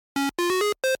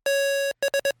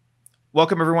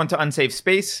Welcome, everyone, to Unsafe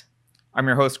Space. I'm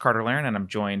your host, Carter Laren, and I'm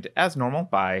joined, as normal,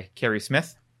 by Carrie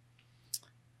Smith.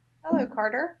 Hello,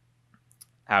 Carter.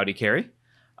 Howdy, Carrie.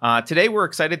 Today, we're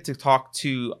excited to talk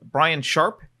to Brian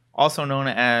Sharp, also known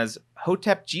as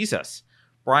Hotep Jesus.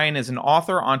 Brian is an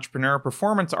author, entrepreneur,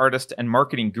 performance artist, and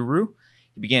marketing guru.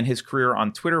 He began his career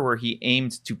on Twitter, where he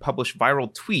aimed to publish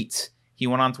viral tweets. He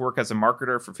went on to work as a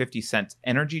marketer for 50 Cent's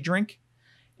energy drink.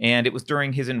 And it was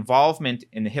during his involvement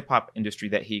in the hip-hop industry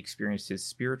that he experienced his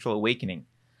spiritual awakening.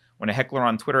 When a heckler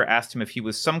on Twitter asked him if he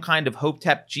was some kind of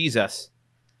Hotep Jesus,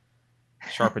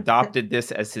 Sharp adopted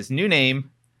this as his new name.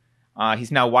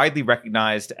 He's now widely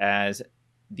recognized as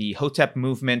the Hotep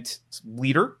movement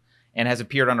leader and has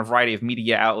appeared on a variety of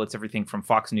media outlets, everything from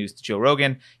Fox News to Joe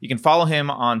Rogan. You can follow him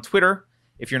on Twitter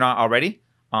if you're not already.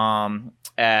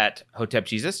 At Hotep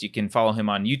Jesus. You can follow him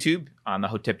on YouTube, on the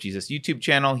Hotep Jesus YouTube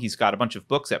channel. He's got a bunch of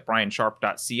books at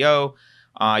briansharp.co.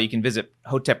 You can visit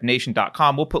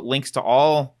hotepnation.com. We'll put links to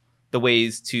all the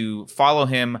ways to follow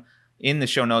him in the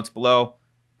show notes below.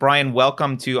 Brian,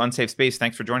 welcome to Unsafe Space.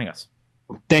 Thanks for joining us.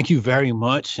 Thank you very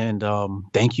much. And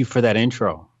thank you for that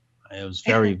intro. It was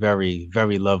very, very,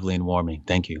 very lovely and warming.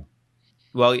 Thank you.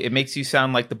 Well, it makes you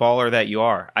sound like the baller that you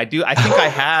are. I think I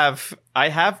have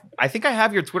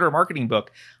your Twitter marketing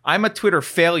book. I'm a Twitter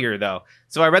failure though.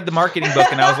 So I read the marketing book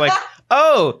and I was like,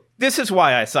 oh, this is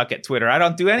why I suck at Twitter. I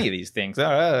don't do any of these things.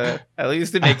 At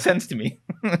least it makes sense to me.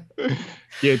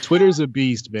 Yeah, Twitter's a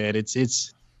beast, man.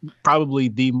 It's probably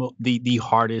the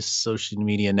hardest social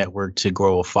media network to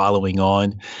grow a following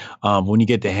on. When you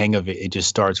get the hang of it, it just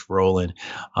starts rolling.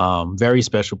 Very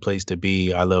special place to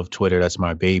be. I love Twitter. That's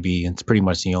my baby. It's pretty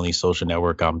much the only social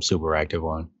network I'm super active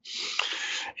on.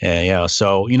 Yeah.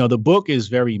 So, the book is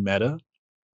very meta.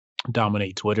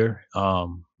 Dominate Twitter.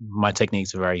 My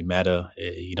techniques are very meta.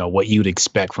 What you'd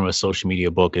expect from a social media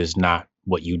book is not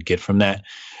what you'd get from that.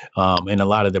 And a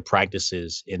lot of the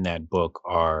practices in that book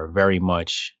are very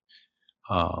much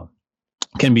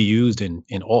can be used in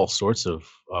all sorts of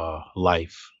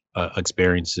life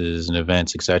experiences and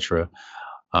events, etc.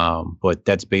 But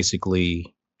that's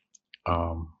basically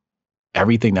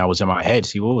everything that was in my head.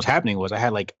 See, what was happening was I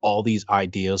had like all these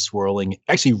ideas swirling,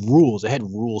 actually rules. I had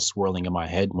rules swirling in my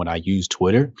head when I used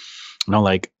Twitter. And I'm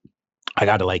like, I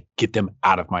got to like get them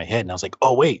out of my head. And I was like,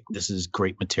 oh, wait, this is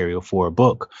great material for a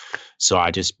book. So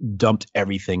I just dumped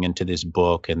everything into this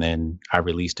book and then I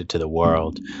released it to the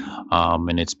world.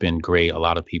 And it's been great. A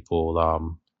lot of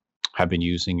people have been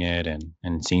using it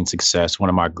and seen success. One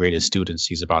of my greatest students,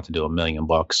 he's about to do $1 million.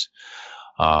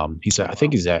 I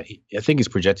think he's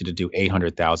projected to do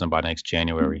 800,000 by next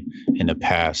January. In the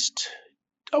past,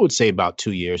 I would say about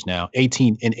 2 years now, in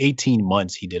 18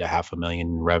 months, he did $500,000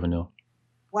 in revenue.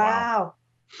 Wow.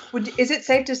 Is it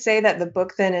safe to say that the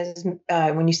book then is,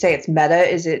 when you say it's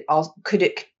meta, could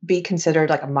it be considered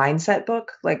like a mindset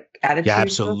book, like attitude? Yeah,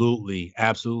 absolutely. Book?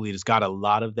 Absolutely. It's got a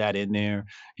lot of that in there.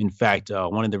 In fact,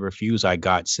 one of the reviews I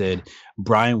got said,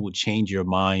 Brian will change your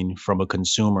mind from a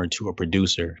consumer to a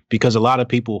producer, because a lot of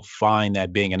people find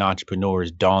that being an entrepreneur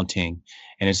is daunting.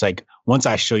 And it's like, once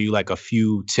I show you like a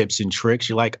few tips and tricks,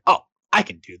 you're like, oh, I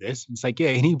can do this. It's like, yeah,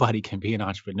 anybody can be an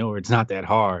entrepreneur. It's not that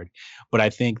hard. But I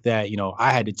think that,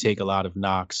 I had to take a lot of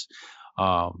knocks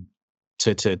to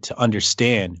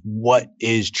understand what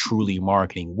is truly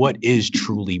marketing, what is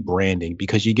truly branding,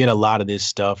 because you get a lot of this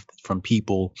stuff from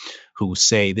people who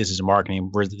say this is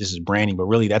marketing, this is branding, but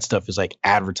really that stuff is like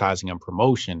advertising and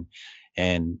promotion.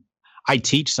 And I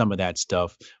teach some of that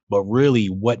stuff, but really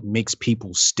what makes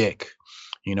people stick,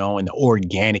 and the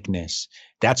organicness.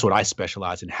 That's what I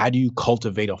specialize in. How do you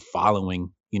cultivate a following,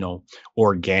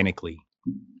 organically?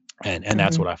 And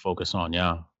that's what I focus on.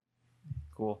 Yeah.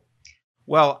 Cool.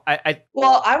 Well,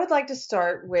 I would like to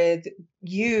start with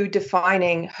you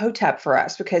defining Hotep for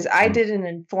us, because I did an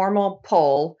informal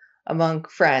poll among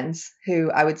friends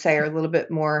who I would say are a little bit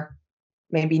more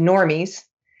maybe normies,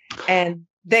 and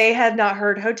they had not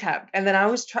heard Hotep. And then I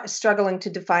was struggling to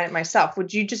define it myself.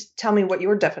 Would you just tell me what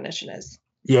your definition is?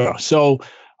 Yeah. So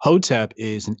Hotep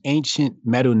is an ancient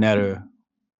Medu Neter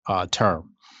term,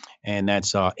 and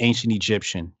that's ancient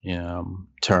Egyptian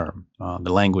term.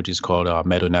 The language is called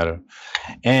Medu Neter,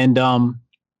 and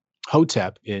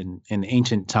Hotep in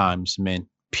ancient times meant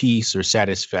peace or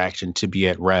satisfaction, to be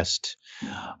at rest.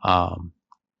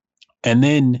 And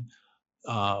then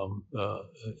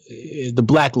the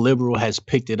Black liberal has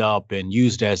picked it up and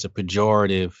used it as a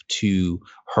pejorative to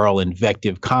hurl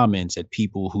invective comments at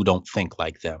people who don't think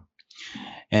like them.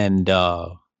 And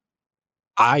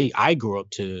I grew up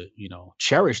to,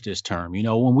 cherish this term.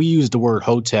 When we used the word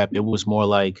Hotep, it was more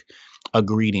like a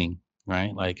greeting,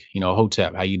 right? Like,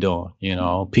 Hotep, how you doing?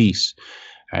 Peace.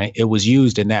 Right? It was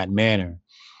used in that manner.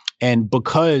 And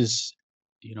because,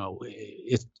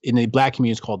 it's in the Black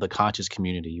community, it's called the conscious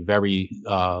community, very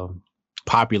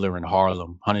popular in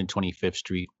Harlem, 125th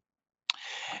Street,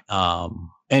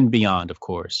 and beyond, of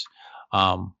course.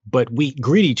 But we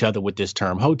greet each other with this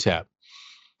term Hotep.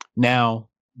 Now,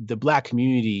 the Black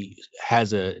community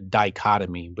has a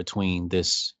dichotomy between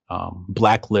this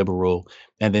Black liberal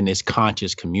and then this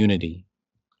conscious community.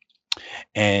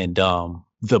 And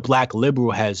the Black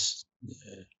liberal has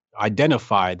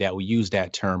identified that we use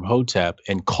that term Hotep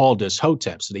and called us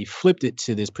Hotep. So they flipped it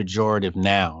to this pejorative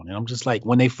noun. And I'm just like,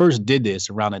 when they first did this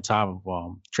around the time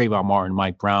of Trayvon Martin,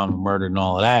 Mike Brown murder and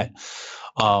all of that,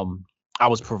 I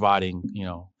was providing,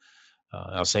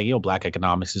 I was saying, Black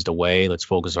economics is the way. Let's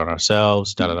focus on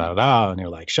ourselves, da da da da. And they're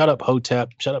like, shut up, Hotep,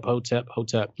 shut up, Hotep,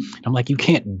 Hotep. I'm like, you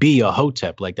can't be a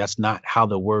Hotep. Like, that's not how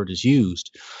the word is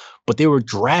used. But they were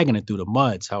dragging it through the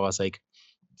mud. So I was like,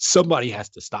 somebody has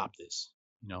to stop this.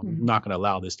 I'm not going to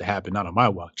allow this to happen, not on my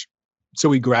watch. So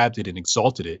we grabbed it and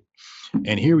exalted it.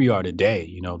 And here we are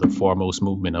today, the foremost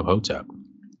movement of Hotep.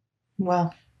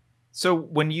 Wow. So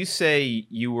when you say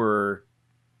you were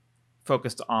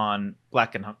focused on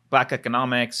black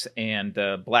economics and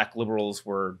the Black liberals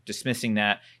were dismissing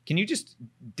that, can you just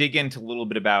dig into a little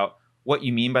bit about what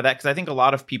you mean by that? Because I think a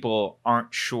lot of people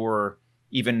aren't sure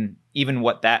even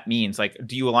what that means. Like,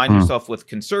 do you align yourself with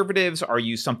conservatives? Are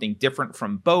you something different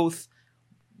from both?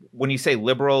 When you say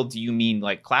liberal, do you mean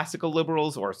like classical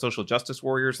liberals or social justice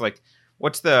warriors? Like,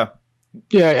 what's the...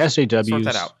 Yeah, SJWs. Sort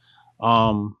that out.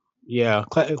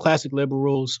 Classic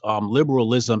liberals,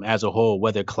 liberalism as a whole,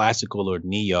 whether classical or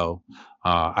neo,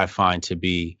 I find to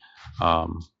be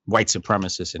white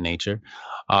supremacist in nature,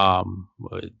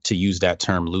 to use that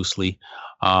term loosely.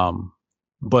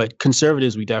 But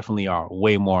conservatives, we definitely are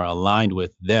way more aligned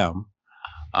with them.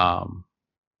 Can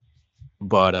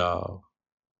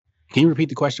you repeat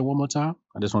the question one more time?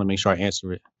 I just want to make sure I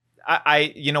answer it.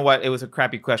 You know what? It was a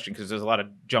crappy question because there's a lot of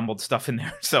jumbled stuff in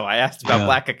there. So I asked about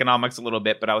Black economics a little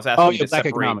bit, but I was asking you to Black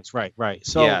separate. Economics, right.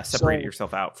 So separate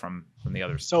yourself out from the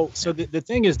others. So the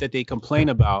thing is that they complain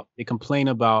about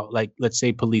like, let's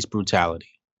say, police brutality,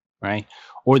 right?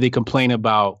 Or they complain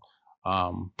about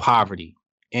poverty,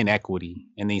 inequity,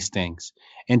 and these things.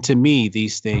 And to me,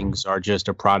 these things are just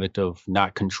a product of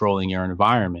not controlling your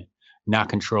environment, not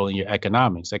controlling your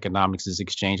economics. Economics is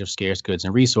exchange of scarce goods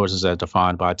and resources as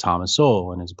defined by Thomas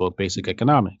Sowell in his book, Basic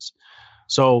Economics.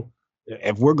 So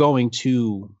if we're going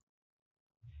to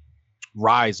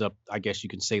rise up, I guess you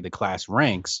could say, the class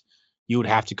ranks, you would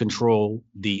have to control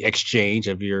the exchange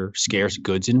of your scarce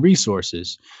goods and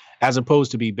resources, as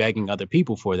opposed to be begging other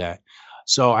people for that.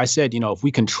 So I said, if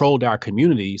we controlled our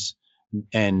communities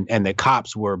and the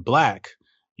cops were Black,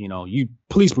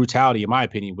 police brutality, in my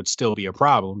opinion, would still be a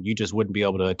problem. You just wouldn't be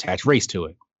able to attach race to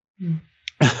it.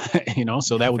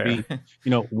 So that would be,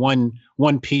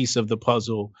 one piece of the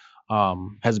puzzle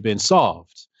has been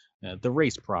solved, the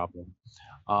race problem.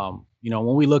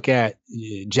 When we look at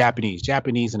Japanese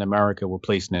in America were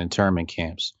placed in internment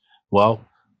camps. Well,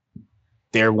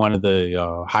 they're one of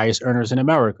the highest earners in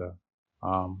America.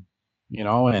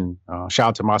 And shout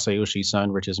out to Masayoshi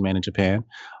Son, richest man in Japan.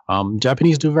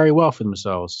 Japanese do very well for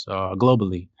themselves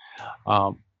globally.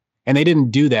 And they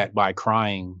didn't do that by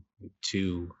crying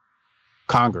to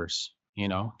Congress.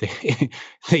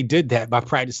 They did that by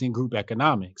practicing group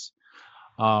economics.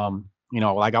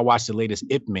 Like I watched the latest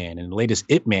Ip Man, and the latest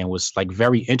Ip Man was like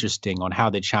very interesting on how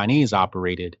the Chinese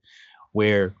operated,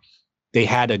 where they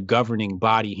had a governing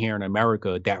body here in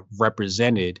America that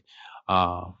represented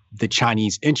the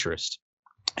Chinese interest.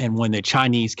 And when the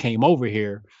Chinese came over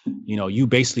here, you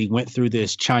basically went through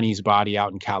this Chinese body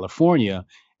out in California,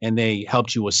 and they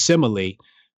helped you assimilate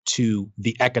to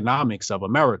the economics of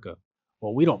America.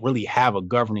 Well, we don't really have a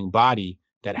governing body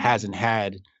that hasn't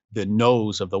had the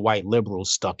nose of the white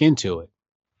liberals stuck into it.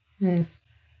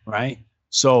 Right?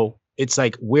 So it's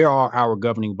like, where are our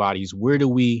governing bodies? Where's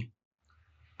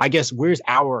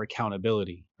our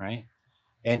accountability? Right?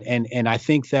 And I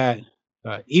think that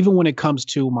even when it comes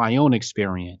to my own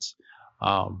experience,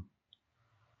 I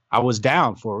was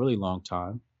down for a really long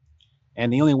time.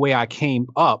 And the only way I came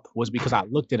up was because I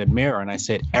looked in a mirror and I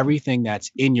said, everything that's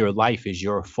in your life is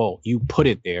your fault. You put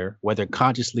it there, whether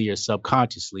consciously or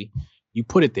subconsciously, you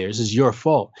put it there. This is your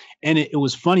fault. And it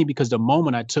was funny because the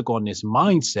moment I took on this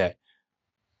mindset,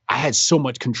 I had so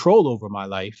much control over my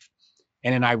life.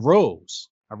 And then I rose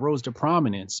to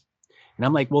prominence. And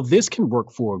I'm like, well, this can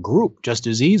work for a group just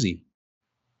as easy.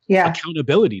 Yeah.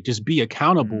 Accountability, just be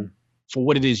accountable for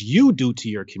what it is you do to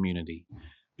your community.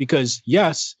 Because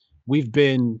yes, we've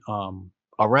been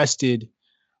arrested,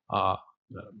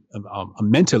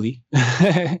 mentally.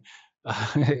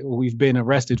 We've been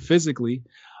arrested physically.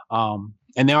 And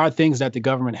there are things that the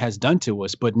government has done to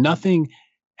us, but nothing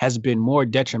has been more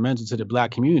detrimental to the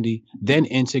Black community than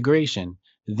integration,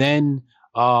 than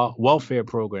welfare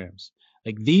programs.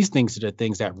 Like, these things are the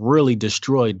things that really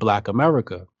destroyed Black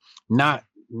America, not,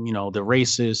 the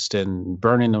racist and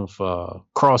burning of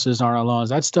crosses on our lawns.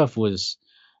 That stuff was,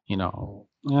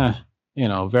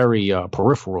 very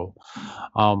peripheral.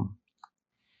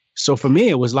 So for me,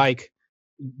 it was like,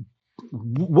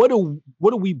 what do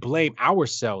we blame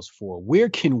ourselves for? Where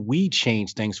can we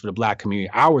change things for the Black community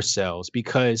ourselves?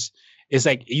 Because it's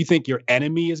like, you think your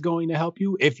enemy is going to help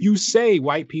you? If you say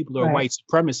white people are white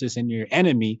supremacists and your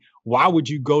enemy, why would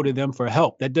you go to them for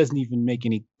help? That doesn't even make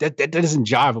that doesn't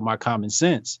jive with my common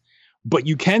sense. But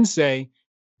you can say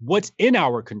what's in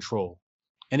our control.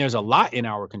 And there's a lot in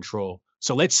our control.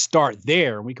 So let's start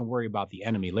there and we can worry about the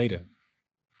enemy later.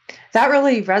 That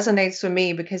really resonates with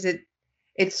me because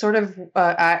it's sort of,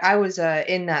 I was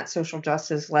in that social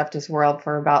justice leftist world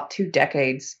for about 2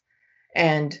 decades.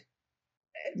 And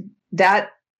that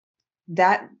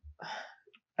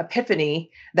epiphany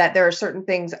that there are certain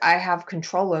things I have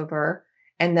control over,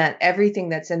 and that everything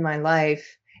that's in my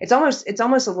life, it's almost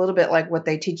a little bit like what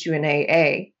they teach you in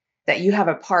AA, that you have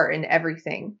a part in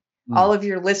everything. All of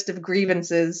your list of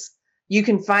grievances, you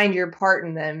can find your part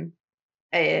in them.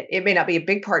 It may not be a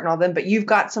big part in all of them, but you've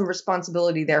got some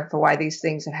responsibility there for why these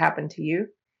things have happened to you.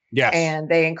 Yes. And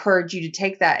they encourage you to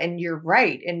take that. And you're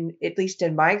right. And at least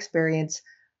in my experience,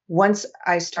 once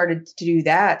I started to do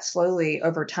that slowly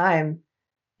over time,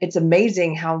 it's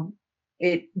amazing how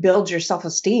it builds your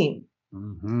self-esteem.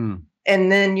 Mm-hmm.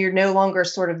 And then you're no longer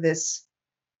sort of this,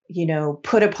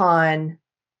 put upon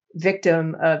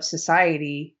victim of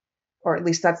society, or at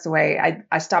least that's the way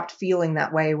I stopped feeling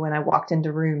that way when I walked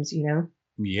into rooms,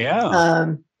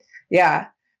 Yeah. Yeah.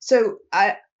 So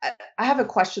I have a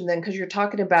question then, because you're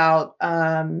talking about,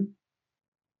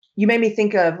 you made me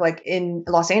think of, like, in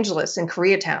Los Angeles, in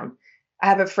Koreatown. I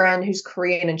have a friend who's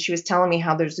Korean, and she was telling me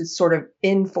how there's this sort of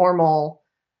informal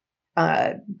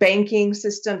banking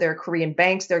system. There are Korean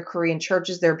banks, there are Korean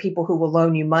churches, there are people who will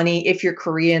loan you money. If you're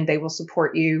Korean, they will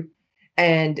support you.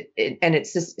 And it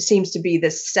seems to be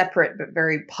this separate but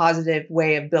very positive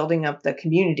way of building up the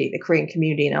community, the Korean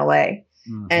community in LA.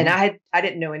 Mm-hmm. And I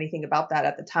didn't know anything about that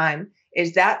at the time.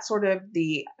 Is that sort of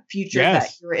the future that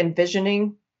you're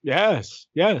envisioning? Yes.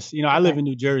 I live in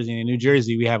New Jersey. And in New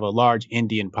Jersey, we have a large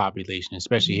Indian population,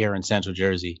 especially here in Central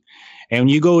Jersey. And when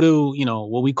you go to,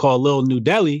 what we call Little New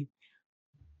Delhi,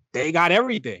 they got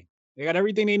everything. They got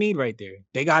everything they need right there.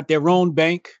 They got their own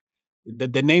bank.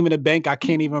 The name of the bank I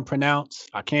can't even pronounce.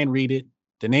 I can't read it.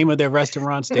 The name of their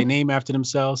restaurants, they name after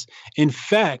themselves. In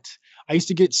fact, I used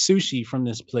to get sushi from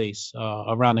this place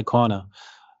around the corner.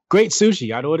 Great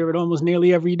sushi. I'd order it almost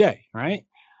nearly every day, right?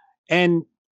 And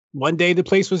one day the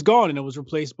place was gone and it was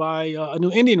replaced by a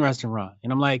new Indian restaurant.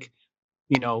 And I'm like,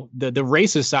 the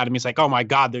racist side of me is like, oh my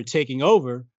God, they're taking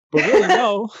over. But really,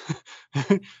 no,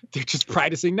 they're just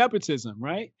practicing nepotism,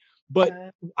 right? But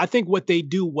I think what they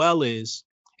do well is,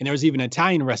 and there was even an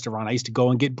Italian restaurant I used to go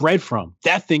and get bread from.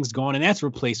 That thing's gone and that's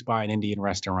replaced by an Indian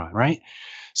restaurant, right?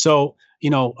 So,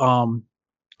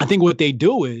 I think what they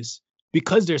do is,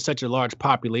 because there's such a large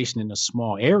population in a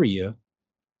small area,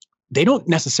 they don't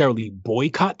necessarily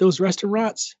boycott those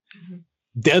restaurants. Mm-hmm.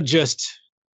 They'll just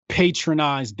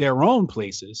patronize their own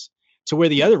places to where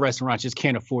the other restaurants just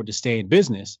can't afford to stay in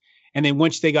business. And then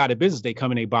once they got a business, they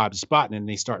come and they buy the spot, and then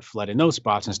they start flooding those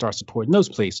spots and start supporting those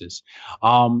places.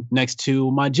 Next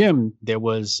to my gym, there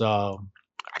was, I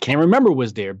can't remember,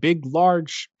 was there, big,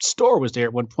 large store was there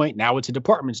at one point. Now it's a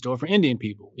department store for Indian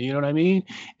people. You know what I mean?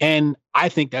 And I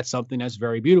think that's something that's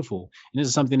very beautiful. And this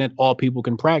is something that all people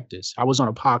can practice. I was on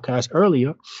a podcast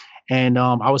earlier, and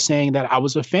I was saying that I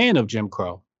was a fan of Jim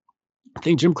Crow. I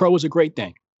think Jim Crow was a great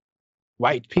thing.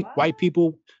 White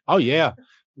people. Oh, yeah.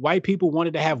 White people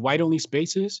wanted to have white only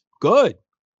spaces. Good.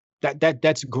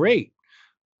 That's great.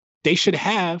 They should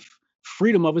have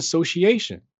freedom of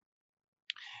association.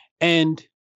 And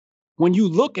when you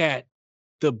look at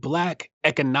the Black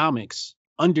economics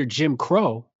under Jim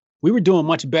Crow, we were doing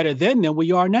much better then than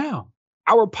we are now.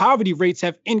 Our poverty rates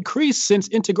have increased since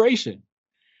integration.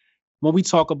 When we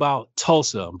talk about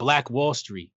Tulsa, Black Wall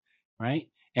Street, right?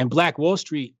 And Black Wall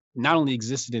Street not only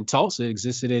existed in Tulsa, it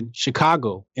existed in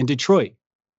Chicago and Detroit.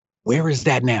 Where is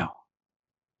that now?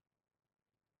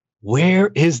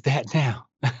 Where is that now?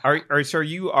 So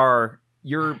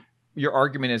your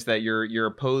argument is that you're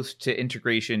opposed to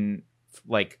integration,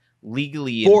 like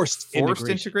legally forced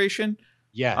integration?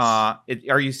 Yes.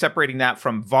 Are you separating that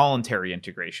from voluntary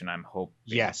integration? I'm hoping.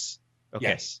 Yes. Okay.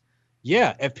 Yes.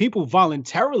 Yeah, if people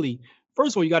voluntarily,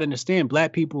 first of all, you got to understand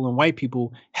black people and white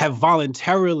people have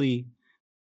voluntarily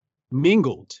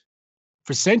mingled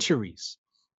for centuries,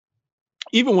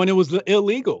 even when it was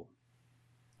illegal.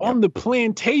 Yep. On the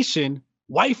plantation,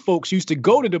 white folks used to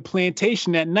go to the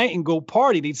plantation at night and go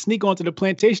party. They'd sneak onto the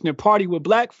plantation and party with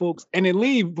black folks and then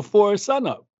leave before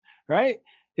sunup, right?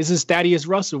 This is Thaddeus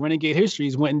Russell, Renegade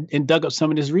Histories, went and dug up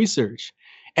some of this research.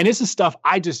 And this is stuff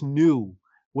I just knew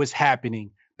was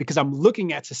happening because I'm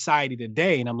looking at society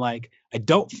today and I'm like, I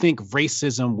don't think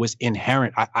racism was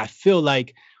inherent. I feel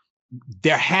like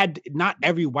not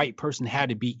every white person had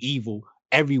to be evil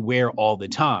everywhere all the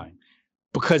time.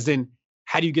 Because then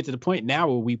how do you get to the point now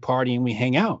where we party and we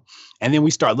hang out? And then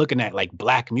we start looking at like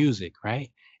black music,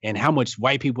 right? And how much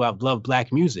white people have loved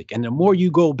black music. And the more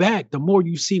you go back, the more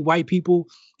you see white people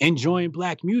enjoying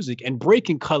black music and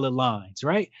breaking color lines,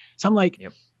 right? So I'm like,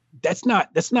 yep. that's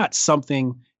not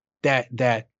something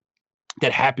that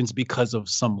happens because of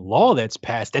some law that's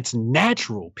passed. That's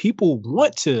natural. People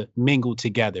want to mingle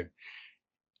together.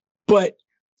 But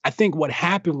I think what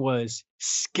happened was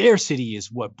scarcity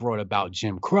is what brought about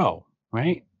Jim Crow,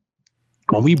 right?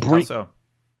 When we bring,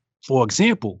 for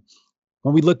example,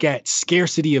 when we look at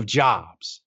scarcity of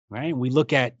jobs, right? We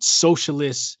look at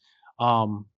socialist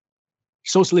ideology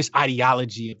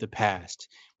of the past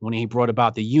when he brought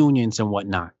about the unions and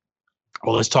whatnot.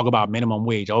 Well, let's talk about minimum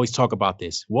wage. I always talk about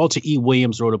this. Walter E.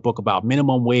 Williams wrote a book about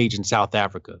minimum wage in South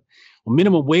Africa. Well,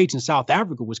 minimum wage in South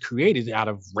Africa was created out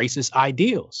of racist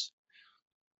ideals.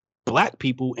 Black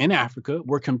people in Africa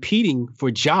were competing for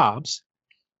jobs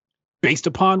based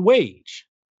upon wage.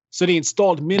 So they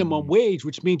installed minimum wage,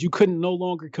 which means you couldn't no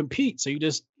longer compete. So you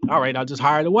just, all right, I'll just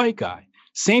hire the white guy.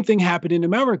 Same thing happened in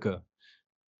America.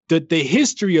 The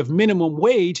history of minimum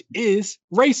wage is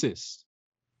racist.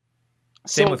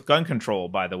 Same with gun control,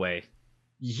 by the way.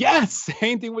 Yes,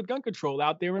 same thing with gun control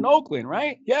out there in Oakland,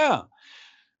 right? Yeah,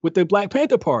 with the Black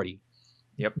Panther Party.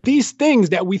 Yep. These things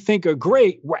that we think are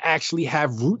great were actually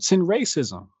have roots in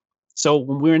racism. So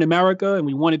when we're in America and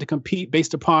we wanted to compete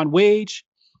based upon wage,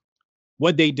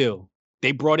 what'd they do?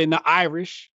 They brought in the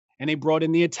Irish and they brought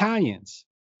in the Italians,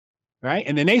 right?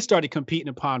 And then they started competing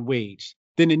upon wage.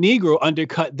 Then the Negro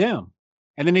undercut them.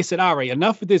 And then they said, all right,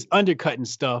 enough of this undercutting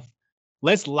stuff.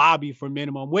 Let's lobby for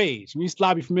minimum wage. When you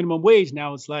lobby for minimum wage,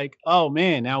 now it's like, oh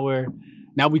man,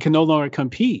 now we can no longer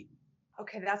compete.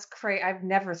 Okay, that's great. I've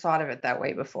never thought of it that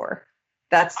way before.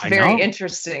 That's very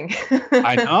interesting.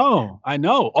 I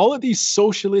know. All of these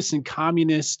socialist and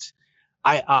communist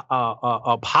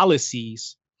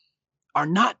policies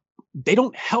they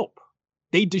don't help.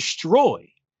 They destroy,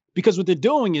 because what they're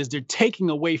doing is they're taking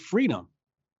away freedom.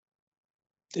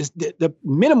 The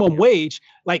minimum wage,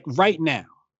 like right now,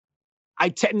 I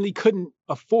technically couldn't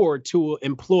afford to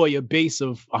employ a base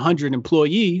of 100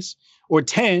 employees or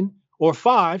 10 or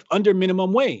 5 under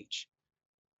minimum wage.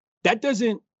 That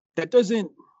doesn't,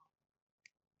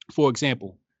 for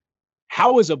example,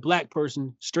 how is a black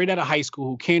person straight out of high school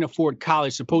who can't afford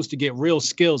college supposed to get real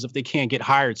skills if they can't get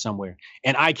hired somewhere?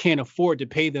 And I can't afford to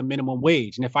pay them minimum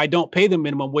wage. And if I don't pay them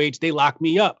minimum wage, they lock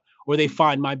me up or they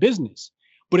find my business.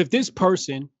 But if this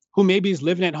person who maybe is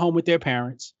living at home with their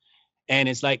parents and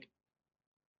it's like,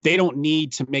 they don't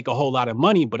need to make a whole lot of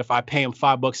money, but if I pay them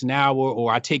 $5 an hour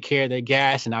or I take care of their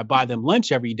gas and I buy them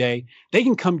lunch every day, they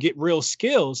can come get real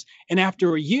skills. And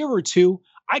after a year or two,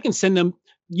 I can send them,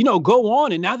 go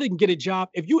on and now they can get a job.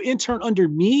 If you intern under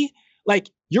me,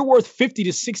 like you're worth $50,000 to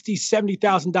 $60,000,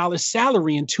 $70,000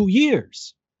 salary in 2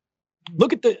 years.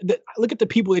 Look at the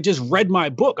people that just read my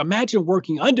book. Imagine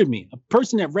working under me. A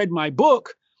person that read my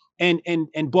book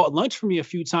and bought lunch for me a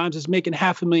few times is making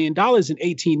 $500,000 in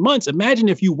 18 months. Imagine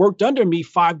if you worked under me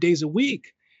 5 days a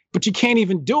week, but you can't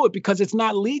even do it because it's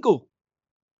not legal.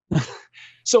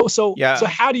 So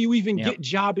how do you even get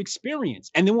job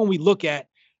experience? And then when we look at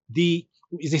they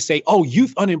say, oh,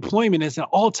 youth unemployment is an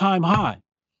all-time high.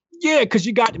 Yeah, because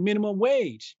you got the minimum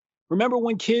wage. Remember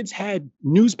when kids had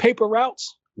newspaper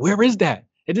routes? Where is that?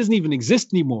 It doesn't even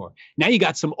exist anymore. Now you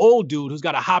got some old dude who's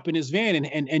got to hop in his van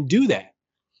and do that.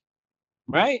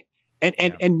 Right.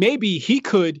 And maybe he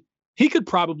could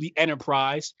probably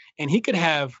enterprise and he could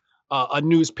have a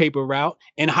newspaper route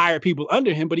and hire people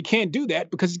under him. But he can't do that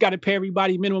because he's got to pay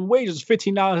everybody minimum wages,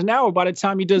 $15 an hour. By the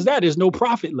time he does that, there's no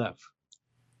profit left.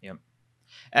 Yeah.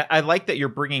 I like that you're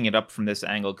bringing it up from this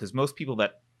angle, because most people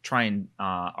that try and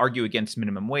argue against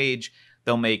minimum wage,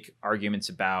 they'll make arguments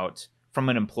about from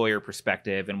an employer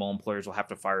perspective, and employers will have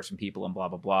to fire some people and blah,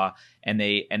 blah, blah.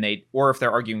 Or if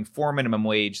they're arguing for minimum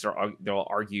wage, they'll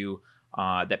argue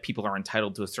that people are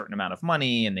entitled to a certain amount of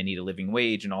money and they need a living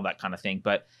wage and all that kind of thing.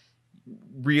 But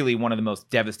really one of the most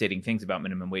devastating things about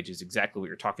minimum wage is exactly what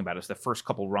you're talking about. Is the first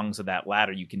couple rungs of that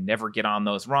ladder. You can never get on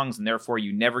those rungs, and therefore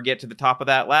you never get to the top of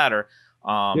that ladder.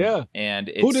 And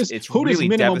it's who really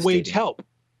does minimum wage devastating. help?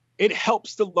 It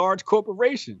helps the large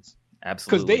corporations.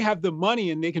 Absolutely. Because they have the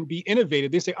money and they can be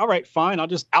innovative. They say, all right, fine, I'll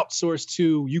just outsource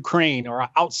to Ukraine, or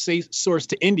I'll outsource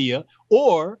to India,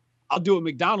 or I'll do what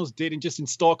McDonald's did and just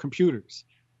install computers,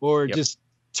 or just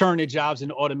turn their jobs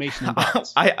into automation and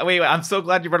bots. Wait, I'm so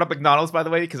glad you brought up McDonald's, by the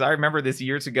way, because I remember this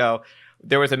years ago.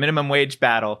 There was a minimum wage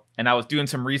battle, and I was doing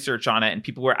some research on it, and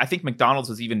people were, I think McDonald's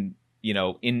was even,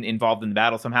 involved in the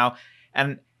battle somehow.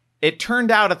 And it turned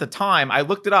out at the time, I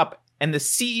looked it up, and the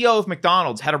CEO of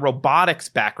McDonald's had a robotics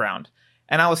background.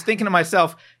 And I was thinking to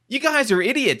myself, you guys are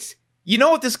idiots. You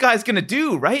know what this guy's going to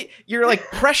do, right? You're like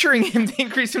pressuring him to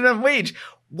increase minimum wage.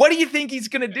 What do you think he's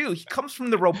going to do? He comes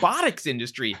from the robotics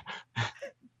industry.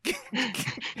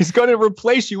 He's going to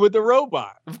replace you with a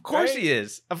robot. Of course he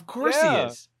is. Of course he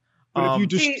is. But if you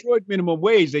destroyed minimum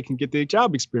wage, they can get their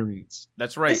job experience.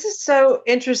 That's right. This is so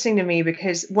interesting to me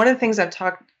because one of the things I've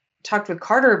talked with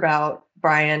Carter about,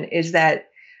 Brian, is that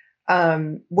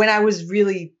when I was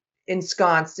really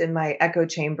ensconced in my echo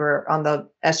chamber on the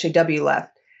SJW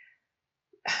left,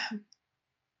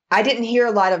 I didn't hear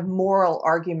a lot of moral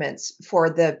arguments for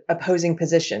the opposing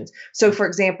positions. So, for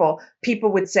example,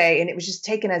 people would say, and it was just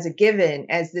taken as a given,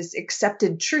 as this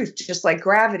accepted truth, just like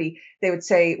gravity, they would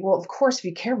say, well, of course, if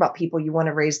you care about people, you want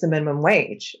to raise the minimum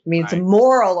wage. I mean, it's a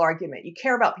moral argument. You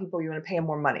care about people, you want to pay them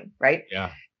more money, right?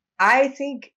 Yeah. I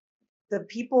think the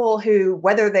people who,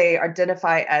 whether they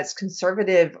identify as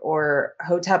conservative or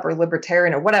Hotep or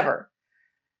libertarian or whatever,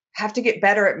 have to get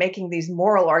better at making these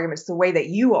moral arguments the way that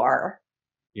you are.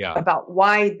 Yeah. About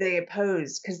why they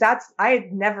oppose. Because I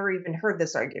had never even heard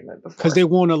this argument before. Because they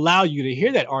won't allow you to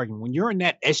hear that argument. When you're in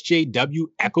that SJW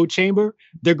echo chamber,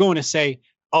 they're going to say,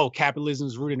 oh, capitalism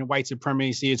is rooted in white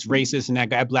supremacy, it's racist, and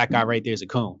that black guy right there is a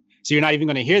coon. So you're not even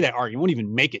going to hear that argument. It won't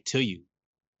even make it to you.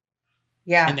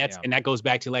 Yeah. And that goes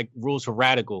back to like Rules for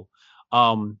Radical.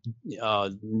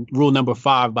 Rule number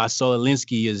 5 by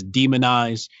Solinsky is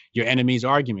demonize your enemy's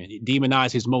argument.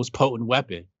 Demonize his most potent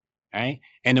weapon. Right.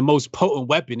 And the most potent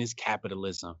weapon is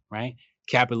capitalism. Right.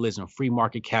 Capitalism, free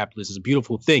market capitalism is a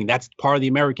beautiful thing. That's part of the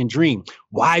American dream.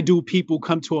 Why do people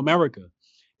come to America?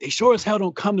 They sure as hell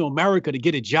don't come to America to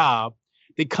get a job.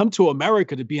 They come to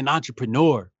America to be an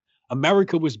entrepreneur.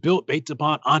 America was built based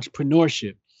upon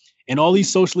entrepreneurship. And all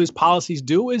these socialist policies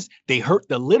do is they hurt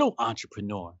the little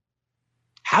entrepreneur.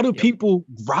 How do people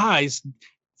rise?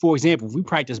 For example, if we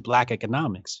practice black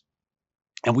economics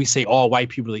and we say all white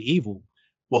people are evil.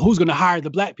 Well, who's going to hire the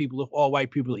black people if all white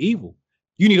people are evil?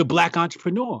 You need a black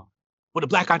entrepreneur. Well, the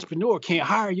black entrepreneur can't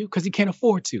hire you because he can't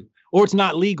afford to, or it's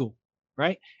not legal,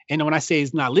 right? And when I say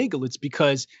it's not legal, it's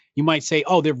because you might say,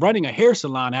 oh, they're running a hair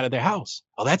salon out of their house.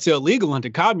 Oh, that's illegal under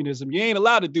communism. You ain't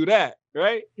allowed to do that,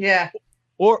 right? Yeah.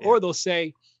 Or they'll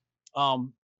say,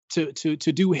 to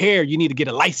do hair, you need to get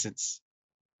a license.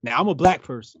 Now, I'm a black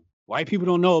person. White people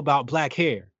don't know about black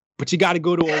hair. But you got to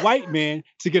go to a white man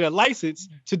to get a license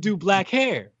to do black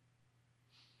hair.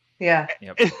 Yeah.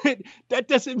 That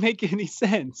doesn't make any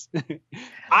sense.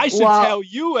 I should tell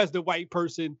you as the white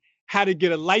person how to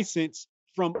get a license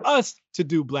from us to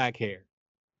do black hair.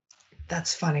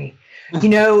 That's funny.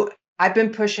 I've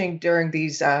been pushing during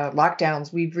these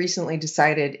lockdowns. We've recently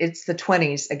decided it's the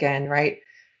 20s again, right?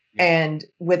 Yeah. And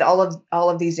with all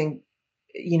of these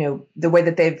the way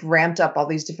that they've ramped up all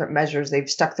these different measures, they've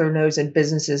stuck their nose in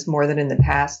businesses more than in the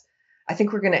past. I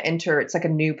think we're going to enter, it's like a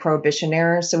new prohibition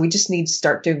era. So we just need to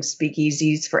start doing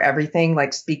speakeasies for everything,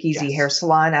 like speakeasy hair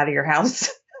salon out of your house.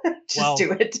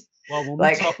 Do it. Well, when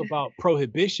we talk about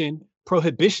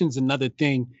prohibition's another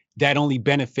thing that only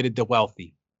benefited the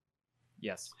wealthy.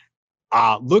 Yes.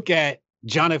 Look at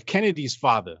John F. Kennedy's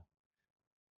father.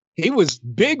 He was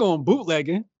big on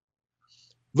bootlegging.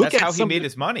 That's how he made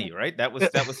his money, right? That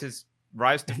was his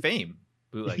rise to fame.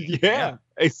 Bootlegging. Yeah.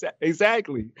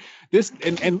 Exactly. This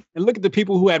and look at the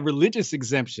people who had religious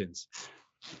exemptions.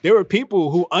 There were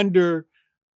people who under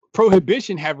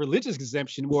prohibition had religious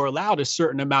exemption, were allowed a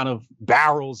certain amount of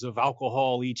barrels of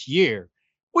alcohol each year.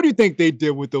 What do you think they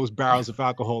did with those barrels of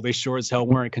alcohol? They sure as hell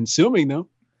weren't consuming them.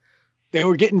 They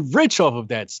were getting rich off of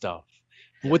that stuff.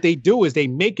 But what they do is they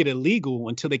make it illegal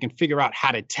until they can figure out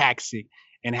how to tax it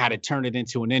and how to turn it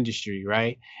into an industry,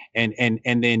 right? And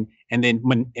then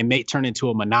make turn it into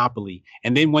a monopoly.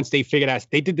 And then once they figured out,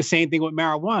 they did the same thing with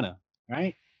marijuana,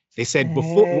 right? They said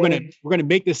before we're gonna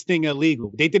make this thing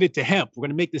illegal. They did it to hemp. We're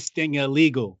gonna make this thing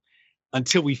illegal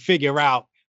until we figure out,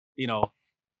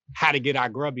 how to get our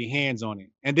grubby hands on it.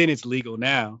 And then it's legal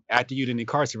now after you done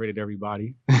incarcerated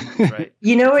everybody. Right.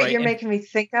 You know That's what right. you're And making me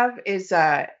think of is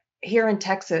here in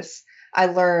Texas, I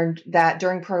learned that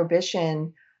during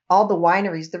Prohibition, all the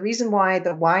wineries, the reason why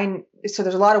the wine, so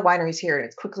there's a lot of wineries here, and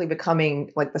it's quickly becoming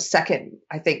like the second,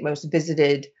 I think, most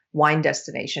visited wine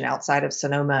destination outside of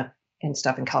Sonoma and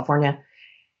stuff in California.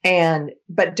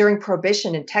 But during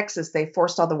Prohibition in Texas, they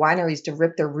forced all the wineries to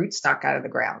rip their rootstock out of the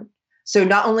ground. So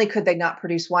not only could they not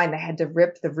produce wine, they had to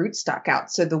rip the rootstock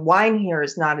out. So the wine here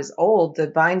is not as old.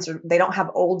 They don't have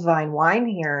old vine wine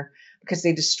here because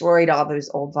they destroyed all those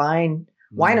old vine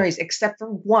wineries, except for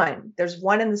one. There's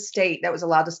one in the state that was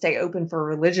allowed to stay open for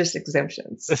religious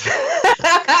exemptions.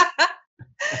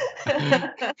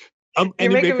 And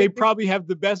they probably have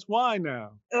the best wine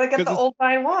now. They got the old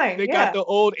vine wine. They got the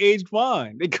old aged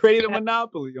wine. They created a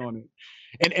monopoly on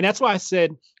it. And that's why I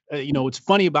said, it's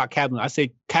funny about capitalism. I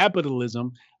say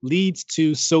capitalism leads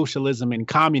to socialism and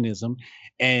communism.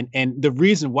 And the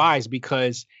reason why is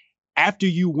because after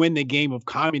you win the game of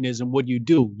communism, what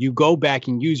do? You go back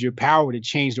and use your power to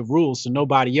change the rules so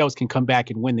nobody else can come back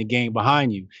and win the game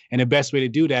behind you. And the best way to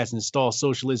do that is install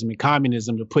socialism and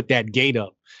communism to put that gate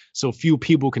up so few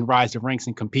people can rise the ranks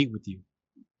and compete with you.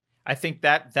 I think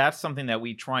that's something that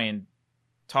we try and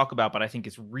talk about, but I think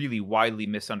is really widely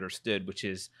misunderstood, which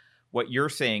is what you're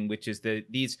saying, which is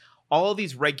all of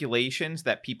these regulations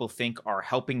that people think are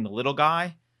helping the little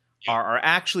guy are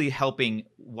actually helping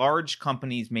large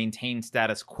companies maintain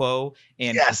status quo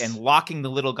and locking the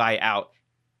little guy out.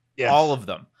 Yes. All of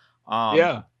them.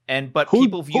 But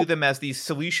people view them as these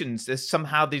solutions, as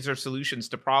somehow these are solutions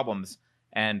to problems,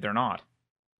 and they're not.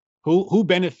 Who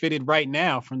benefited right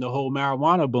now from the whole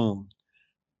marijuana boom?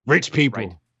 Rich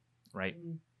people. Right.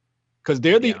 Because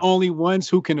they're the only ones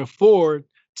who can afford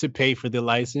to pay for the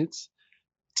license,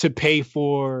 to pay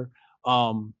for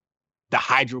the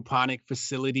hydroponic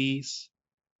facilities,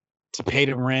 to pay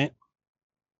the rent,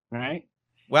 right?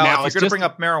 Well, now, if you're going to bring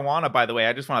up marijuana, by the way,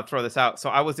 I just want to throw this out. So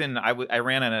I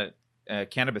ran in a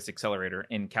cannabis accelerator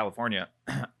in California,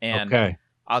 and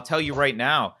I'll tell you right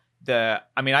now,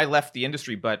 I left the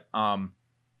industry, but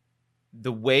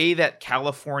the way that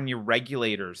California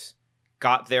regulators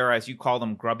got their, as you call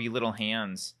them, grubby little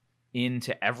hands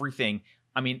into everything.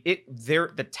 I mean,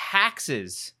 the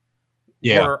taxes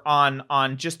were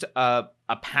on just a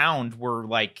pound were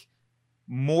like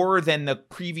more than the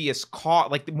previous cost,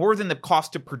 like more than the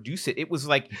cost to produce it. It was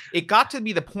like, it got to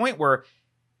be the point where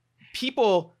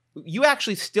you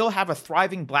actually still have a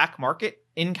thriving black market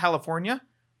in California.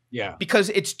 Yeah. Because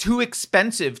it's too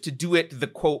expensive to do it the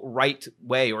quote right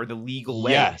way or the legal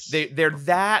way. Yes. They're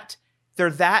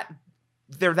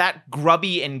that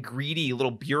grubby and greedy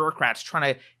little bureaucrats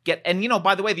trying to get, and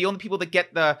by the way, the only people that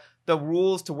get the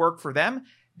rules to work for them,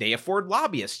 they afford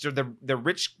lobbyists, or the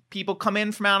rich people come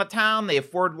in from out of town, they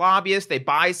afford lobbyists, they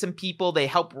buy some people, they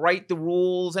help write the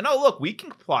rules, and look, we can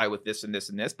comply with this and this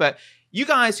and this, but you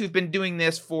guys who've been doing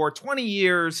this for 20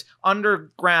 years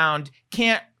underground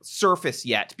can't surface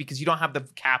yet because you don't have the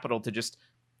capital to just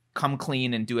come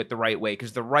clean and do it the right way,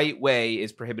 because the right way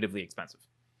is prohibitively expensive.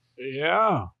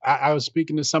 Yeah. I was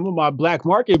speaking to some of my black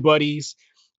market buddies,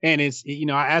 and it's,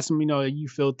 I asked him, you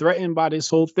feel threatened by this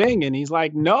whole thing? And he's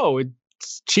like, no,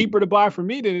 it's cheaper to buy from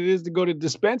me than it is to go to the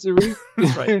dispensary.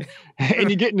 Right. And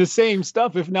you're getting the same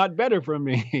stuff, if not better from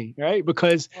me. Right.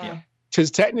 Because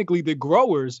technically the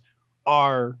growers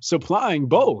are supplying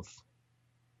both.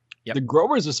 Yep. The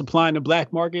growers are supplying the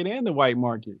black market and the white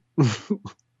market.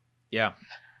 Yeah.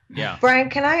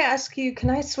 Brian, can I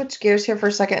switch gears here for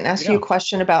a second and ask you a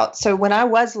question about, so when I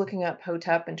was looking up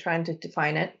Hotep and trying to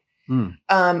define it,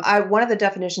 one of the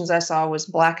definitions I saw was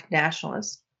black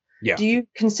nationalist. Yeah. Do you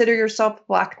consider yourself a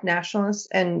black nationalist?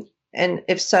 And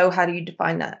if so, how do you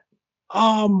define that?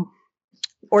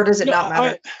 Or does it not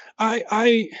matter?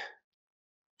 I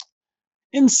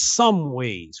in some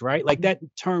ways, right? Like that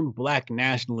term black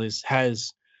nationalist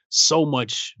has so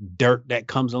much dirt that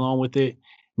comes along with it.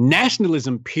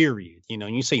 Nationalism, period.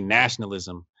 You say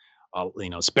nationalism,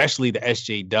 especially the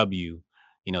SJW,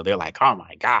 they're like, oh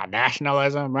my God,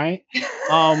 nationalism, right?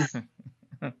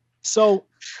 So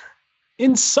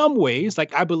in some ways,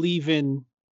 like I believe in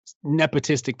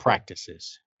nepotistic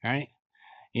practices, right?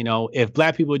 If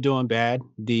black people are doing bad,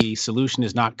 the solution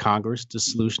is not Congress. The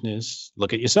solution is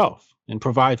look at yourself and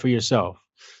provide for yourself.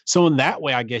 So in that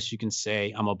way, I guess you can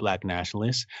say I'm a black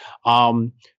nationalist.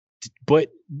 But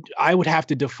I would have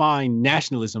to define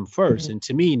nationalism first. And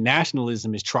to me,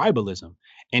 nationalism is tribalism,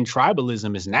 and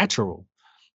tribalism is natural.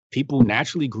 People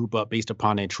naturally group up based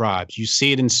upon their tribes. You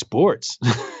see it in sports,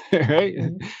 right?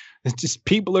 It's just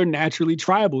people are naturally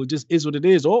tribal. It just is what it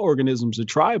is. All organisms are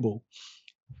tribal.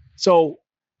 So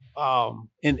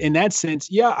in that sense,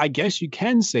 yeah, I guess you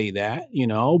can say that,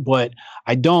 but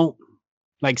I don't.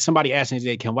 Like, somebody asked me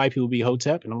today, can white people be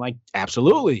Hotep? And I'm like,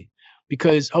 absolutely,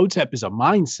 because Hotep is a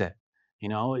mindset.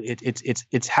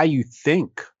 It's how you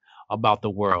think about the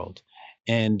world.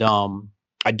 And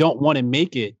I don't want to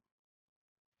make it,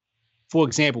 for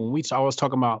example, I was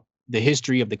talking about the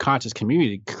history of the conscious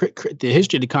community, the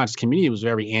history of the conscious community was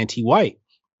very anti-white.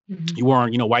 Mhm. You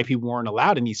weren't, white people weren't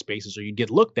allowed in these spaces, or you get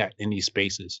looked at in these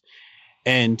spaces.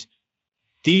 And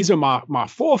these are my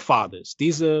forefathers.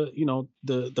 These are,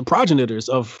 the progenitors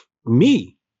of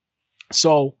me.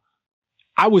 So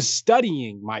I was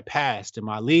studying my past and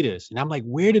my leaders, and I'm like,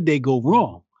 where did they go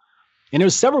wrong? And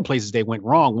there's several places they went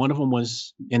wrong. One of them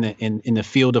was in the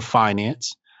field of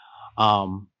finance,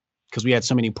 because we had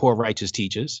so many poor righteous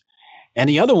teachers, and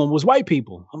the other one was white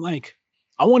people. I'm like,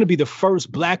 I want to be the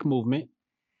first Black movement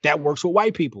that works with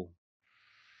white people.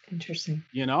 Interesting.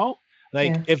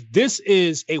 If this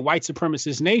is a white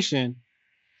supremacist nation,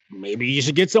 maybe you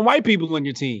should get some white people on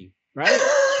your team, right?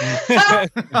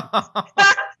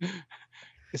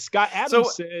 Scott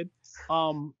Adams said,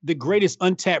 the greatest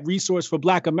untapped resource for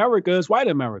Black America is white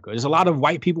America. There's a lot of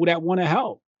white people that want to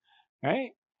help,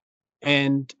 right?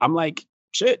 And I'm like,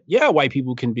 shit, yeah, white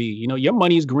people can be, your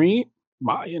money is green.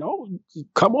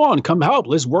 Come on, come help.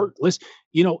 Let's work.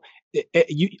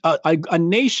 A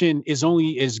nation is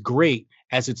only as great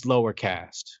as its lower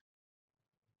caste.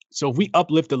 So if we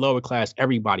uplift the lower class,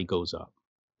 everybody goes up.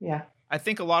 Yeah. I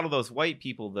think a lot of those white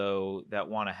people, though, that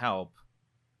want to help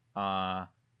are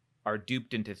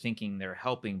duped into thinking they're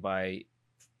helping by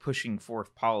pushing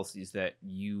forth policies that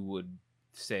you would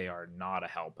say are not a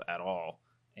help at all.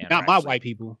 And not my white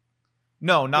people.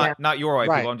 No, not your white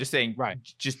people. I'm just saying,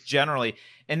 just generally.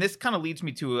 And this kind of leads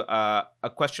me to a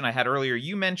question I had earlier.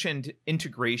 You mentioned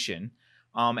integration,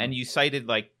 and you cited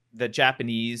like the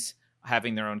Japanese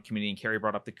having their own community, and Carrie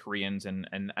brought up the Koreans and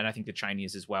I think the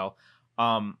Chinese as well.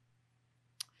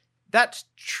 That's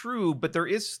true, but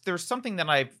there's something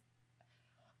that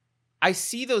I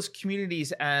see those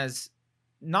communities as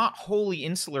not wholly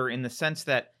insular, in the sense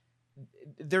that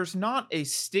there's not a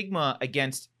stigma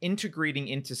against integrating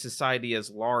into society as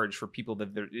large for people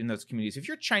that are in those communities. If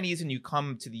you're Chinese and you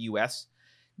come to the US,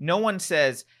 no one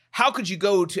says, how could you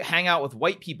go to hang out with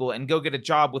white people and go get a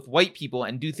job with white people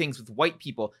and do things with white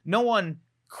people? No one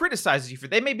criticizes you for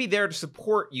that. They may be there to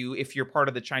support you if you're part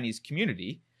of the Chinese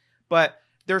community, but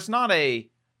there's no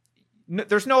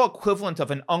equivalent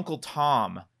of an Uncle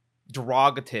Tom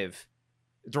derogatory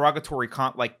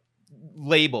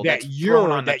label that you're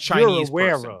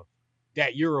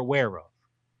aware of.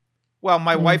 Well,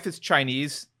 my wife is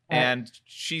Chinese and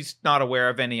she's not aware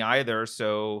of any either,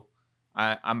 so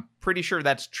I'm pretty sure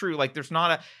that's true. Like, there's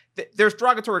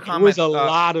derogatory comments. There's a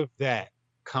lot of that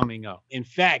coming up. In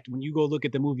fact, when you go look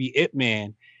at the movie Ip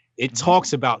Man, it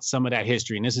talks about some of that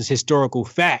history, and this is historical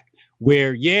fact,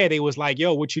 where they was like,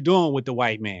 yo, what you doing with the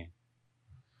white man?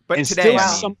 But and today,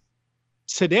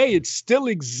 today it still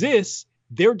exists.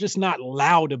 They're just not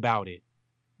loud about it.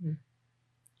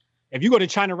 If you go to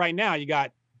China right now, you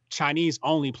got Chinese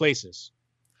only places.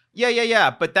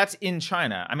 Yeah. But that's in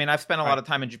China. I mean, I've spent a lot of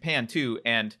time in Japan too,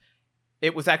 and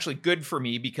it was actually good for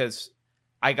me because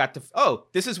I got to,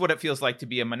 this is what it feels like to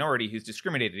be a minority who's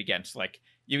discriminated against. Like,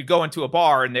 you would go into a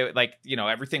bar and they would, like,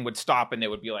 everything would stop and they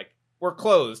would be like, we're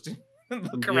closed.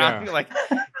 Look around, you're like,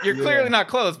 you're clearly not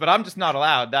closed, but I'm just not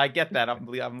allowed. I get that. I'm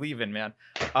leaving, man.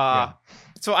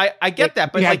 So I get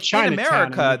that, but like in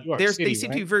America, they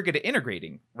seem to be very good at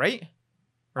integrating, right?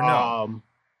 Or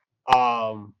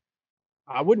no?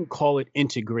 I wouldn't call it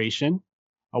integration.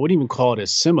 I wouldn't even call it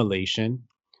assimilation.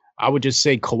 I would just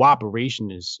say cooperation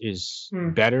is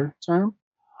better term.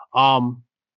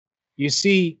 You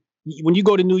see, when you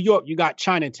go to New York, you got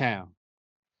Chinatown.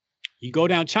 You go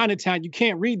down Chinatown, you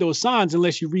can't read those signs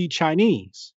unless you read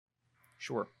Chinese.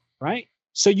 Sure. Right?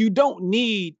 So you don't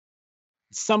need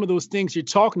some of those things you're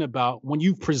talking about when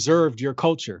you've preserved your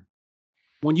culture,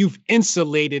 when you've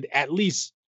insulated at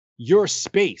least your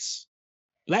space.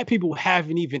 Black people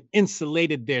haven't even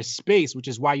insulated their space, which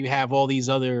is why you have all these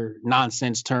other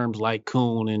nonsense terms like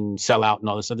coon and sellout and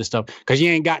all this other stuff, because you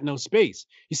ain't got no space.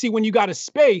 You see, when you got a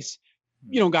space,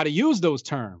 you don't got to use those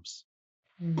terms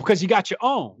because you got your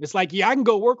own. It's like, I can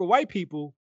go work with white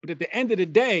people, but at the end of the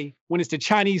day, when it's the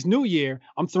Chinese New Year,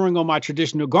 I'm throwing on my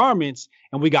traditional garments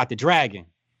and we got the dragon.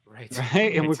 Right.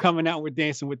 And we're coming out, we're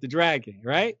dancing with the dragon.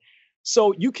 Right.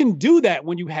 So you can do that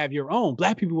when you have your own.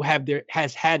 Black people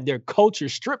has had their culture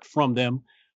stripped from them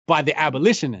by the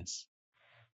abolitionists.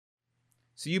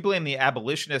 So you blame the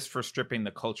abolitionists for stripping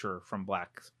the culture from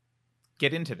blacks.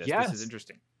 Get into this. Yes. This is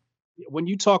interesting. when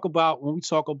you talk about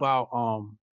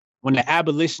when the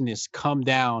abolitionists come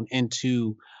down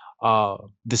into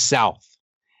the South,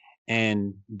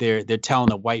 and they're telling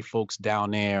the white folks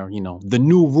down there, the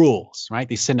new rules, right?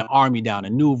 They send the army down, the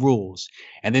new rules,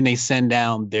 and then they send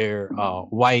down their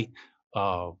white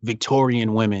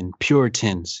Victorian women,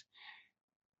 Puritans.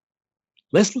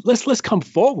 Let's come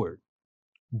forward.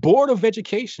 Board of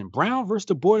Education, Brown versus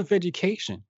the Board of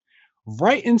Education.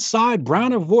 Right inside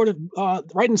Brown of Board of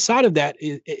right inside of that,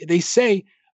 they say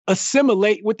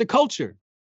assimilate with the culture.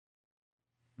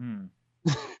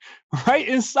 Right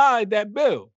inside that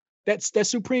bill. That's that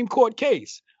Supreme Court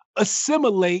case.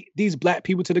 Assimilate these black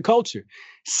people to the culture.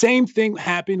 Same thing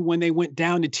happened when they went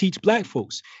down to teach black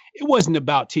folks. It wasn't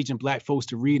about teaching black folks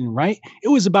to read and write. It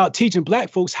was about teaching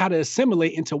black folks how to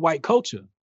assimilate into white culture.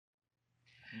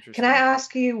 Can I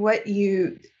ask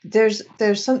you there's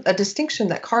a distinction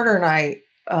that Carter and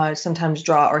I sometimes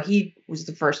draw, or he was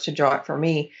the first to draw it for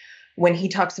me. When he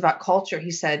talks about culture, he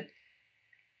said,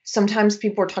 sometimes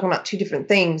people are talking about two different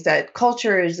things. That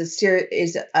culture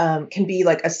can be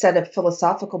like a set of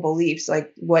philosophical beliefs,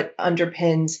 like what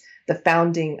underpins the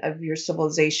founding of your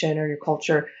civilization or your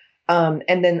culture. And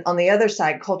then on the other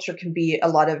side, culture can be a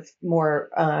lot of more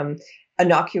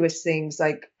innocuous things,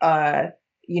 like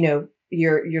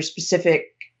your specific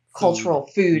cultural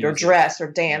food, music, or dress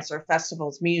or dance, or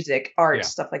festivals, music, art,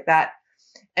 stuff like that.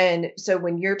 And so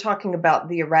when you're talking about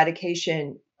the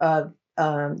eradication of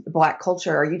Black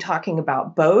culture, are you talking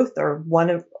about both, or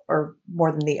one or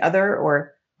more than the other,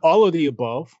 or all of the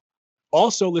above?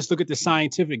 Also, let's look at the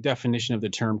scientific definition of the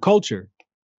term culture.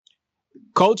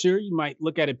 Culture, you might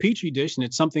look at a petri dish, and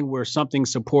it's something where something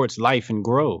supports life and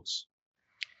grows.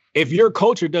 If your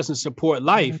culture doesn't support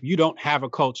life, you don't have a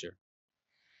culture.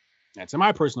 That's in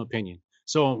my personal opinion.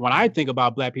 So when I think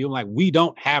about Black people, I'm like, we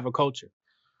don't have a culture.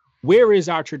 Where is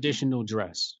our traditional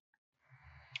dress?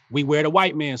 We wear the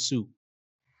white man suit.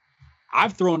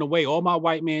 I've thrown away all my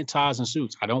white man ties and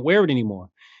suits. I don't wear it anymore.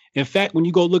 In fact, when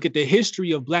you go look at the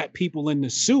history of Black people in the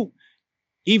suit,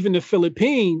 even the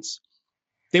Philippines,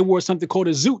 they wore something called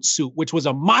a zoot suit, which was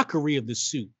a mockery of the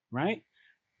suit, right?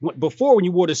 Before, when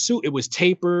you wore the suit, it was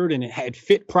tapered and it had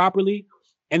fit properly.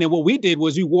 And then what we did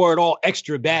was we wore it all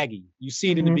extra baggy. You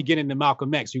see it in the beginning of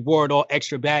Malcolm X. We wore it all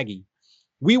extra baggy.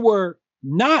 We were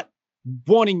not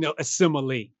wanting to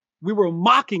assimilate. We were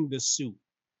mocking the suit,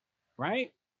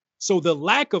 right? So the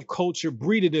lack of culture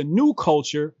breeded a new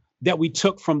culture that we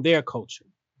took from their culture,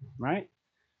 right?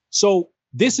 So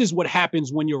this is what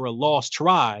happens when you're a lost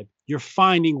tribe. You're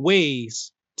finding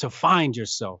ways to find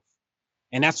yourself.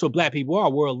 And that's what Black people are.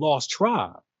 We're a lost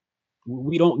tribe.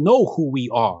 We don't know who we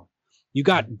are. You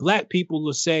got Black people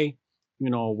who say,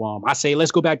 I say,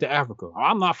 let's go back to Africa. Oh,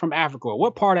 I'm not from Africa.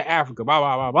 What part of Africa? Blah,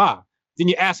 blah, blah, blah. Then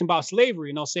you ask them about slavery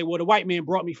and they'll say, well, the white man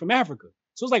brought me from Africa.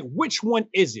 So it's like, which one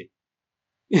is it?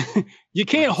 You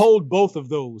can't hold both of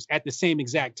those at the same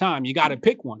exact time. You got to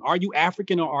pick one. Are you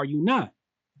African or are you not?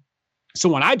 So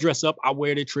when I dress up, I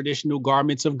wear the traditional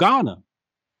garments of Ghana.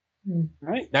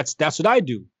 Right? That's what I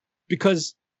do,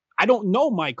 because I don't know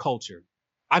my culture.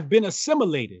 I've been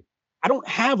assimilated. I don't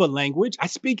have a language. I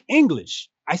speak English.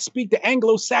 I speak the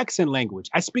Anglo-Saxon language.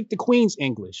 I speak the Queen's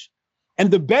English.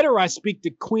 And the better I speak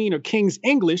the Queen or King's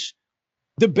English,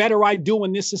 the better I do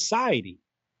in this society,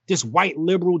 this white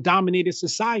liberal dominated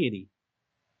society.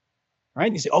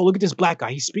 Right? You say, oh, look at this Black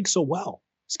guy. He speaks so well.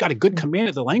 He's got a good command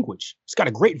of the language. He's got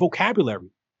a great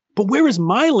vocabulary. But where is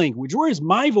my language? Where is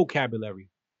my vocabulary?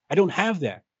 I don't have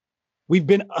that. We've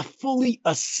been fully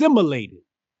assimilated.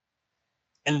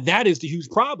 And that is the huge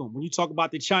problem. When you talk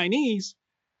about the Chinese,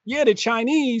 the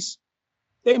Chinese,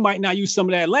 they might not use some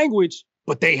of that language,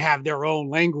 but they have their own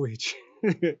language.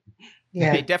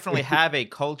 They definitely have a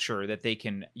culture that they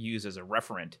can use as a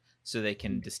referent, so they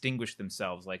can distinguish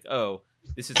themselves, like, oh,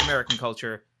 this is American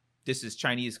culture, this is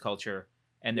Chinese culture,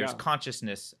 and there's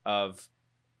consciousness of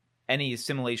any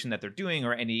assimilation that they're doing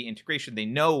or any integration. They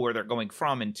know where they're going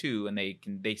from and to, and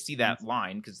they see that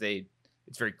line because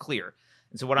it's very clear.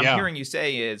 And so what I'm hearing you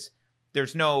say is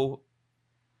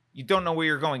you don't know where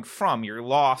you're going from. You're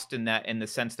lost in the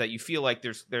sense that you feel like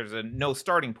there's no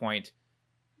starting point,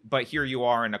 but here you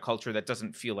are in a culture that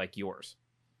doesn't feel like yours.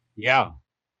 Yeah.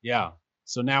 Yeah.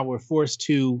 So now we're forced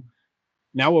to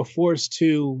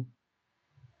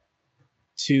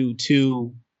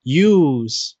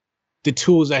use the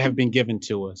tools that have been given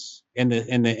to us and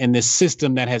the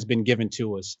system that has been given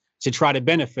to us to try to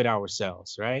benefit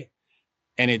ourselves, right?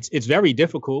 And it's very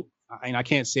difficult. I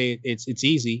can't say it's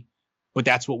easy, but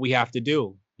that's what we have to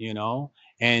do,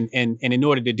 And in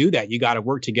order to do that, you got to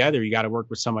work together. You got to work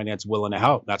with somebody that's willing to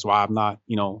help. That's why I'm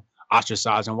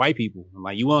ostracizing white people. I'm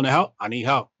like, you want to help? I need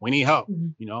help. We need help. Mm-hmm.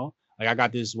 You know, like I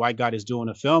got this white guy that's doing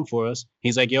a film for us.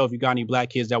 He's like, yo, if you got any black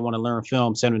kids that want to learn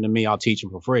film, send them to me. I'll teach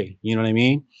them for free. You know what I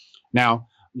mean? Now,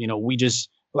 you know, we just,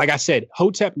 like I said,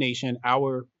 Hotep Nation,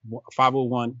 our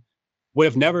 501 would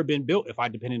have never been built if I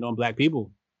depended on black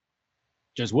people.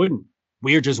 Just wouldn't.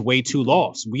 We're just way too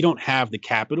lost. We don't have the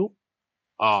capital.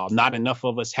 Not enough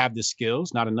of us have the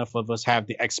skills. Not enough of us have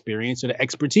the experience or the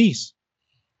expertise.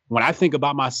 When I think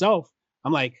about myself,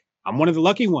 I'm like, I'm one of the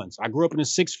lucky ones. I grew up in a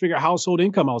 6-figure household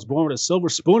income. I was born with a silver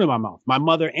spoon in my mouth. My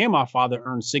mother and my father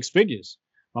earned 6 figures.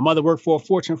 My mother worked for a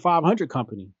Fortune 500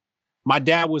 company. My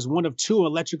dad was one of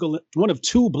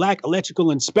two black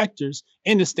electrical inspectors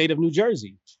in the state of New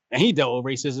Jersey. And he dealt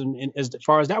with racism as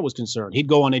far as that was concerned. He'd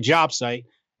go on a job site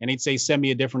and he'd say, send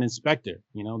me a different inspector.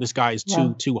 You know, this guy is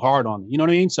too hard on me. You know what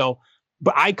I mean? So,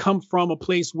 but I come from a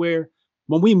place where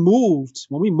when we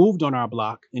moved on our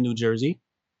block in New Jersey,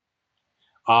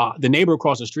 the neighbor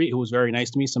across the street, who was very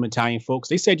nice to me, some Italian folks,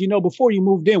 they said, you know, before you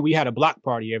moved in, we had a block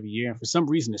party every year. And for some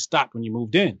reason, it stopped when you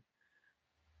moved in.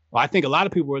 Well, I think a lot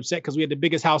of people were upset because we had the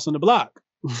biggest house on the block.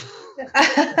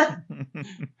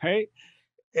 Right?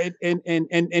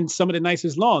 And some of the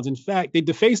nicest lawns. In fact, they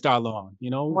defaced our lawn, you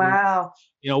know. Wow.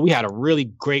 We had a really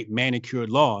great manicured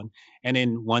lawn. And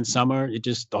then one summer,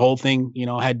 the whole thing, you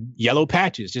know, had yellow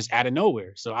patches just out of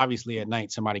nowhere. So obviously at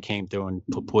night, somebody came through and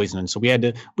put poison in. So we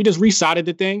just resodded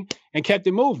the thing and kept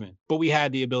it moving. But we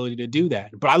had the ability to do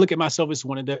that. But I look at myself as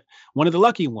one of the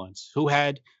lucky ones who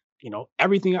had, you know,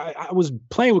 everything. I was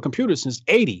playing with computers since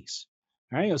 80s.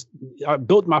 Right. I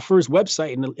built my first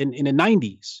website in the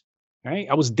 90s. Right.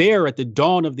 I was there at the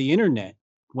dawn of the internet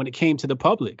when it came to the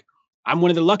public. I'm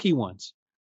one of the lucky ones.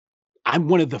 I'm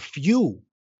one of the few.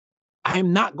 I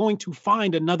am not going to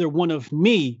find another one of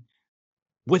me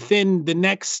within the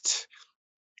next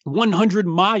 100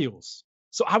 miles.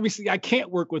 So obviously I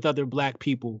can't work with other black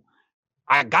people.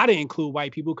 I got to include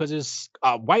white people because it's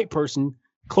a white person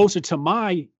closer to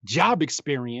my job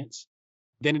experience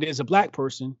than it is a black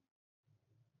person.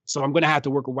 So I'm going to have to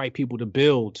work with white people to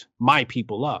build my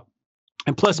people up.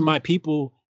 And plus my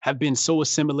people have been so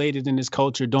assimilated in this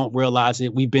culture, don't realize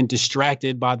it. We've been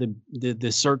distracted by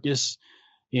the circus,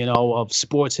 you know, of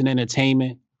sports and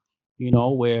entertainment, you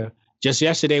know, where just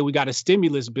yesterday we got a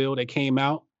stimulus bill that came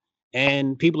out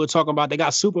and people are talking about they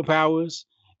got superpowers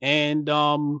and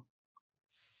the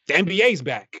NBA's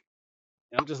back.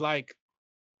 And I'm just like,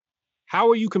 how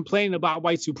are you complaining about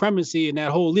white supremacy and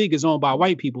that whole league is owned by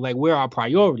white people? Like, where are our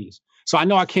priorities? So I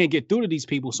know I can't get through to these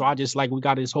people. So I just we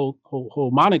got this whole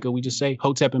moniker. We just say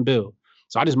Hotep and build.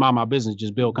 So I just mind my business,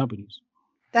 just build companies.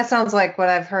 That sounds like what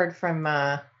I've heard from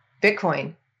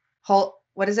Bitcoin.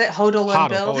 What is it? HODL and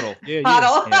build? HODL. Yeah,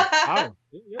 HODL. Yeah. HODL.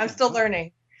 Yeah. I'm still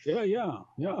learning. Yeah.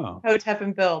 Hotep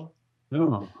and build.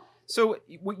 Yeah. So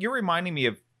what you're reminding me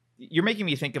of, you're making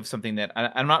me think of something that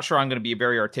I'm not sure I'm going to be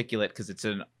very articulate because it's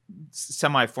a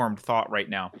semi-formed thought right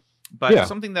now. But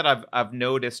something that I've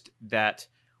noticed that,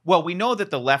 well, we know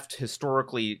that the left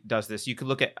historically does this. You could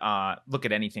look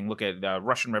at anything. Look at the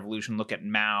Russian Revolution. Look at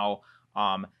Mao.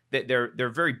 They're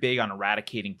very big on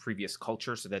eradicating previous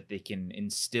culture so that they can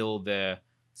instill the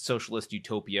socialist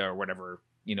utopia or whatever,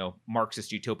 you know,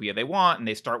 Marxist utopia they want. And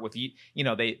they start with, you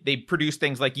know, they produce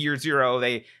things like Year Zero.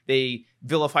 They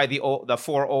vilify the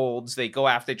four olds. They go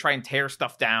after, they try and tear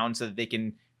stuff down so that they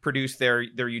can produce their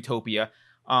utopia.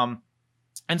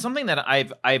 And something that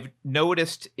I've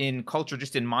noticed in culture,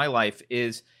 just in my life,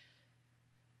 is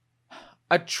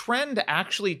a trend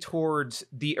actually towards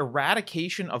the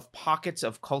eradication of pockets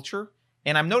of culture.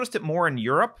 And I've noticed it more in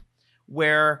Europe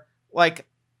where, like,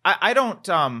 I don't,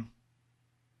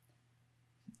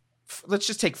 let's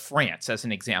just take France as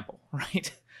an example,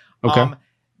 right? Okay.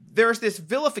 There's this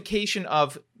vilification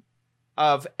of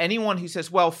anyone who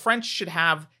says, well, French should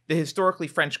have the historically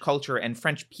French culture and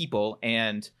French people,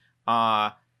 and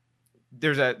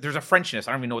there's a Frenchness.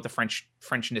 I don't even know what the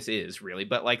Frenchness is really,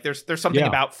 but like there's something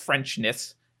about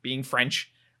Frenchness being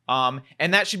French, and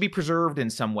that should be preserved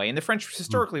in some way. And the French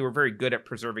historically were very good at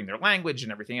preserving their language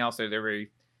and everything else. They're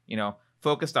very, you know,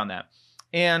 focused on that.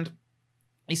 And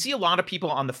you see a lot of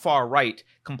people on the far right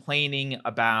complaining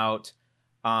about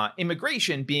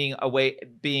immigration being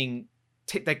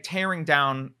like tearing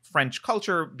down French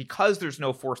culture because there's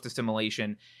no forced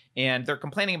assimilation. And they're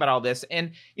complaining about all this.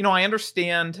 And, you know, I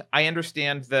understand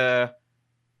the,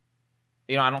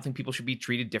 you know, I don't think people should be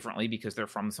treated differently because they're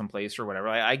from someplace or whatever.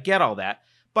 I get all that.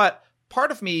 But part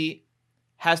of me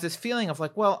has this feeling of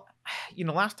like, well, you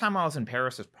know, last time I was in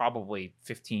Paris was probably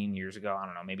 15 years ago. I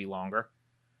don't know, maybe longer.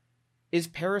 Is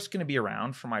Paris going to be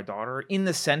around for my daughter in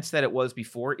the sense that it was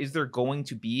before? Is there going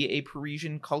to be a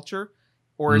Parisian culture?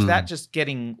 or is that just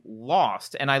getting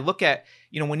lost? And I look at,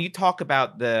 when you talk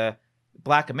about the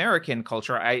Black American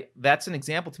culture, that's an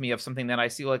example to me of something that I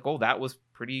see like, oh, that was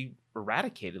pretty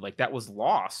eradicated. Like that was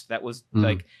lost. That was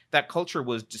like that culture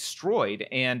was destroyed,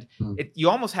 and you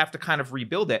almost have to kind of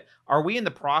rebuild it. Are we in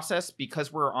the process,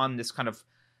 because we're on this kind of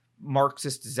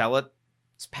Marxist zealot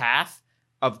path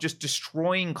of just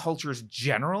destroying cultures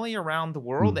generally around the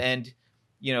world? And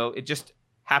it just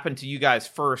happened to you guys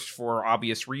first for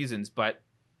obvious reasons, but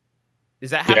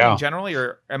is that happening generally,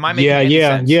 or am I making any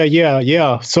sense?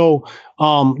 Yeah. So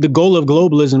the goal of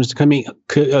globalism is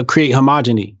to create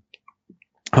homogeneity,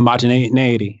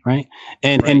 right?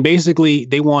 And basically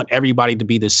they want everybody to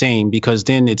be the same, because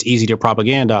then it's easy to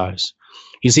propagandize.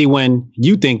 You see, when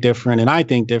you think different and I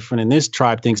think different and this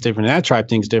tribe thinks different and that tribe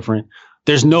thinks different,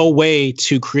 there's no way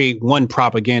to create one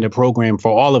propaganda program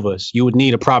for all of us. You would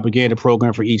need a propaganda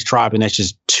program for each tribe, and that's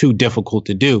just too difficult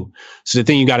to do. So the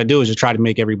thing you got to do is just try to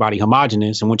make everybody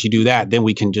homogenous. And once you do that, then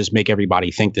we can just make everybody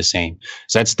think the same.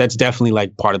 So that's definitely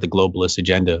like part of the globalist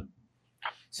agenda.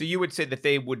 So you would say that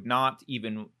they would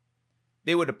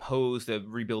oppose the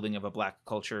rebuilding of a Black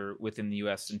culture within the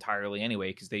U.S. entirely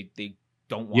anyway, because they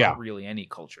don't want really any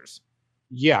cultures.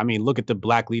 Yeah, I mean, look at the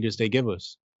Black leaders they give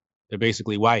us. They're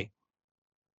basically white.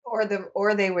 Or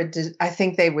they would. I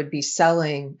think they would be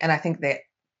selling, and I think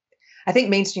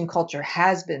mainstream culture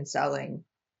has been selling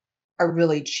a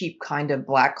really cheap kind of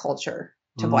Black culture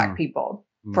to Black people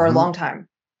for a long time.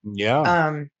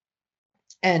 Yeah.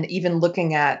 And even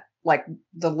looking at like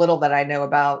the little that I know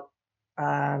about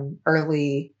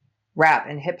early rap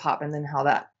and hip hop, and then how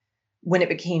that, when it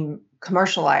became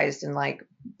commercialized and like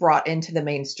brought into the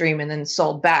mainstream and then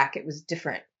sold back, it was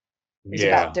different. It's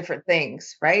about different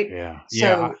things, right? Yeah.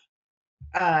 So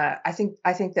I think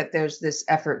that there's this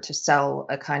effort to sell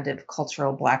a kind of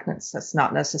cultural Blackness that's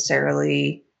not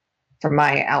necessarily, from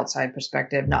my outside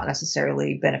perspective, not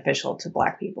necessarily beneficial to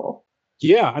Black people.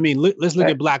 Yeah, I mean, let's look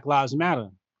at Black Lives Matter.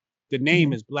 The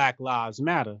name is Black Lives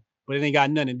Matter, but it ain't got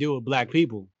nothing to do with Black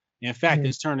people. In fact,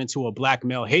 it's turned into a Black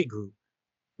male hate group,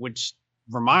 which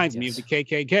reminds me of the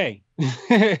KKK.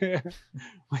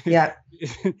 Yeah.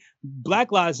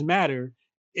 Black Lives Matter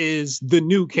is the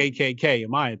new KKK, in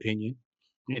my opinion.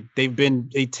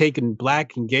 They've taken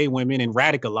Black and gay women and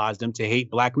radicalized them to hate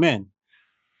Black men.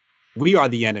 We are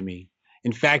the enemy.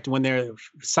 In fact, when their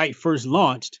site first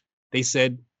launched, they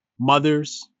said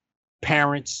mothers,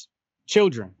 parents,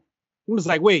 children. It was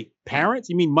like, wait, parents?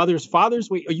 You mean mothers, fathers?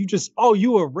 Wait,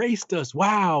 you erased us.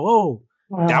 Wow.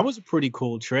 That was a pretty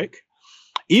cool trick.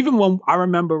 Even when I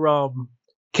remember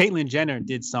Caitlyn Jenner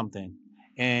did something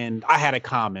and I had a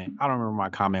comment. I don't remember what my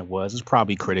comment was. It's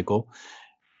probably critical.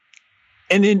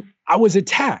 And then I was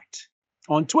attacked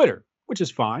on Twitter, which is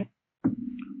fine.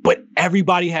 But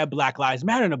everybody had Black Lives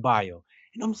Matter in a bio.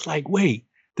 And I'm just like, wait,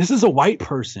 this is a white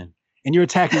person and you're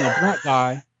attacking a Black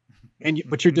guy,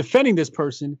 but you're defending this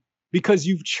person because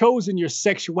you've chosen your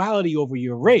sexuality over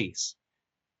your race.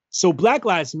 So Black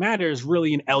Lives Matter is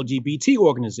really an LGBT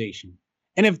organization.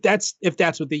 And if that's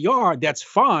what they are, that's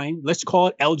fine. Let's call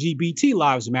it LGBT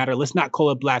Lives Matter. Let's not call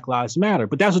it Black Lives Matter.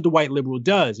 But that's what the white liberal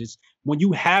does. Is when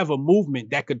you have a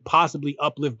movement that could possibly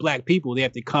uplift Black people, they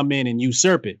have to come in and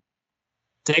usurp it,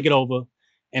 take it over,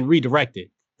 and redirect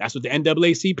it. That's what the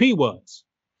NAACP was.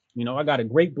 I got a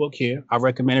great book here. I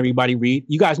recommend everybody read.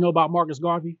 You guys know about Marcus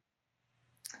Garvey?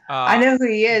 I know who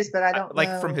he is, but I don't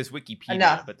know from his Wikipedia.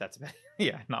 Enough. But that's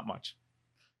not much.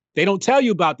 They don't tell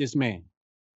you about this man.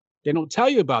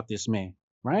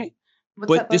 Right?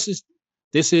 But this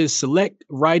is select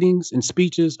writings and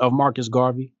speeches of Marcus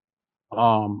Garvey.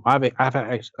 I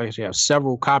actually have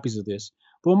several copies of this.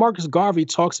 But when Marcus Garvey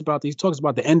talks about the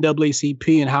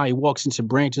NAACP and how he walks into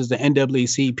branches of the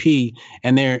NAACP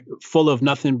and they're full of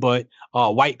nothing but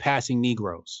white passing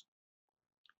Negroes.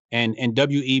 And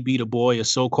W.E.B. Du Bois, a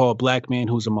so-called Black man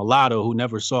who's a mulatto who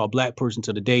never saw a Black person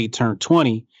till the day he turned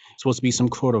 20, supposed to be some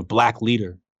sort of Black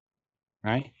leader,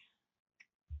 right?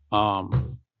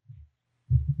 In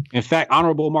fact,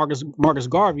 Honorable Marcus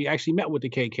Garvey actually met with the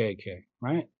KKK,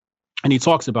 right? And he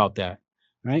talks about that,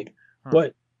 right?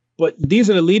 But these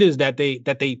are the leaders that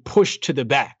they push to the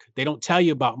back. They don't tell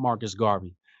you about Marcus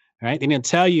Garvey, right? They didn't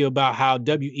tell you about how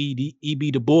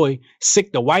W.E.B. Du Bois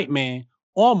sicked the white man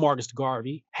on Marcus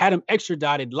Garvey, had him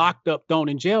extradited, locked up, thrown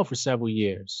in jail for several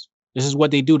years. This is what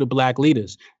they do to Black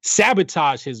leaders.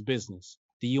 Sabotage his business,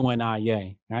 the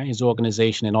UNIA, right? His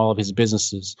organization and all of his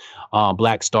businesses,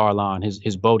 Black Star Line,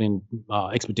 his boating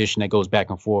expedition that goes back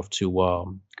and forth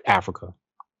to Africa.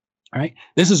 All right.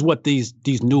 This is what these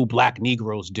new Black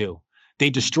Negroes do. They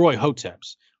destroy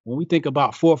Hoteps. When we think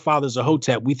about forefathers of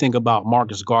Hotep, we think about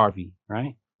Marcus Garvey,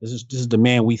 right? This is the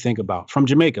man we think about from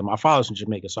Jamaica. My father's from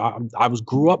Jamaica, so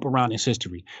grew up around his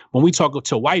history. When we talk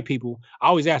to white people, I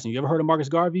always ask them, "You ever heard of Marcus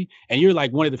Garvey?" And you're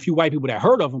like one of the few white people that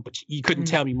heard of him, but you couldn't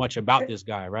tell me much about this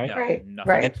guy, right? No, Right.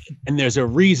 nothing. Right. And there's a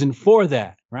reason for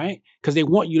that, right? Because they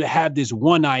want you to have this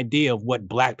one idea of what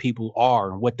Black people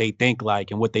are and what they think like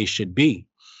and what they should be.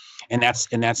 And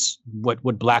that's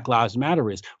what Black Lives Matter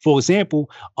is. For example,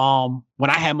 when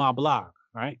I had my blog,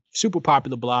 right, super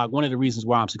popular blog, one of the reasons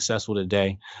why I'm successful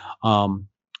today,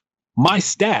 my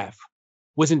staff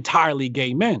was entirely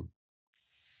gay men.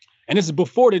 And this is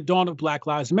before the dawn of Black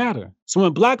Lives Matter. So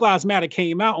when Black Lives Matter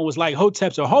came out and was like,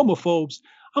 Hoteps are homophobes,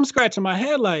 I'm scratching my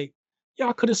head like,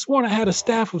 y'all could have sworn I had a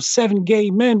staff of 7 gay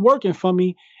men working for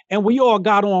me, and we all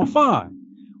got on fine.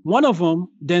 One of them,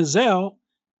 Denzel,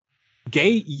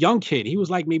 gay young kid. He was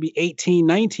like maybe 18,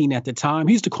 19 at the time.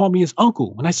 He used to call me his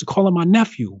uncle, and I used to call him my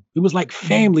nephew. It was like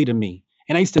family to me.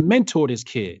 And I used to mentor this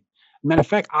kid. Matter of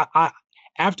fact, I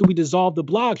after we dissolved the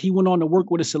blog, he went on to work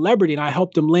with a celebrity, and I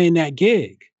helped him land that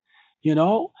gig, you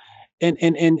know?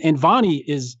 And Vonnie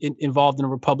is involved in the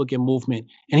Republican movement,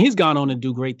 and he's gone on to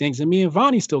do great things. And me and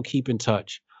Vonnie still keep in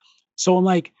touch. So I'm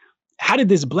like, how did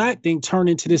this Black thing turn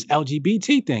into this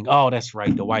LGBT thing? Oh, that's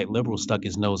right. The white liberal stuck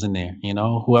his nose in there. You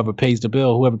know, whoever pays the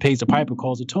bill, whoever pays the piper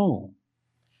calls the tune.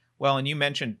 Well, and you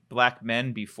mentioned Black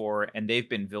men before, and they've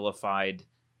been vilified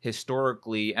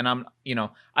historically. And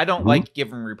I don't like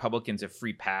giving Republicans a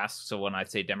free pass. So when I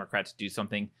say Democrats do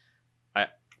something,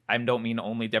 I don't mean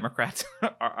only Democrats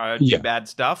are do bad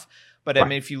stuff. But I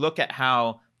mean, if you look at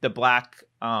how the Black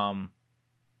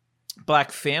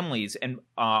families and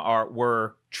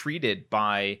were treated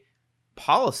by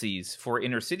policies for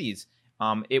inner cities,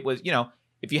 it was,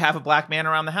 if you have a Black man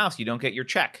around the house, you don't get your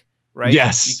check, right?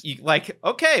 Yes. You like,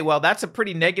 okay, well, that's a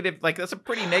pretty negative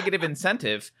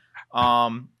incentive.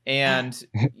 And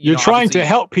you're trying to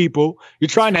help people. You're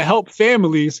trying to help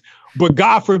families, but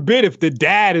God forbid if the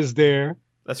dad is there.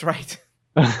 That's right.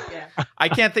 Yeah. I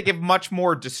can't think of much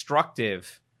more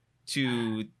destructive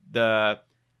to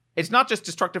it's not just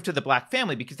destructive to the Black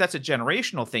family, because that's a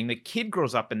generational thing. The kid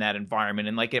grows up in that environment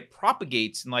and like it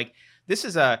propagates, and like that's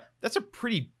a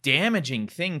pretty damaging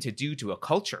thing to do to a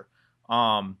culture.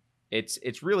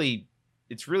 It's really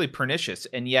pernicious,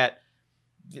 and yet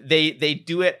they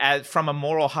do it as from a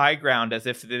moral high ground, as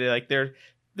if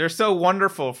they're so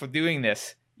wonderful for doing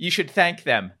this. You should thank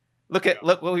them. Look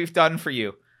what we've done for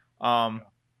you.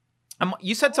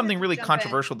 You said something really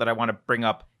controversial that I want to bring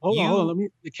up. Hold on. Let me,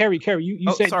 Carrie,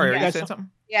 you said, sorry, you you said something?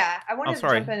 Yeah, I wanted to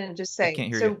jump in and just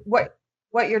say, so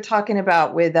what you're talking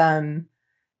about with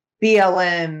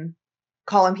BLM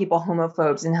calling people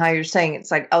homophobes and how you're saying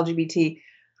it's like LGBT,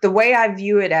 the way I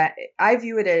view it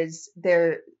as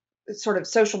their sort of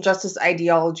social justice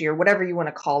ideology, or whatever you want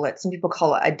to call it. Some people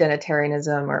call it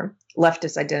identitarianism or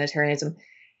leftist identitarianism.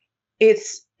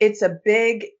 It's a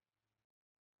big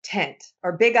tent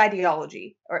or big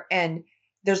ideology, and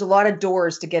there's a lot of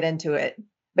doors to get into it,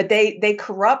 but they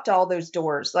corrupt all those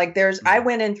doors. Like I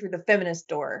went in through the feminist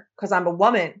door because I'm a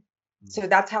woman, so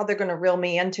that's how they're going to reel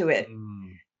me into it.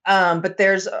 But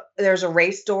there's a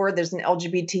race door, there's an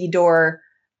LGBT door.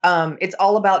 It's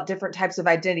all about different types of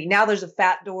identity. Now there's a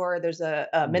fat door, there's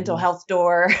a mental health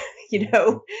door,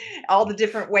 all the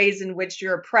different ways in which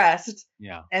you're oppressed.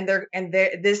 Yeah. And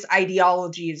this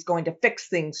ideology is going to fix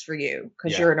things for you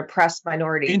because you're an oppressed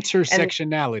minority.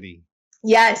 Intersectionality.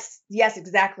 Yes,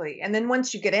 exactly. And then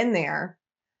once you get in there,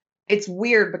 it's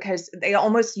weird because they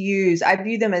almost I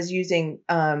view them as using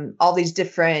all these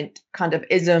different kind of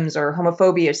isms, or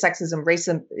homophobia, sexism,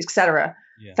 racism, etc.,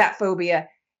 fat phobia.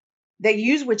 They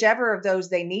use whichever of those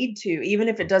they need to, even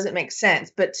if it doesn't make sense,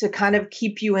 but to kind of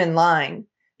keep you in line.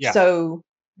 Yeah. So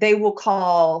they will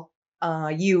call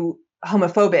you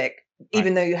homophobic,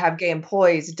 even though you have gay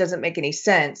employees. It doesn't make any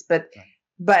sense, but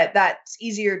that's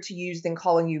easier to use than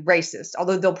calling you racist.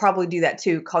 Although they'll probably do that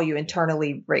too, call you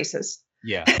internally racist.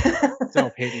 Yeah.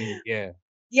 Self-hating. Yeah.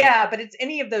 Yeah, but it's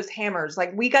any of those hammers.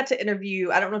 Like we got to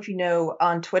interview, I don't know if you know,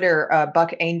 on Twitter,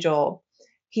 Buck Angel.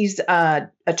 He's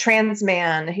a trans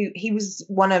man. He was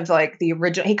one of like the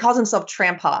original. He calls himself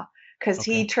Trampa because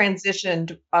he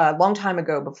transitioned a long time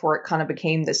ago before it kind of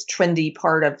became this trendy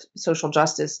part of social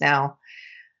justice now.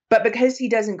 But because he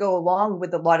doesn't go along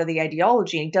with a lot of the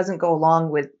ideology, he doesn't go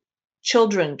along with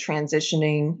children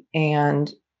transitioning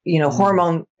and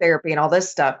hormone therapy and all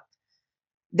this stuff,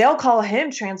 they'll call him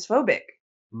transphobic.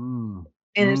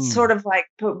 And it's sort of like,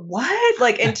 but what?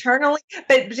 Like internally,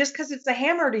 but just because it's a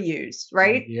hammer to use,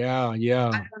 right? Yeah.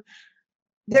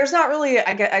 There's not really.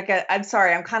 I'm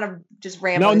sorry. I'm kind of just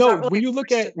rambling. No. Really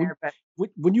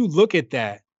when you look at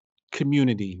that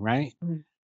community, right?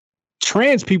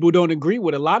 Trans people don't agree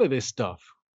with a lot of this stuff.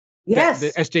 Yes. The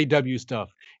SJW stuff.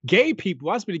 Gay people,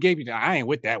 I speak to gay people, I ain't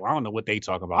with that. I don't know what they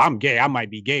talk about. I'm gay. I might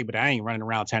be gay, but I ain't running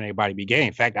around telling everybody to be gay.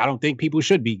 In fact, I don't think people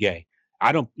should be gay.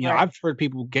 I don't, you know, I've heard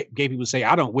people, gay people say,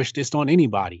 I don't wish this on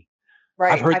anybody.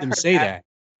 Right. I've heard them say that.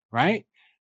 Right?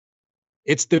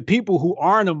 It's the people who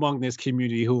aren't among this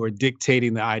community who are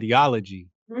dictating the ideology.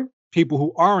 Mm-hmm. People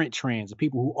who aren't trans,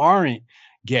 people who aren't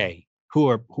gay, who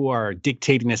are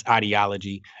dictating this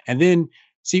ideology. And then,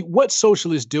 see, what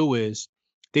socialists do is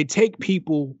they take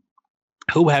people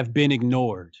who have been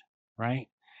ignored, right?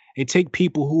 They take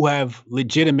people who have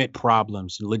legitimate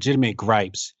problems, legitimate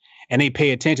gripes, and they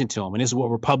pay attention to them. And this is what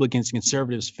Republicans and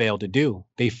conservatives fail to do.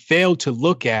 They fail to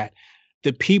look at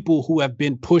the people who have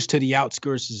been pushed to the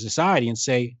outskirts of society and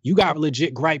say, you got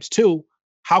legit gripes too.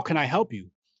 How can I help you?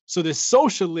 So the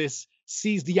socialist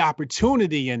sees the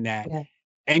opportunity in that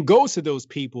and goes to those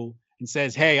people and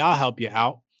says, hey, I'll help you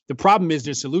out. The problem is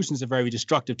their solutions are very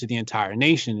destructive to the entire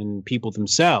nation and people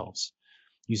themselves.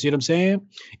 You see what I'm saying?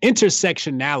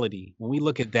 Intersectionality, when we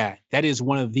look at that, that is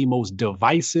one of the most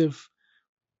divisive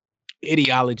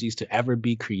ideologies to ever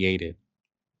be created,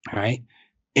 right?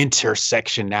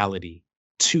 Intersectionality,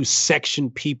 to section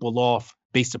people off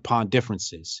based upon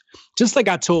differences. Just like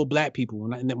I told Black people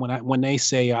when they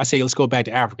say, I say, let's go back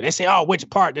to Africa. They say, oh, which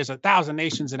part? There's 1,000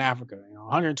 nations in Africa,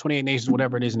 128 nations,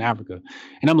 whatever it is in Africa.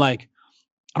 And I'm like,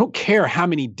 I don't care how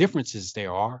many differences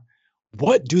there are.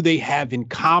 What do they have in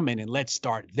common? And let's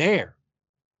start there,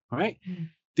 right? Mm-hmm.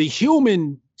 The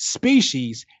human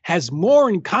species has more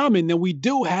in common than we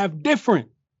do have different.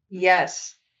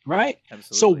 Yes. Right?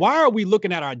 Absolutely. So why are we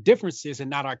looking at our differences and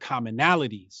not our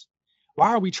commonalities? Why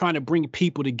are we trying to bring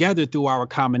people together through our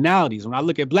commonalities? When I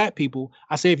look at Black people,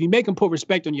 I say, if you make them put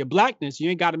respect on your Blackness, you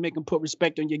ain't got to make them put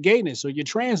respect on your gayness or your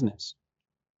transness.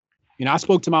 You know, I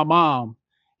spoke to my mom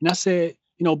and I said,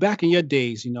 you know, back in your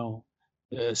days, you know,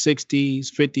 60s,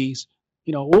 50s,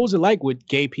 you know, what was it like with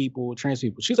gay people, trans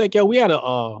people? She's like, yo, we had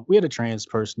a trans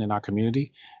person in our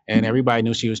community and everybody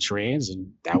knew she was trans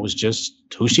and that was just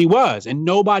who she was. And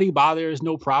nobody bothers,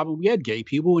 no problem. We had gay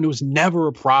people and it was never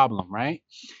a problem, right?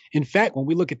 In fact, when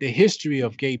we look at the history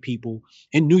of gay people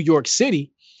in New York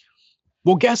City,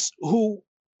 well, guess who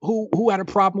had a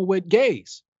problem with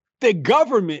gays? The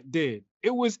government did.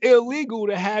 It was illegal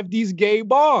to have these gay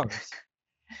bars.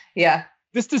 Yeah.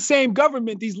 This the same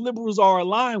government these liberals are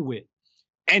aligned with.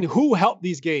 And who helped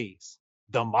these gays?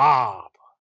 The mob.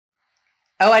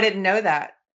 Oh, I didn't know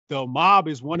that. The mob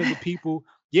is one of the people.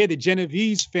 Yeah, the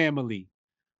Genovese family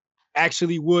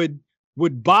actually would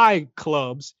buy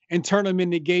clubs and turn them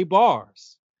into gay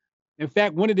bars. In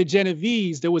fact, one of the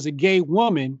Genovese, there was a gay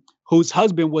woman whose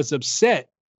husband was upset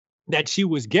that she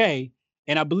was gay.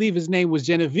 And I believe his name was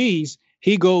Genovese.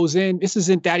 He goes in, this is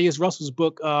in Thaddeus Russell's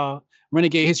book,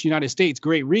 Renegade History of the United States,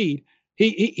 great read.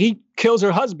 He kills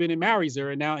her husband and marries her,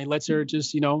 and now he lets her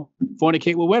just, you know,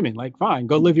 fornicate with women. Like, fine,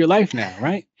 go live your life now,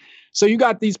 right? So you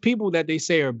got these people that they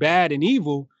say are bad and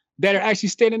evil that are actually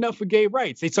standing up for gay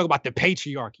rights. They talk about the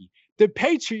patriarchy. The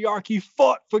patriarchy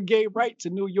fought for gay rights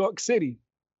in New York City.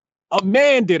 A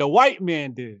man did, a white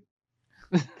man did.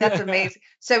 That's amazing.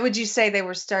 So would you say they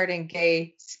were starting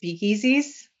gay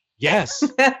speakeasies? Yes,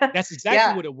 that's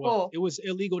exactly what it was. Cool. It was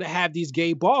illegal to have these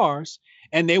gay bars.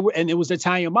 And it was the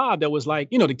Italian mob that was like,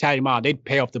 you know, the Italian mob, they'd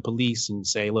pay off the police and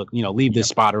say, look, you know, leave this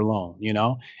spot alone, you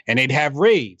know, and they'd have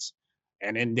raids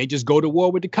and then they just go to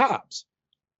war with the cops.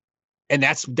 And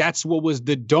that's what was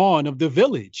the dawn of the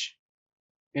village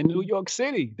in New York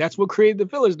City. That's what created the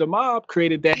village. The mob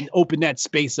created that and opened that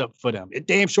space up for them.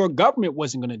 Damn sure government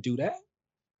wasn't going to do that.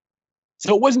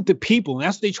 So it wasn't the people. And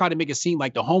that's what they try to make it seem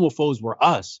like the homophobes were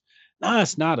us. No,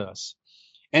 it's not us.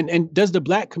 And does the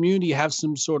Black community have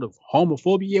some sort of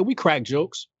homophobia? Yeah, we crack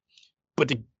jokes,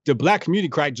 but the Black community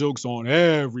crack jokes on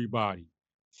everybody.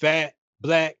 Fat,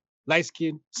 Black, light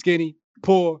skinned, skinny,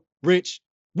 poor, rich.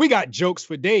 We got jokes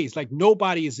for days. Like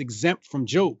nobody is exempt from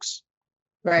jokes,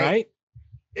 right?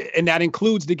 And that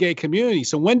includes the gay community.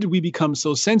 So when did we become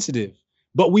so sensitive?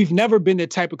 But we've never been the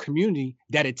type of community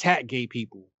that attack gay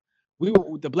people.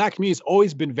 The Black community has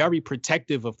always been very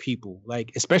protective of people,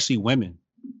 like especially women.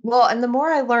 Well, and the more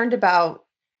I learned about,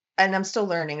 and I'm still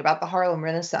learning about the Harlem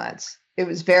Renaissance, it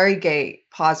was very gay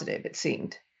positive, it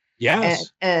seemed.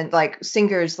 Yes. And like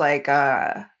singers like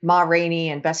Ma Rainey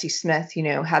and Bessie Smith, you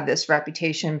know, had this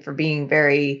reputation for being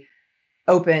very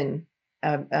open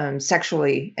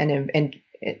sexually and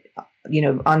you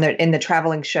know, in the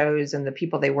traveling shows and the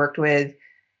people they worked with,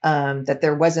 that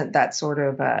there wasn't that sort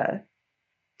of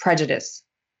prejudice.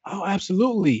 Oh,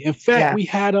 absolutely. In fact, we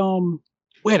had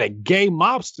a gay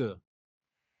mobster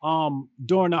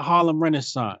during the Harlem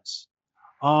Renaissance.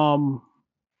 Um,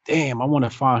 damn, I want to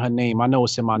find her name. I know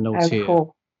it's in my notes Oh, here.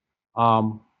 cool.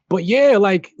 But yeah,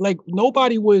 like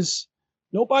nobody was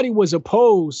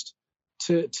opposed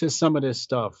to some of this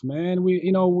stuff, man. Black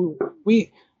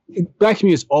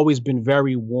community has always been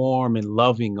very warm and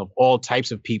loving of all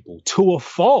types of people to a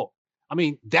fault. I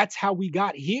mean, that's how we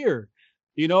got here.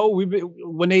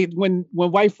 When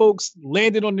white folks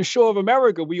landed on the shore of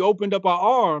America, we opened up our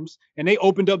arms and they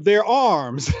opened up their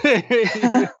arms.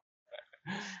 you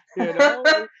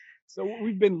know, so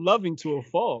we've been loving to a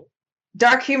fault.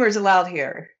 Dark humor is allowed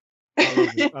here.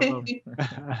 I love it.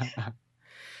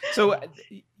 So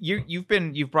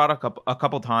you've brought up a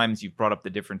couple times. You've brought up the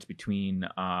difference between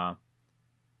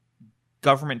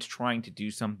government trying to do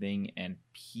something and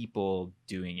people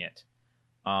doing it.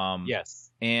 Yes.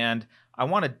 And I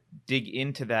want to dig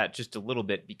into that just a little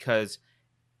bit, because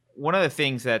one of the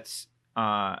things that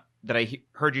I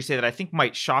heard you say that I think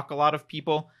might shock a lot of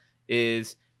people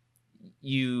is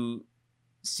you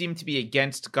seem to be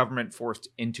against government forced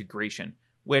integration,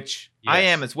 which Yes. I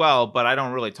am as well, but I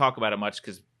don't really talk about it much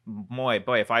because, boy,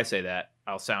 if I say that,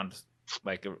 I'll sound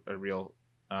like a real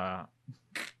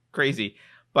crazy.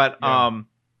 But Yeah.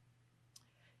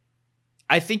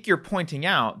 I think you're pointing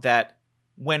out that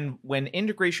when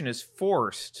integration is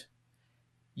forced,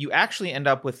 you actually end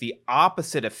up with the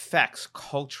opposite effects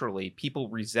culturally. People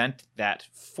resent that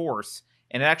force,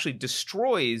 and it actually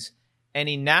destroys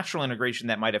any natural integration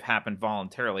that might have happened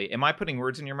voluntarily. Am I putting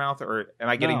words in your mouth, or am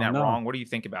I getting that wrong? What do you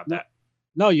think about that?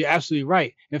 No, you're absolutely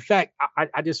right. In fact,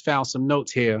 I just found some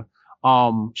notes here.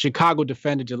 Chicago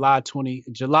Defender, July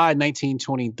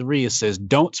 1923. It says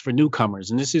don'ts for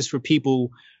newcomers, and this is for people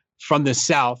from the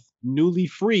South, newly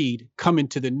freed, coming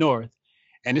to the North.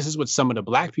 And this is what some of the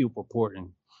Black people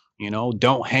reporting.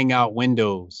 Don't hang out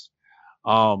windows.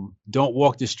 Don't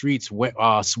walk the streets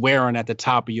swearing at the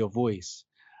top of your voice.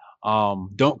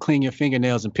 Don't clean your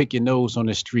fingernails and pick your nose on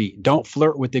the street. Don't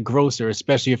flirt with the grocer,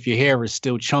 especially if your hair is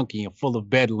still chunky and full of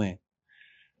bed lint.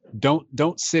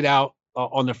 Don't sit out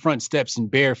on the front steps in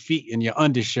bare feet in your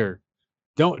undershirt.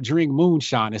 Don't drink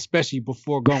moonshine, especially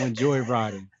before going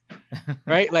joyriding.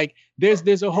 Right? Like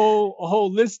there's a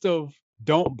whole list of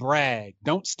don't brag,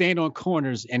 don't stand on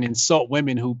corners and insult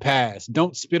women who pass,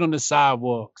 don't spit on the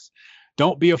sidewalks.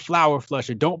 Don't be a flower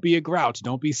flusher. Don't be a grouch.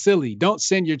 Don't be silly. Don't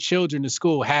send your children to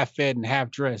school half fed and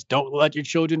half dressed. Don't let your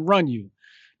children run you.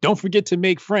 Don't forget to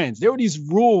make friends. There were these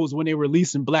rules when they were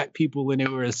releasing Black people and they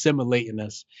were assimilating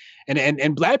us.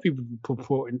 And Black people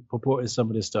purporting some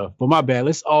of this stuff. But my bad.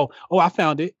 I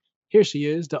found it. Here she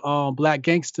is, the Black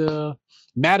gangster,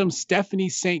 Madam Stephanie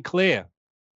St. Clair.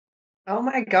 Oh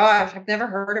my gosh, I've never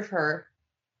heard of her.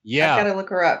 Yeah. I've got to look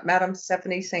her up. Madam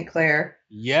Stephanie St. Clair.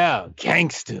 Yeah,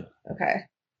 gangster. Okay.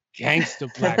 Gangster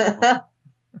Black woman.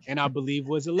 And I believe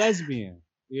was a lesbian.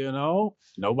 You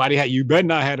better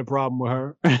not had a problem with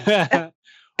her. But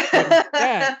in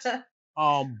fact,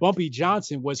 Bumpy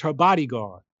Johnson was her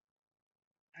bodyguard.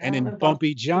 And then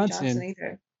Bumpy Johnson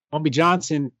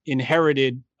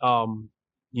inherited,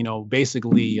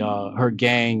 basically her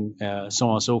gang, so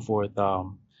on and so forth,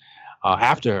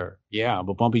 after her. Yeah,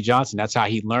 but Bumpy Johnson, that's how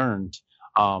he learned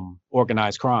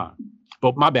organized crime.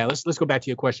 But my bad. Let's go back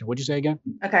to your question. What'd you say again?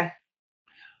 Okay.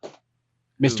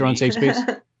 Mr. Unsafe Space.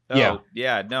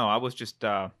 Yeah. No, I was just.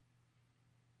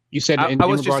 You said I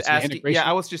was just asking. Yeah,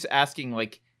 I was just asking,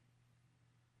 like,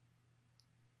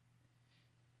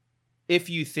 if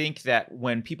you think that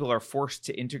when people are forced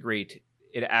to integrate,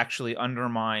 it actually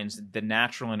undermines the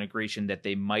natural integration that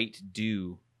they might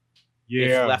do.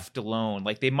 Yeah. If left alone.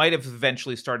 Like, they might have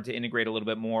eventually started to integrate a little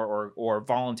bit more or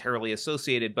voluntarily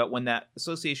associated, but when that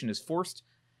association is forced,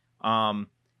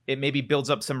 it maybe builds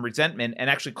up some resentment and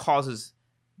actually causes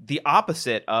the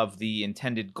opposite of the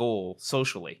intended goal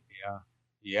socially.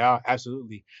 Yeah,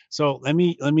 absolutely. So let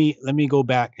me go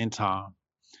back in time.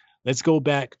 Let's go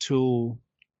back to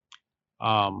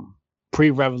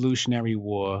pre-Revolutionary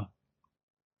War.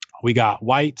 We got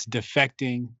whites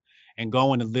defecting and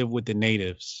going to live with the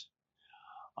natives.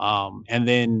 And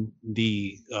then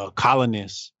the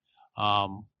colonists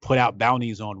put out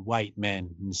bounties on white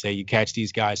men and say, you catch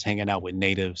these guys hanging out with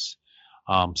natives,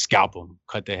 scalp them,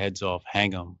 cut their heads off,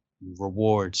 hang them,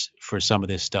 rewards for some of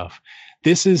this stuff.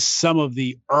 This is some of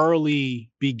the early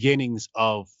beginnings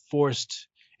of forced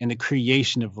and the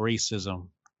creation of racism.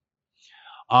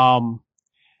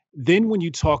 Then when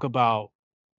you talk about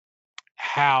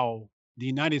how the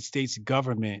United States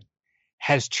government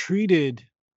has treated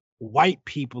white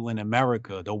people in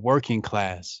America, the working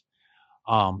class,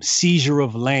 seizure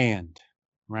of land,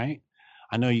 right?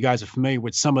 I know you guys are familiar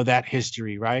with some of that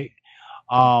history, right?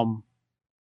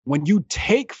 When you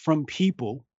take from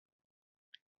people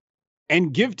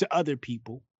and give to other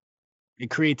people, it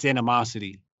creates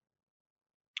animosity.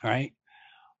 All right.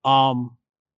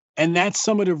 And that's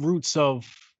some of the roots of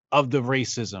the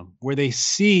racism, where they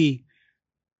see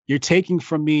you're taking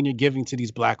from me and you're giving to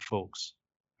these black folks.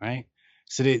 Right.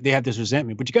 So they have this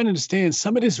resentment. But you got to understand,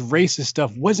 some of this racist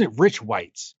stuff wasn't rich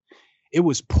whites. It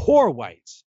was poor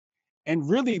whites. And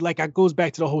really, like, it goes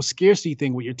back to the whole scarcity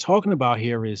thing. What you're talking about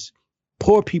here is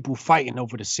poor people fighting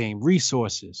over the same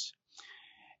resources.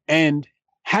 And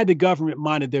had the government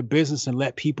minded their business and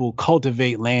let people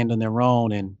cultivate land on their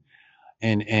own and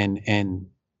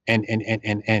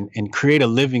create a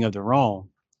living of their own,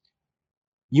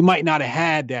 you might not have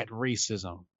had that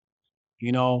racism.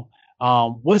 You know,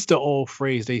 what's the old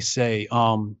phrase they say?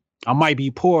 I might be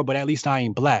poor, but at least I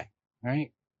ain't black,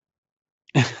 right?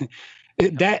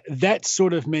 That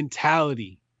sort of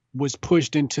mentality was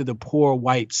pushed into the poor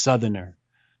white Southerner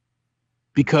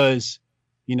because,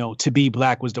 you know, to be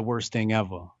black was the worst thing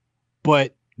ever.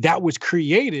 But that was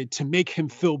created to make him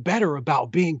feel better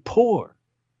about being poor.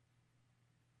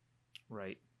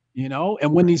 Right. You know,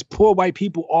 and when these poor white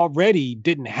people already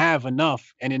didn't have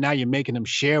enough, and then now you're making them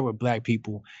share with black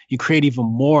people, you create even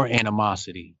more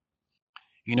animosity.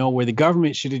 You know, where the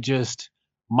government should have just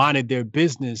minded their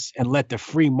business and let the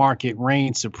free market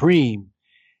reign supreme.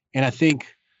 And I think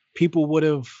people would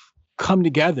have come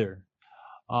together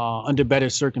under better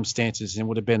circumstances and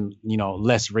would have been, you know,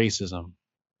 less racism,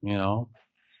 you know?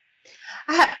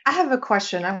 I have a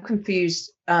question. I'm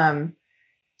confused.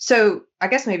 So I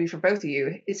guess maybe for both of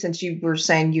you, since you were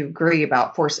saying you agree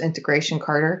about forced integration,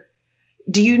 Carter,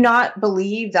 do you not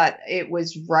believe that it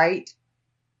was right?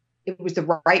 It was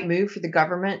the right move for the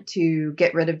government to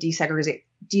get rid of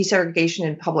desegregation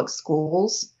in public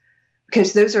schools,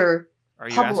 because those are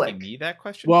you public. Asking me that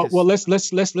question? Well,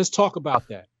 let's talk about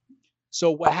that.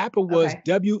 So what happened was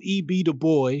W.E.B. Du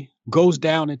Bois goes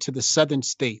down into the southern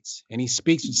states and he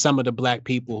speaks with some of the black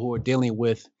people who are dealing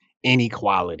with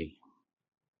inequality.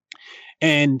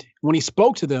 And when he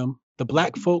spoke to them, the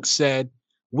black folks said,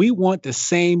 we want the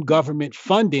same government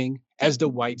funding as the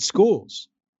white schools.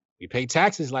 We pay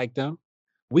taxes like them.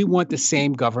 We want the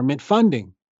same government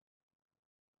funding.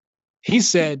 He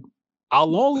said,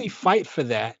 I'll only fight for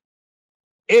that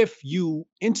if you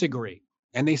integrate.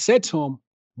 And they said to him,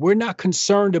 we're not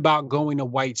concerned about going to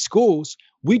white schools.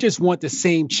 We just want the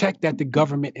same check that the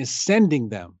government is sending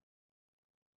them.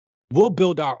 We'll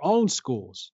build our own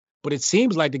schools. But it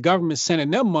seems like the government's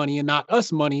sending them money and not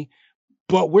us money,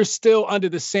 but we're still under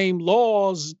the same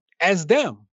laws as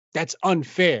them. That's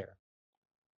unfair.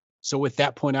 So with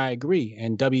that point, I agree.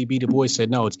 And W.B. Du Bois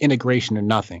said, no, it's integration or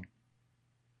nothing.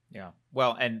 Yeah.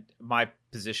 Well, and my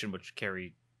position, which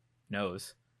Carrie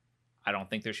knows, I don't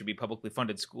think there should be publicly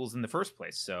funded schools in the first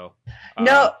place. So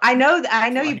no, I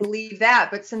know you believe that,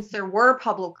 but since there were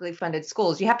publicly funded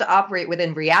schools, you have to operate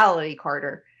within reality,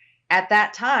 Carter. At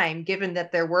that time, given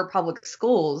that there were public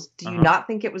schools, do you not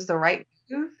think it was the right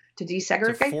move to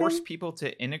desegregate? To force people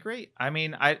to integrate? I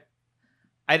mean, I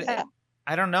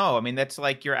don't know. I mean, that's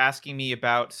like you're asking me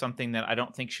about something that I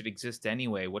don't think should exist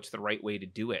anyway. What's the right way to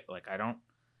do it? Like, I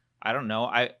don't know.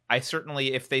 I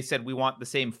certainly, if they said we want the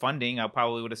same funding, I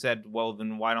probably would have said, well,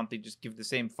 then why don't they just give the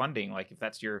same funding? Like, if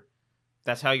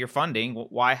that's how you're funding,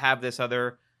 why have this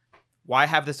other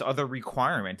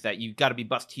requirement that you got to be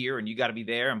bussed here and you got to be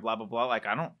there and blah blah blah? Like,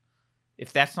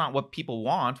 if that's not what people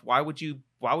want, why would you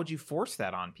force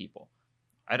that on people?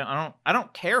 I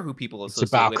don't care who people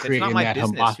associate with. It's not my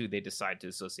business who they decide to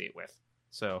associate with.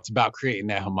 So it's about creating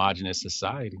that homogenous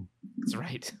society. That's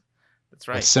right. That's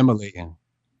right. Assimilating.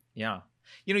 Yeah.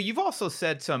 You know, you've also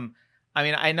said I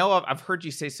mean, I know I've heard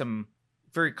you say some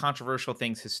very controversial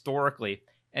things historically,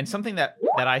 and something that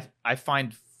I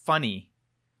find funny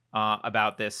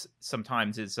about this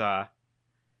sometimes is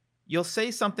you'll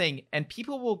say something and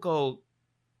people will go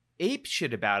ape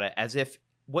shit about it as if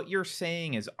what you're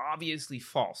saying is obviously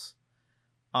false.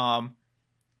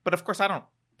 But of course I don't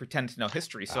pretend to know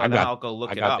history, so I'll go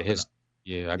look it up. I got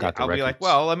the records. I'll be like,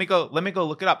 well, let me go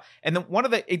look it up. And then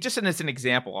just as an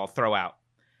example, I'll throw out.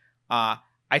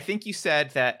 I think you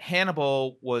said that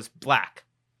Hannibal was black,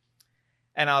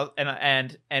 and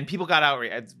people got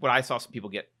outraged. What I saw some people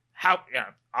get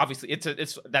obviously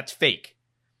that's fake.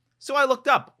 So I looked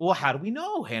up. Well, how do we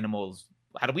know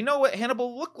what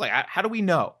Hannibal looked like? How do we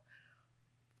know?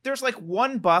 There's like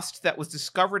one bust that was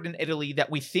discovered in Italy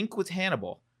that we think was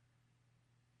Hannibal.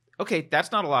 Okay,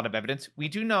 that's not a lot of evidence. We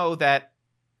do know that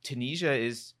Tunisia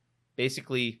is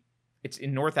basically, it's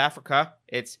in North Africa.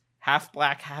 It's half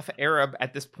black, half Arab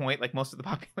at this point, like most of the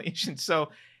population. So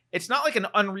it's not like an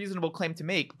unreasonable claim to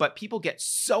make, but people get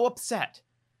so upset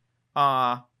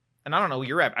and I don't know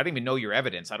I don't even know your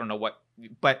evidence. I don't know what,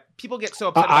 but people get so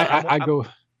upset about it. I go.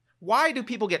 Why do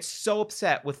people get so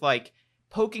upset with like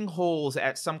poking holes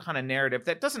at some kind of narrative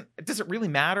that does it really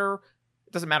matter?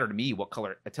 It doesn't matter to me what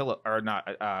color Attila or not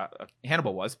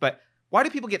Hannibal was, but why do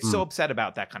people get so upset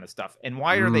about that kind of stuff? And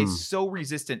why are they so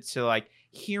resistant to like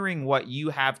hearing what you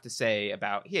have to say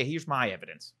about, yeah, here's my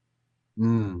evidence?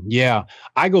 Yeah,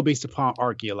 I go based upon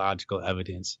archaeological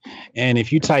evidence. And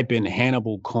if you type in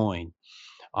Hannibal coin,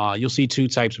 you'll see two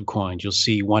types of coins. You'll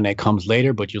see one that comes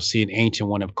later, but you'll see an ancient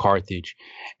one of Carthage.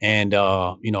 And,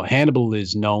 Hannibal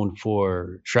is known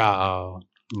for,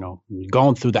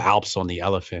 going through the Alps on the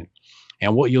elephant.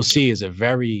 And what you'll see is a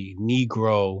very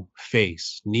negroid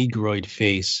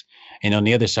face. And on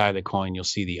the other side of the coin, you'll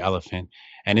see the elephant.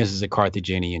 And this is a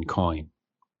Carthaginian coin.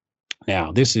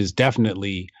 Now, this is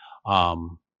definitely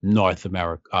North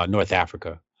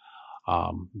Africa.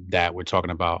 That we're talking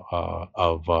about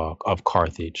of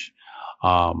Carthage,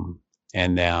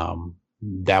 and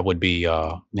that would be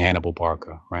Hannibal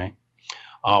Barca, right?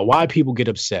 Why people get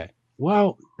upset?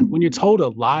 Well, when you're told a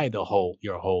lie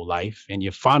your whole life, and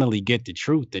you finally get the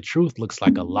truth looks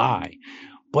like a lie.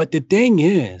 But the thing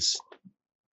is,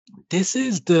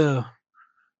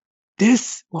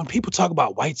 when people talk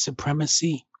about white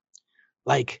supremacy,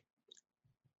 like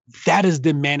that is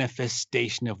the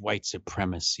manifestation of white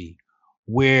supremacy,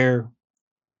 where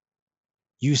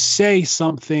you say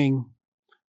something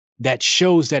that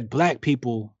shows that Black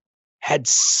people had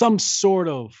some sort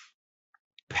of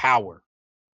power,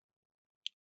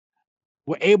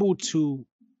 were able to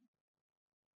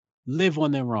live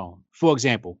on their own. For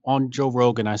example, on Joe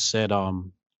Rogan, I said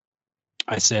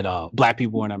Black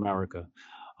people in America,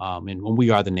 and when we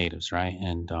are the natives, right?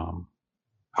 And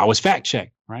I was fact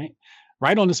checked, right?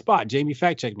 Right on the spot, Jamie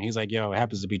fact checked me. He's like, yo, it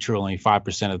happens to be true. Only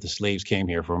 5% of the slaves came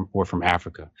here from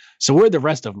Africa. So where'd the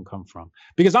rest of them come from?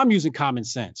 Because I'm using common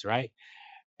sense, right?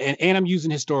 And I'm using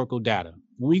historical data.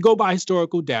 When we go by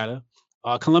historical data,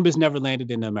 Columbus never landed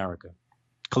in America.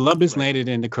 Columbus landed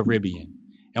in the Caribbean.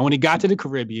 And when he got to the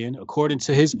Caribbean, according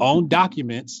to his own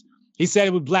documents, he said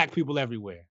it was Black people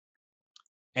everywhere.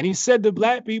 And he said the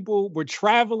Black people were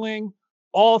traveling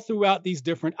all throughout these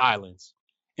different islands.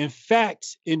 In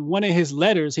fact, in one of his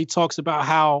letters, he talks about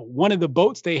how one of the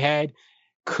boats they had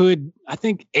could, I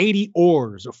think, 80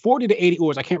 oars or 40 to 80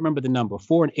 oars. I can't remember the number.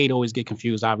 4 and 8 always get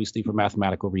confused, obviously, for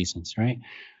mathematical reasons, right?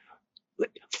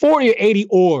 40 or 80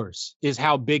 oars is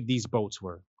how big these boats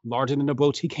were, larger than the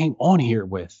boats he came on here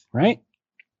with, right?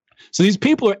 So these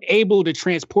people are able to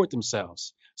transport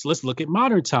themselves. So let's look at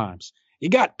modern times. You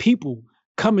got people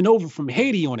coming over from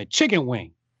Haiti on a chicken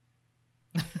wing.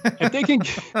 If they can,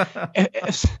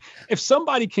 if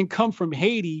somebody can come from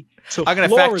Haiti to I'm going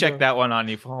to Florida, fact check that one on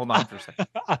you. Hold on for a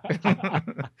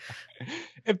second.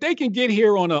 If they can get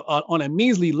here on a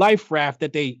measly life raft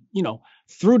that they,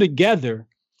 threw together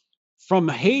from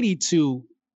Haiti to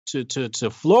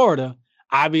Florida,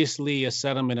 obviously a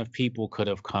settlement of people could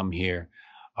have come here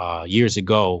years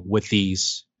ago with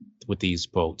these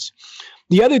boats.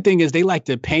 The other thing is they like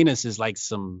to paint us as like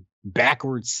some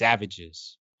backward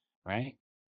savages, right?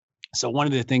 So one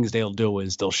of the things they'll do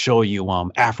is they'll show you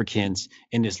Africans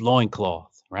in this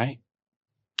loincloth, right?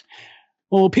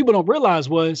 Well, what people don't realize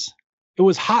was it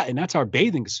was hot, and that's our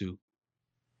bathing suit.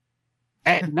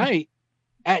 At night,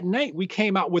 we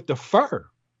came out with the fur.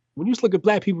 When you look at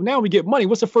Black people now, we get money.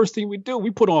 What's the first thing we do? We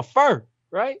put on fur,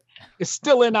 right? It's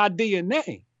still in our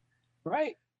DNA,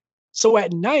 right? So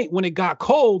at night, when it got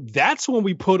cold, that's when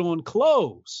we put on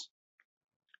clothes,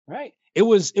 right? It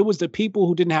was the people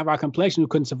who didn't have our complexion, who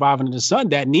couldn't survive in the sun,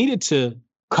 that needed to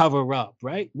cover up,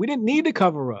 right? We didn't need to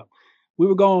cover up. We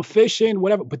were going fishing,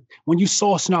 whatever. But when you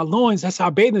saw us in our loins, that's our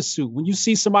bathing suit. When you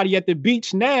see somebody at the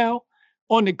beach now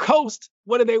on the coast,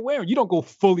 what are they wearing? You don't go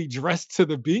fully dressed to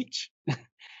the beach.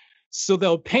 So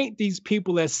they'll paint these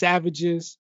people as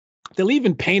savages. They'll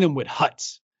even paint them with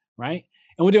huts, right?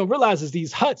 And what they don't realize is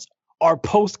these huts are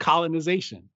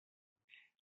post-colonization.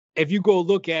 If you go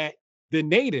look at the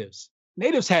natives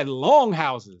had long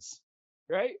houses,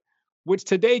 right? Which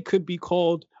today could be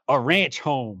called a ranch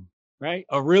home, right?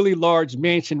 A really large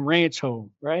mansion ranch home,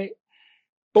 right?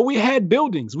 But we had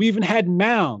buildings. We even had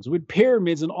mounds with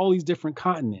pyramids in all these different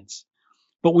continents.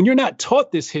 But when you're not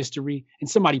taught this history and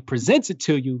somebody presents it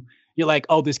to you, you're like,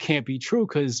 oh, this can't be true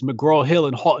because McGraw-Hill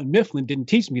and Houghton Mifflin didn't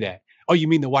teach me that. Oh, you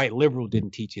mean the white liberal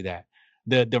didn't teach you that?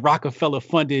 The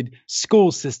Rockefeller-funded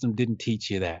school system didn't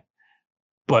teach you that.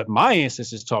 But my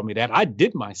ancestors taught me that. I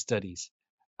did my studies.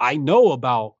 I know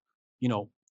about,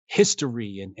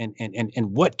 history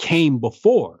and what came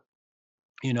before,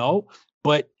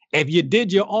 But if you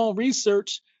did your own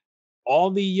research,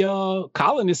 all the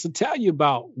colonists will tell you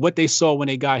about what they saw when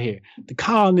they got here. The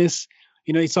colonists,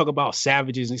 they talk about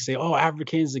savages and they say, oh,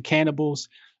 Africans are cannibals.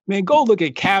 Man, go look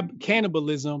at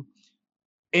cannibalism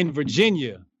in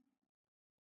Virginia.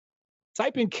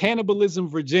 Type in cannibalism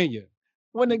Virginia.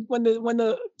 When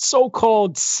the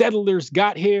so-called settlers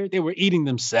got here, they were eating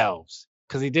themselves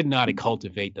because they didn't know how to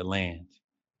cultivate the land.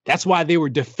 That's why they were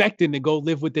defecting to go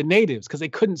live with the natives, because they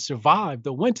couldn't survive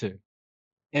the winter.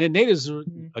 And the natives were,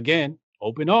 again,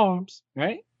 open arms,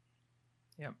 right?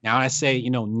 Yeah. Now I say,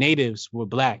 natives were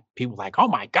black. People like, oh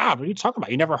my God, what are you talking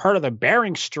about? You never heard of the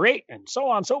Bering Strait and so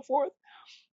on and so forth?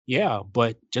 Yeah,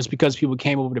 but just because people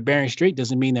came over to Bering Strait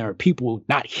doesn't mean there are people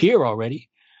not here already.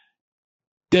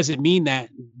 Doesn't mean that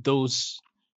those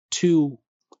two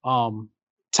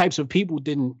types of people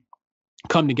didn't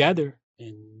come together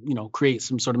and, create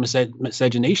some sort of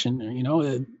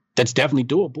miscegenation. That's definitely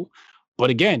doable.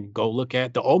 But again, go look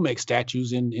at the Olmec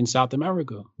statues in South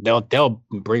America. They'll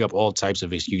bring up all types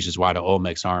of excuses why the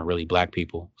Olmecs aren't really black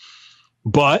people.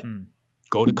 But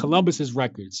go to Columbus's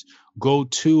records. Go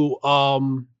to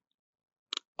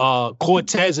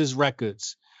Cortez's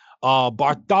records.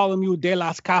 Bartholomew de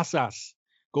las Casas.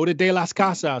 Go to De las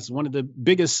Casas, one of the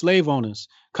biggest slave owners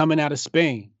coming out of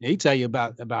Spain. They tell you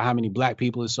about how many black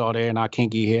people it saw there in our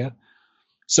kinky hair.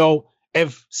 So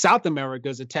if South America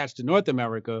is attached to North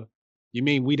America, you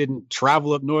mean we didn't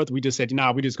travel up north? We just said,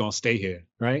 nah, we're just going to stay here,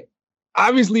 right?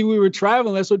 Obviously, we were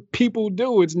traveling. That's what people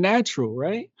do. It's natural,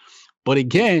 right? But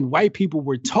again, white people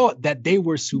were taught that they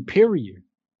were superior.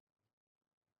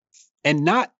 And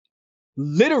not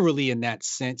literally in that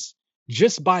sense,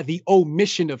 just by the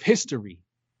omission of history.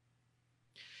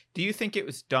 Do you think it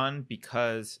was done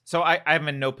because... So I'm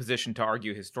in no position to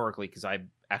argue historically because I'm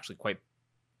actually quite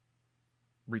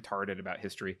retarded about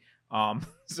history.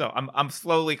 So I'm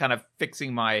slowly kind of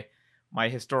fixing my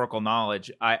historical knowledge.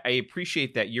 I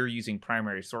appreciate that you're using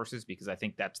primary sources because I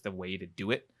think that's the way to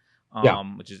do it.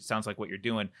 Which is, sounds like what you're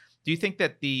doing. Do you think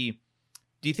that the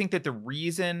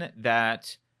reason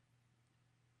that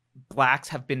blacks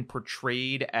have been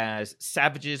portrayed as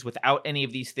savages without any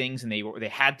of these things and they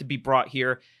had to be brought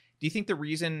here, do you think the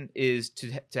reason is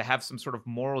to have some sort of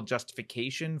moral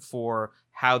justification for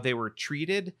how they were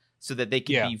treated so that they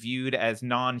can be viewed as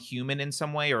non-human in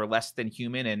some way or less than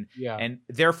human? And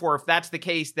therefore, if that's the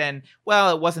case, then,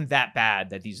 well, it wasn't that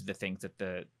bad that these are the things that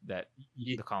the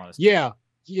colonists did.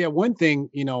 Yeah. One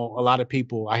thing, a lot of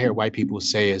people, I hear white people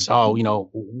say is, oh,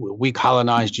 we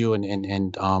colonized you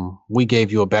and we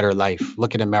gave you a better life.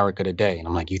 Look at America today. And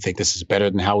I'm like, you think this is better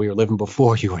than how we were living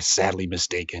before? You are sadly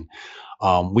mistaken.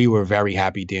 We were very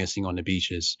happy dancing on the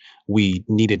beaches. We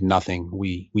needed nothing.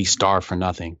 We starved for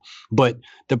nothing. But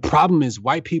the problem is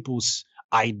white people's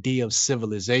idea of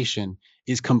civilization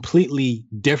is completely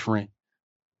different,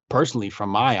 personally, from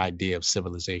my idea of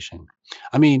civilization.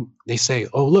 I mean, they say,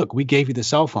 oh, look, we gave you the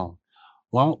cell phone.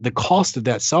 Well, the cost of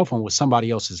that cell phone was somebody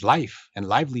else's life and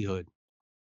livelihood.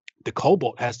 The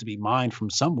cobalt has to be mined from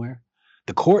somewhere.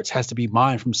 The quartz has to be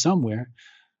mined from somewhere,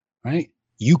 right?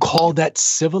 You call that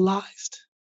civilized?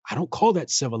 I don't call that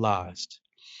civilized.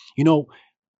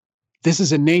 This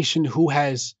is a nation who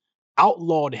has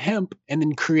outlawed hemp and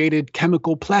then created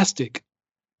chemical plastic.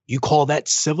 You call that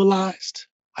civilized?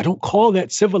 I don't call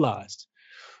that civilized.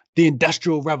 The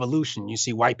Industrial Revolution, you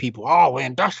see white people, oh, the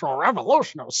Industrial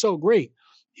Revolution, that was so great.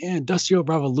 Yeah, Industrial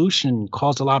Revolution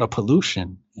caused a lot of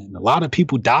pollution and a lot of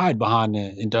people died behind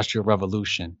the Industrial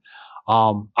Revolution.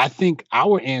 I think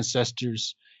our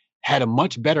ancestors had a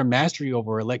much better mastery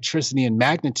over electricity and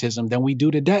magnetism than we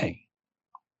do today.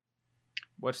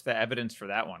 What's the evidence for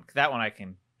that one? That one I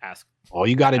can ask. All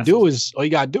you got to do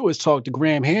is talk to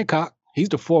Graham Hancock. He's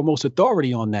the foremost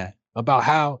authority on that, about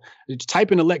how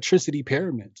type in electricity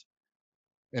pyramids.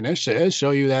 And it'll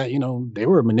show you that, they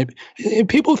were manipulating.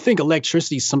 People think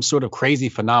electricity is some sort of crazy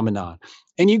phenomenon.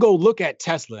 And you go look at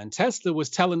Tesla, and Tesla was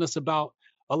telling us about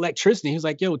electricity. He was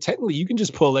like, yo, technically you can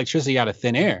just pull electricity out of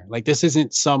thin air. Like, this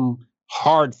isn't some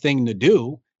hard thing to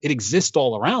do. It exists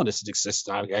all around us. It exists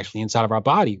actually inside of our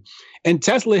body. And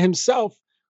Tesla himself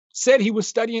said he was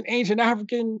studying ancient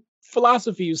African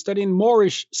philosophy. He was studying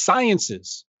Moorish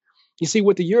sciences. You see,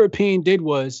 what the European did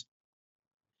was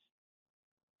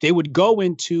they would go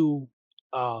into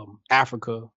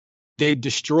Africa, they'd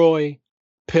destroy,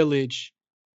 pillage,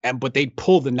 but they'd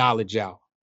pull the knowledge out.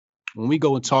 When we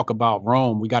go and talk about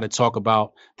Rome, we got to talk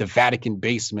about the Vatican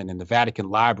basement and the Vatican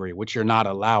library, which you're not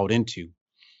allowed into.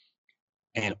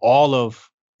 And all of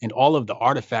the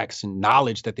artifacts and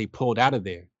knowledge that they pulled out of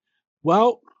there.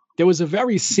 Well, there was a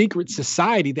very secret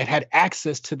society that had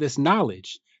access to this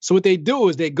knowledge. So what they do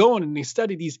is they go in and they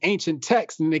study these ancient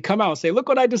texts and they come out and say, look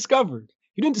what I discovered.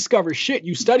 You didn't discover shit.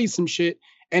 You studied some shit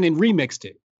and then remixed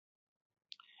it.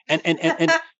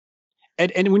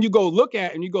 And when you go look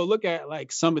at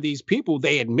like some of these people,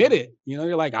 they admit it. You know,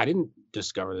 they're like, I didn't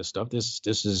discover this stuff. This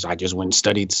is I just went and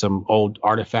studied some old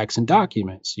artifacts and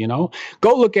documents. You know,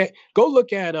 go look at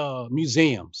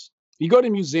museums. You go to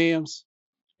museums,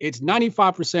 it's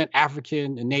 95%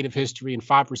 African and Native history and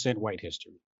 5% white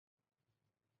history.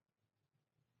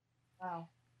 Wow.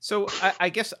 So I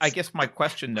guess my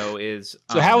question though is,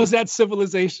 so how is that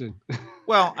civilization?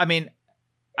 Well, I mean,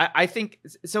 I think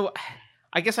so.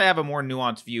 I guess I have a more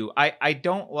nuanced view. I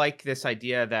don't like this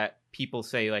idea that people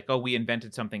say like, oh, we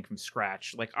invented something from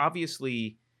scratch. Like,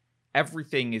 obviously,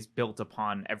 everything is built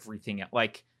upon everything.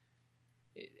 Like,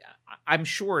 I'm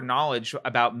sure knowledge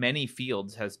about many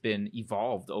fields has been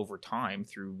evolved over time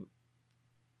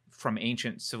from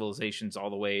ancient civilizations all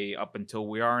the way up until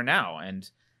we are now. And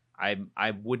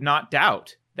I would not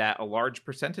doubt that a large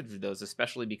percentage of those,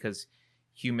 especially because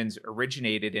humans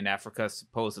originated in Africa,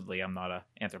 supposedly. I'm not an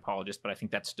anthropologist, but I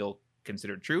think that's still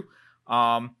considered true.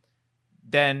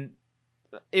 Then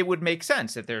it would make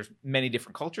sense that there's many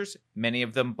different cultures, many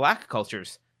of them black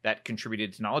cultures, that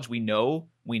contributed to knowledge. We know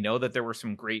that there were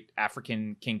some great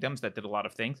African kingdoms that did a lot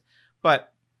of things.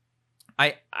 But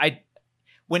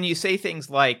when you say things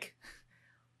like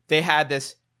they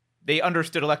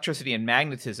understood electricity and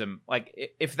magnetism,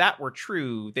 like if that were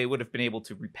true, they would have been able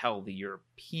to repel the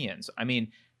Europeans. I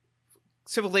mean,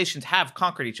 civilizations have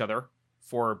conquered each other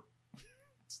for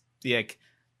like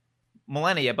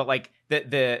millennia, but like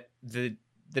the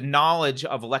knowledge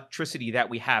of electricity that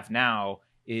we have now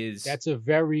is that's a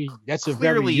very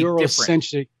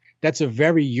Eurocentric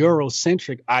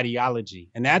ideology,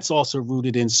 and that's also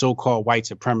rooted in so-called white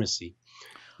supremacy.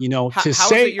 You know, how is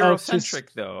it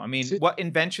Eurocentric though? I mean, what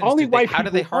inventions how do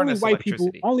they harness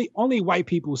electricity? Only white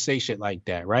people say shit like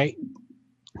that, right?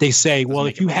 They say, well,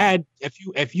 if you had,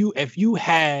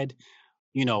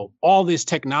 you know, all this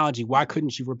technology, why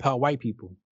couldn't you repel white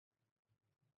people?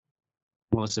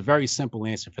 Well, it's a very simple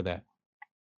answer for that.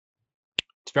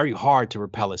 It's very hard to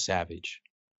repel a savage.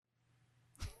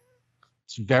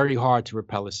 It's very hard to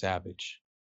repel a savage.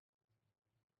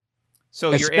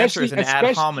 So your answer is an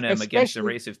ad hominem against a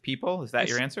race of people? Is that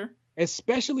your answer?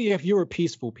 Especially if you're a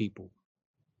peaceful people.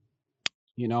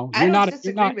 You know, I don't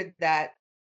disagree with that.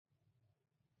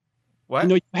 What? You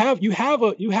know,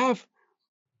 you have,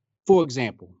 for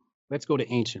example, let's go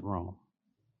to ancient Rome.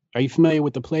 Are you familiar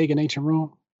with the plague in ancient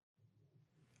Rome?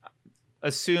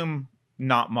 Assume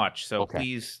not much. So okay.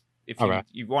 Please, if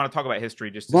you want to talk about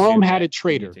history, just Rome had a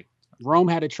traitor. Rome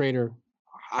had a traitor.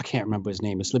 I can't remember his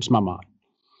name. It slips my mind.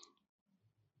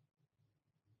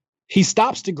 He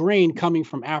stops the grain coming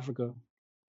from Africa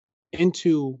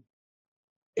into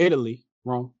Italy,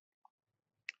 Rome,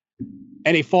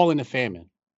 and they fall into famine.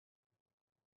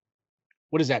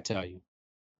 What does that tell you?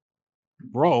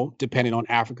 Rome depended on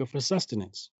Africa for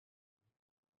sustenance.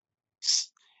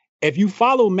 If you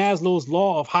follow Maslow's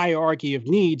law of hierarchy of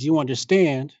needs, you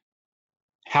understand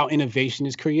how innovation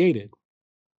is created.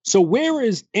 So where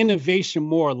is innovation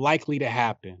more likely to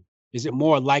happen? Is it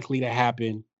more likely to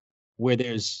happen where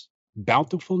there's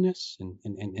bountifulness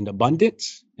and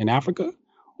abundance in Africa?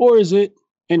 Or is it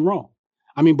in Rome?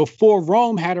 I mean, before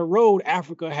Rome had a road,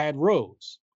 Africa had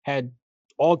roads, had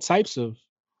all types of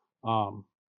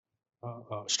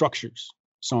structures,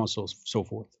 so on and so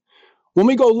forth. When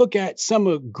we go look at some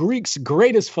of Greek's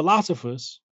greatest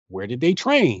philosophers, where did they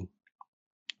train?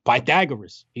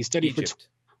 Pythagoras. He studied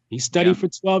for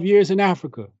 12 years in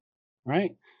Africa,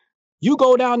 right? You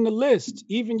go down the list,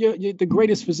 even the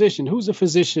greatest physician. Who's a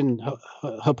physician?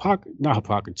 Not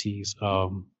Hippocrates.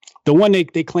 The one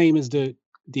they claim is the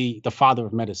father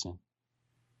of medicine.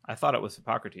 I thought it was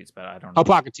Hippocrates, but I don't know.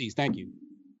 Hippocrates, thank you.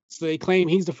 So they claim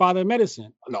he's the father of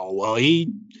medicine. No, well,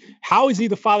 how is he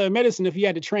the father of medicine if he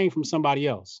had to train from somebody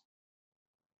else?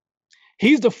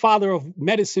 He's the father of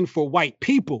medicine for white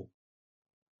people.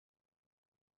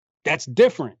 That's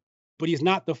different, but he's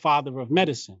not the father of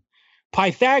medicine.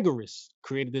 Pythagoras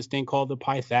created this thing called the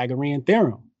Pythagorean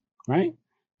theorem, right?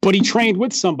 But he trained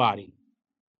with somebody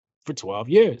for 12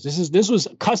 years. This was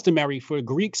customary for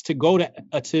Greeks to go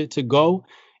to go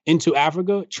into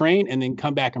Africa, train, and then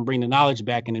come back and bring the knowledge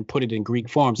back and then put it in Greek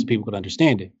form so people could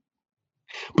understand it.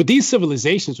 But these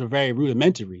civilizations were very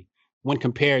rudimentary when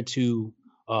compared to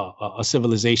a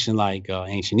civilization like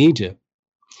ancient Egypt.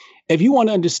 If you want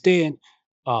to understand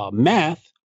math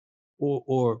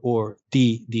or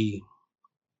the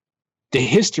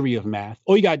history of math,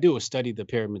 all you got to do is study the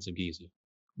pyramids of Giza.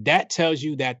 That tells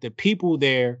you that the people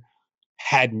there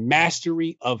had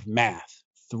mastery of math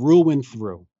through and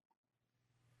through.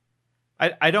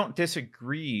 I don't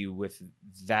disagree with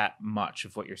that much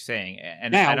of what you're saying.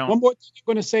 And Now, I don't. one more thing I'm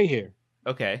going to say here.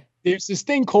 Okay. There's this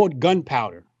thing called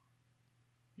gunpowder.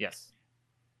 Yes.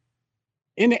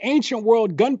 In the ancient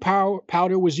world,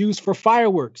 gunpowder was used for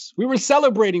fireworks. We were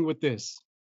celebrating with this.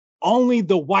 Only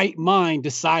the white mind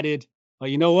decided, well,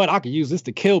 you know what? I could use this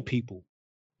to kill people.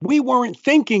 We weren't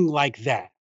thinking like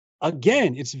that.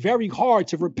 Again, it's very hard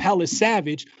to repel a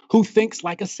savage who thinks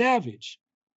like a savage.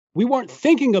 We weren't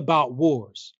thinking about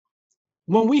wars.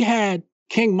 When we had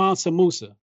King Mansa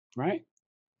Musa, right?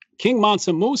 King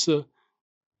Mansa Musa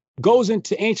goes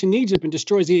into ancient Egypt and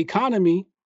destroys the economy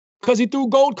because he threw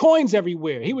gold coins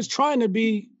everywhere. He was trying to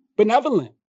be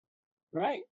benevolent,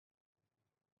 right?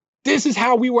 This is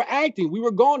how we were acting. We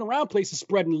were going around places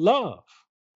spreading love.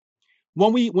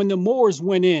 When the Moors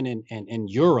went in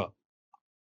Europe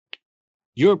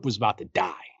was about to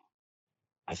die.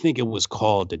 I think it was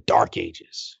called the Dark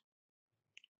Ages.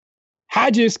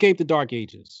 How'd you escape the Dark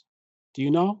Ages? Do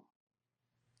you know?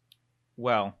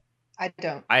 Well, I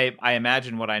don't. I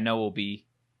imagine what I know will be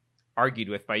argued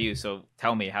with by you. So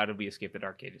tell me, how did we escape the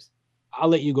Dark Ages? I'll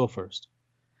let you go first.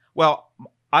 Well,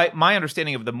 my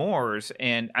understanding of the Moors,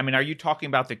 and I mean, are you talking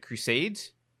about the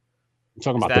Crusades? I'm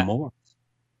talking about the Moors.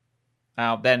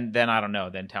 Then I don't know.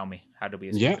 Then tell me, how did we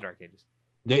escape the Dark Ages?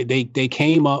 They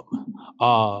came up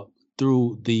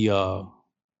through the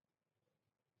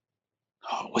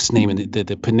what's the name of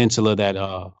the peninsula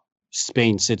that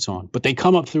Spain sits on, but they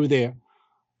come up through there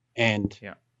and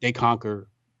they conquer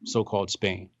so-called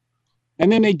Spain.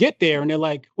 And then they get there and they're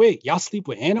like, wait, y'all sleep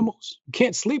with animals? You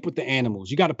can't sleep with the animals.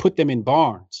 You got to put them in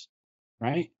barns,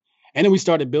 right? And then we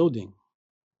started building.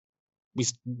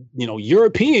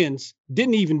 Europeans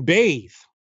didn't even bathe.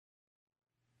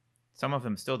 Some of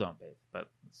them still don't bathe, but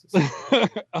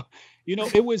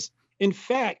it was, in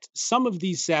fact, some of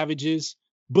these savages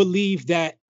believed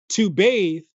that to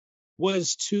bathe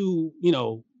was to,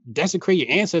 desecrate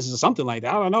your ancestors or something like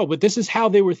that. I don't know, but this is how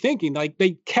they were thinking. Like,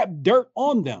 they kept dirt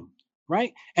on them,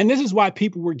 right? And this is why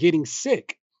people were getting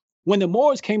sick. When the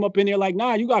Moors came up in there, like,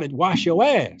 nah, you got to wash your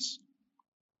ass.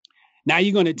 Now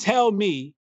you're going to tell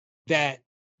me that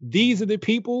these are the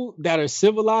people that are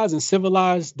civilized and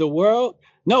civilized the world?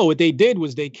 No, what they did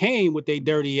was they came with their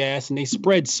dirty ass and they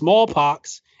spread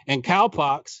smallpox and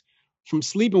cowpox from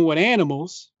sleeping with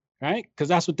animals, right? Because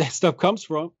that's what that stuff comes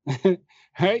from,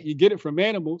 right? You get it from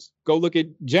animals. Go look at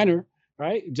Jenner,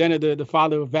 right? Jenner, the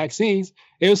father of vaccines.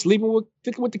 They were sleeping with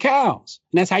the cows.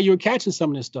 And that's how you were catching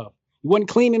some of this stuff. You wasn't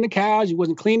cleaning the cows. You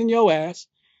wasn't cleaning your ass.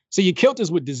 So you killed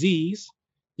us with disease.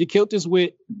 You killed us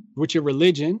with your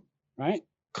religion, right?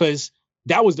 Because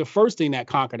that was the first thing that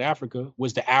conquered Africa,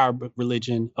 was the Arab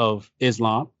religion of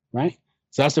Islam, right?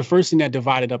 So that's the first thing that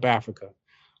divided up Africa.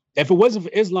 If it wasn't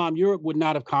for Islam, Europe would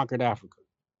not have conquered Africa.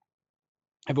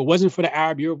 If it wasn't for the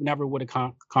Arab, Europe never would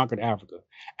have conquered Africa.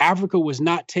 Africa was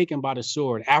not taken by the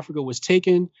sword. Africa was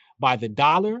taken by the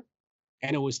dollar,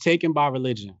 and it was taken by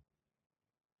religion.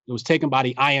 It was taken by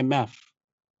the IMF.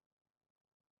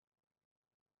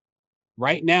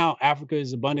 Right now, Africa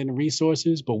is abundant in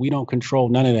resources, but we don't control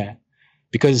none of that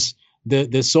because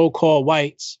the so-called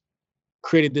whites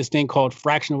created this thing called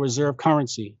fractional reserve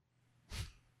currency.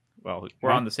 Well,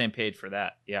 we're on the same page for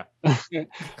that. Yeah.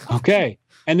 Okay.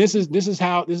 And this is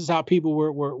how people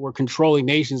were controlling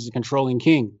nations and controlling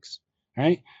kings,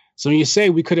 right? So when you say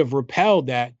we could have repelled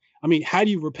that, I mean, how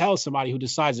do you repel somebody who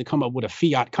decides to come up with a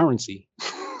fiat currency?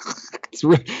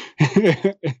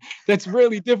 That's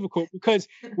really difficult because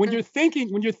when you're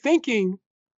thinking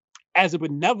as a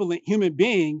benevolent human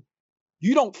being,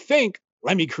 you don't think,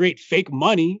 let me create fake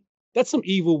money. That's some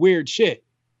evil, weird shit.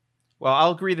 Well,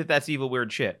 I'll agree that that's evil,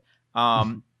 weird shit.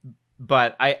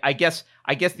 But I guess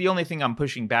the only thing I'm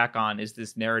pushing back on is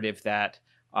this narrative that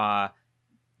the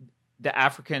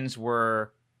Africans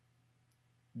were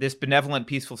this benevolent,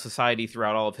 peaceful society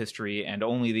throughout all of history, and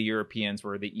only the Europeans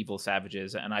were the evil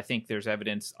savages. And I think there's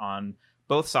evidence on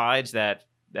both sides that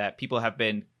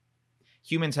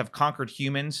humans have conquered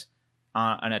humans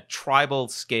on a tribal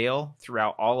scale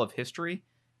throughout all of history.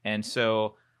 And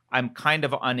so I'm kind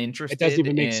of uninterested. It doesn't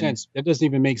even make sense. That doesn't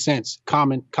even make sense.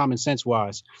 Common sense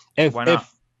wise. Why not?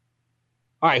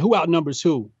 All right, who outnumbers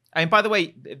who? And by the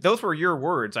way, those were your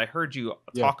words. I heard you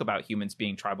talk about humans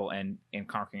being tribal and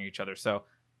conquering each other. So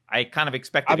I kind of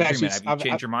expected agreement. Have you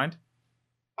changed your mind?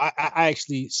 I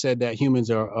actually said that humans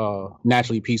are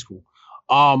naturally peaceful.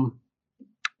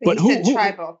 But who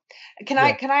tribal? Can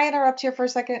I interrupt here for a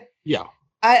second? Yeah.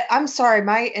 I'm sorry,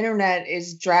 my internet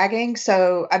is dragging,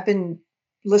 so I've been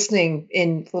listening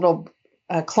in little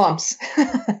clumps,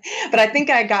 but I think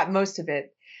I got most of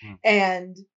it.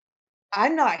 And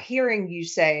I'm not hearing you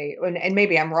say, and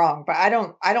maybe I'm wrong, but I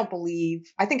don't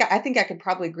believe, I think I could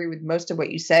probably agree with most of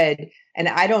what you said. And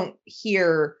I don't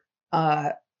hear,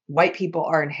 white people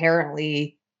are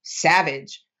inherently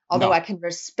savage, although No. I can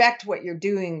respect what you're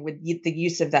doing with the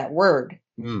use of that word.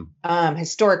 Mm.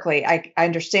 Historically, I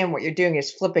understand what you're doing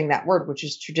is flipping that word, which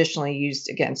is traditionally used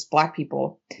against Black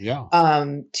people, Yeah.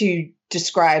 to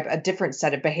describe a different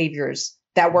set of behaviors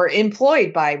that were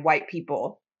employed by white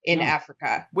people in Yeah.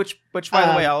 Africa. Which, by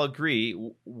the way, I'll agree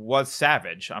was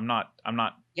savage. I'm not.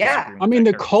 Yeah. disagreeing I with mean,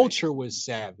 that the characterization. culture was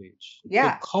savage.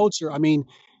 Yeah. The culture. I mean,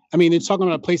 it's talking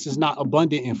about a place that's not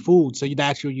abundant in food, so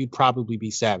you'd probably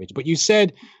be savage. But you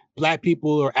said Black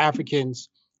people or Africans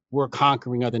were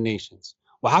conquering other nations.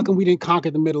 Well, how come we didn't conquer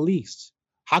the Middle East?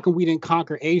 How come we didn't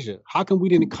conquer Asia? How come we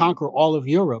didn't conquer all of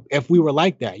Europe if we were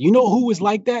like that? You know who was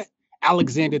like that?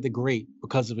 Alexander the Great,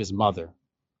 because of his mother.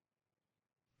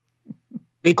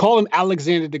 They call him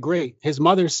Alexander the Great. His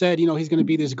mother said, he's going to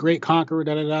be this great conqueror,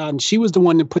 da da da. And she was the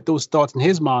one that put those thoughts in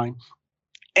his mind.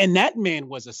 And that man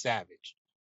was a savage.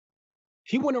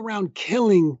 He went around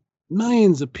killing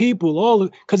millions of people,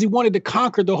 because he wanted to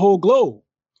conquer the whole globe.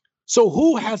 So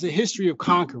who has a history of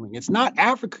conquering? It's not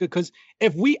Africa, because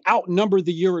if we outnumber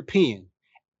the European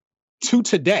to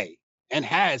today and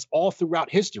has all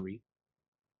throughout history,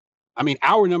 I mean,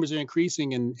 our numbers are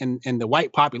increasing and the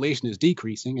white population is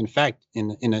decreasing. In fact, in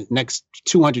the next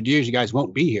 200 years, you guys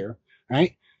won't be here,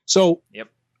 right? So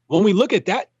when we look at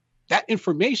that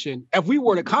information, if we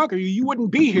were to conquer you, you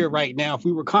wouldn't be here right now if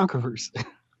we were conquerors.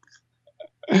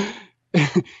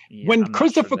 When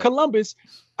Christopher Columbus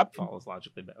follows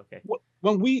logically, but okay.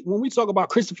 When we talk about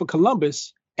Christopher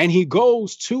Columbus and he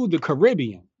goes to the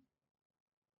Caribbean,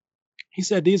 he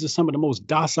said these are some of the most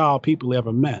docile people he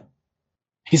ever met.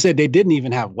 He said they didn't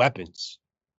even have weapons.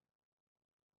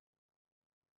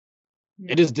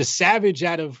 It is the savage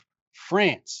out of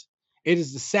France. It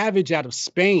is the savage out of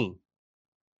Spain.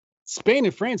 Spain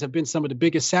and France have been some of the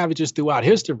biggest savages throughout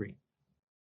history.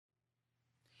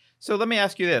 So let me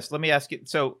ask you this.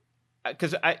 So,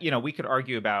 because we could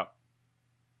argue about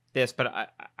this,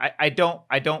 but I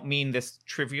don't mean this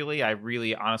trivially. I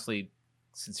really, honestly,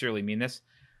 sincerely mean this.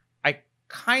 I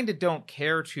kind of don't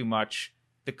care too much,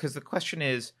 because the question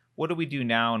is, what do we do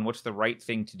now, and what's the right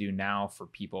thing to do now for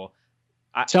people?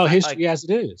 Tell history as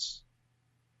it is.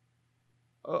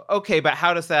 Okay, but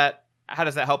how does that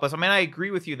help us? I mean, I agree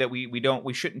with you that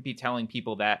we shouldn't be telling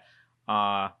people that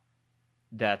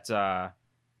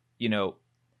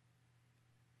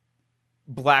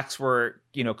blacks were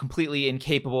completely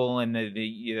incapable in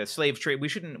the slave trade. We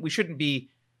shouldn't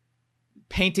be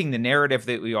painting the narrative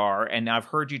that we are. And I've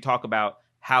heard you talk about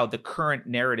how the current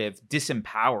narrative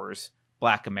disempowers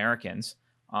Black Americans.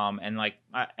 And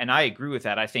I agree with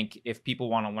that. I think if people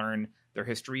want to learn their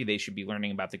history, they should be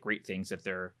learning about the great things that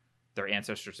their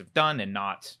ancestors have done, and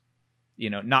not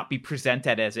be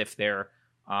presented as if they're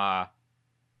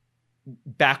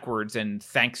backwards and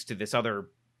thanks to this other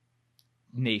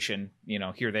nation,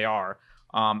 here they are.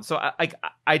 So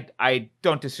I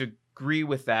don't disagree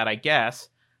with that, I guess,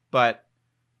 but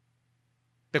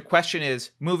the question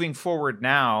is, moving forward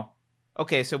now,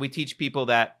 okay, so we teach people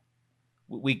that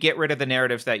we get rid of the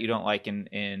narratives that you don't like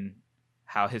in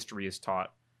how history is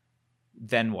taught.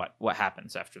 Then what? What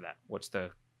happens after that? What's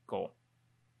the goal?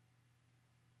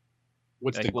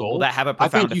 What's the goal? Will that have a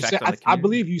profound effect on the community? I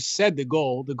believe you said the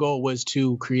goal. The goal was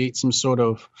to create some sort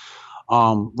of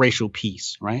racial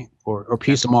peace, right? Or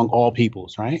peace among all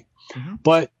peoples, right? Mm-hmm.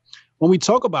 But when we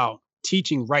talk about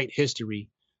teaching right history,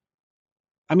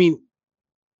 I mean,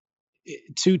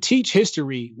 to teach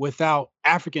history without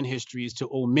African history is to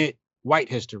omit white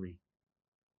history.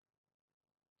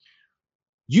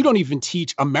 You don't even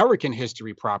teach American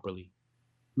history properly.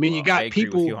 I mean, you got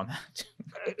people. With you on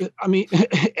that. I mean,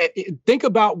 think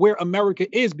about where America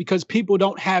is, because people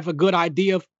don't have a good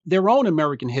idea of their own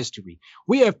American history.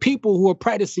 We have people who are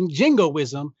practicing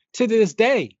jingoism to this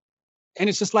day. And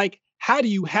it's just like, how do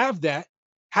you have that?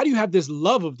 How do you have this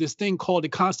love of this thing called the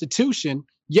Constitution,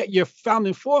 yet your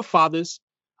founding forefathers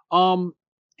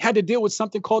had to deal with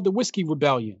something called the Whiskey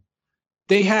Rebellion?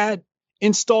 They had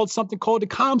installed something called the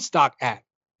Comstock Act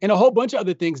and a whole bunch of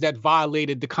other things that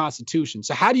violated the Constitution.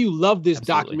 So how do you love this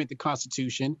document, the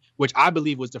Constitution, which I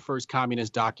believe was the first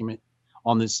communist document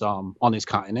on this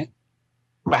continent?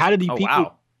 But how did people?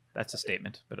 Wow, that's a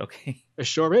statement, but okay. It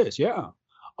sure is, yeah.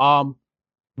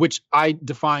 Which I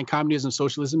define communism,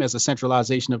 socialism as a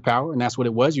centralization of power, and that's what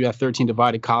it was. You have 13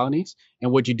 divided colonies,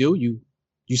 and what you do, you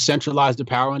centralize the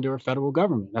power under a federal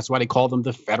government. That's why they call them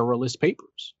the Federalist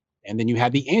Papers. And then you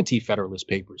had the Anti-Federalist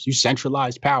Papers. You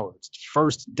centralized power. It's the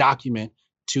first document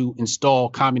to install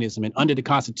communism. And under the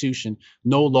Constitution,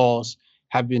 no laws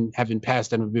have been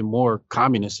passed that have been more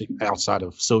communist outside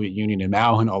of Soviet Union and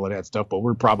Mao and all of that stuff, but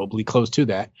we're probably close to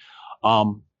that.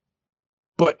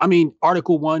 But I mean,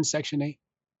 Article 1, Section 8,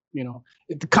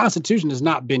 the Constitution has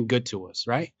not been good to us,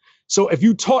 right? So if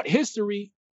you taught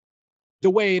history the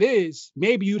way it is,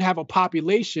 maybe you'd have a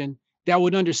population that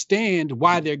would understand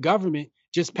why their government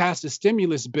just passed a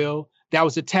stimulus bill that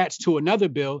was attached to another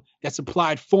bill that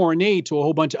supplied foreign aid to a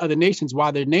whole bunch of other nations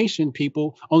while their nation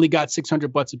people only got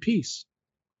 $600 a piece.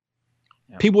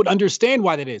 Yeah. People would understand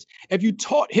why that is. If you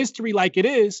taught history like it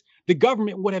is, the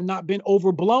government would have not been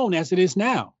overblown as it is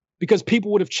now, because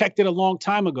people would have checked it a long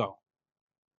time ago.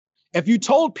 If you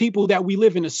told people that we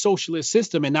live in a socialist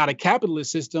system and not a capitalist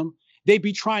system, they'd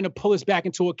be trying to pull us back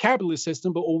into a capitalist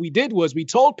system. But what we did was we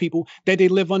told people that they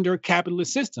live under a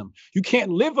capitalist system. You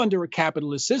can't live under a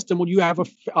capitalist system when you have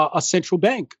a central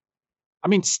bank. I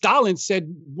mean, Stalin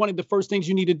said one of the first things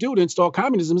you need to do to install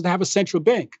communism is to have a central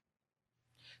bank.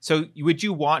 So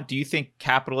do you think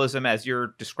capitalism, as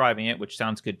you're describing it, which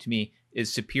sounds good to me,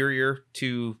 is superior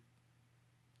to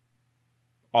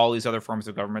all these other forms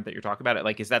of government that you're talking about?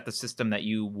 Like, is that the system that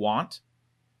you want?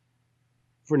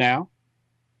 For now.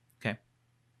 Okay.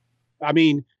 I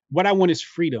mean, what I want is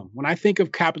freedom. When I think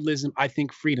of capitalism, I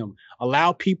think freedom.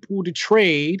 Allow people to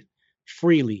trade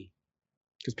freely,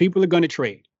 because people are going to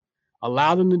trade.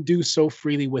 Allow them to do so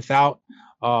freely without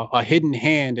a hidden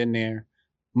hand in there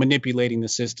manipulating the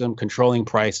system, controlling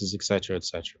prices, et cetera,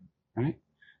 right?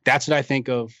 That's what I think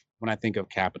of when I think of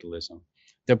capitalism.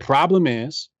 The problem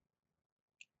is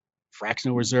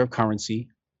fractional reserve currency,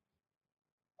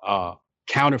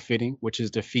 counterfeiting, which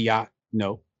is the fiat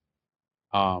note.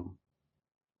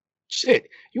 Shit,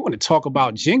 you want to talk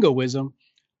about jingoism?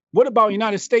 What about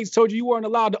United States told you weren't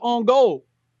allowed to own gold?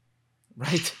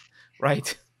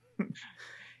 Right.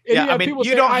 Yeah, I mean,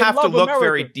 you don't have to look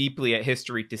very deeply at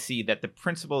history to see that the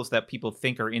principles that people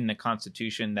think are in the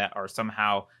Constitution that are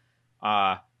somehow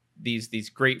these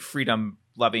great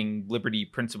freedom-loving liberty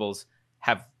principles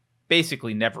have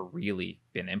basically never really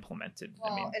been implemented.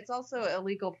 Well, I mean, it's also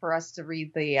illegal for us to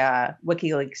read the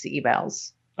WikiLeaks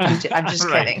emails. I'm just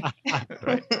kidding.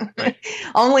 Right.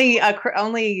 Only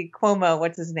Cuomo,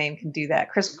 what's his name, can do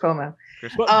that. Chris Cuomo.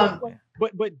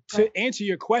 But to answer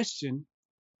your question,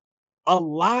 a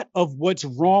lot of what's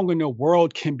wrong in the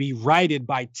world can be righted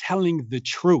by telling the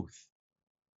truth.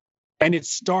 And it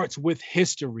starts with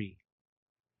history.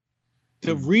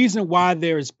 The reason why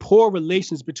there is poor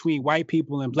relations between white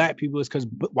people and black people is because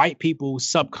white people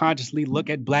subconsciously look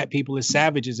at black people as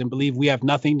savages and believe we have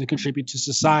nothing to contribute to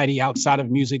society outside of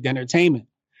music and entertainment.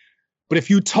 But if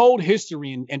you told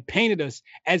history and painted us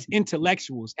as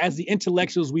intellectuals, as the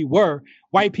intellectuals we were,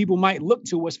 white people might look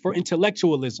to us for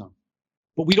intellectualism.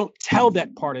 But we don't tell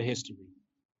that part of history.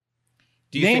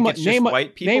 Do you think it's just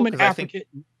white people?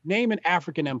 Name an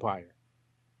African empire.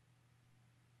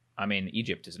 I mean,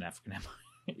 Egypt is an African empire.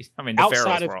 I mean, the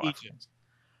outside of Egypt.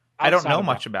 I don't know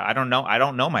much about. I don't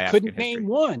know my African history. Couldn't name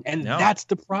one, and that's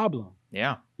the problem.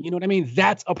 Yeah, you know what I mean.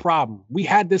 That's a problem. We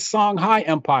had the Songhai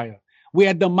Empire. We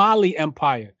had the Mali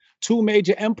Empire. Two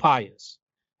major empires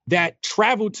that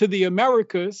traveled to the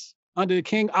Americas under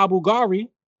King Abu Ghari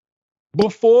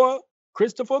before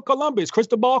Cristobal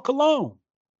Colon,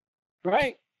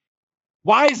 right?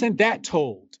 Why isn't that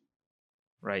told?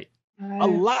 Right. A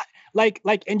lot, like,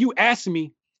 and you asked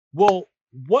me, well,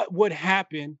 what would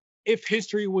happen if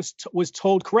history was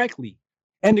told correctly?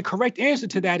 And the correct answer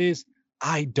to that is,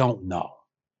 I don't know.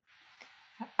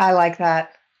 I like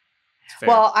that.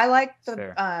 Well, I like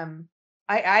the,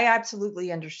 I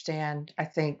absolutely understand. I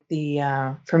think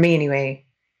for me anyway,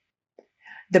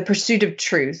 the pursuit of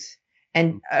truth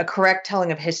and a correct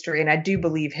telling of history. And I do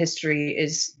believe history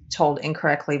is told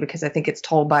incorrectly because I think it's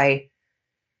told by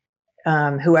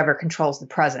whoever controls the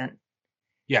present.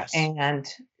 Yes. And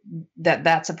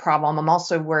that's a problem. I'm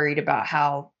also worried about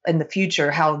how in the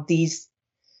future, how these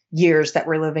years that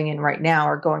we're living in right now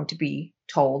are going to be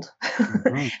told.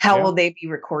 How will they be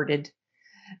recorded?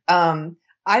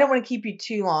 I don't want to keep you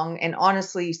too long. And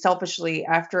honestly, selfishly,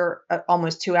 after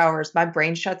almost 2 hours, my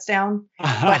brain shuts down. But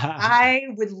I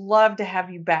would love to have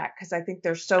you back because I think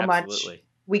there's so much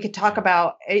we could talk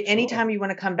about. Anytime you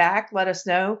want to come back, let us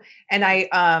know. And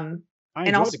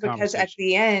and also because at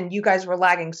the end, you guys were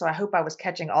lagging. So I hope I was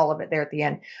catching all of it there at the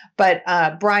end. But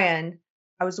Brian,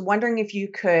 I was wondering if you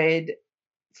could,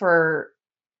 for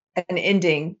an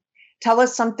ending, tell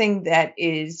us something that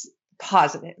is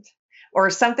positive or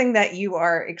something that you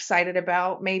are excited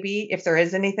about, maybe, if there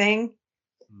is anything,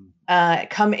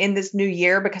 come in this new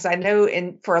year, because I know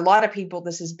for a lot of people,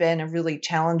 this has been a really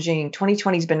challenging,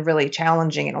 2020 has been really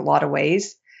challenging in a lot of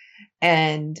ways.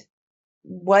 And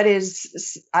what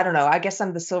is, I don't know, I guess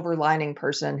I'm the silver lining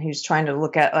person who's trying to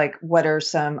look at like what are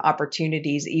some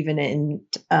opportunities even in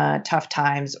tough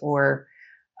times, or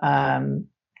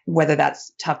whether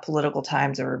that's tough political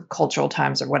times or cultural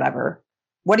times or whatever.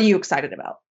 What are you excited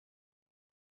about?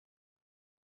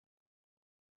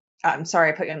 I'm sorry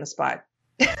I put you on the spot.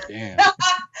 Damn.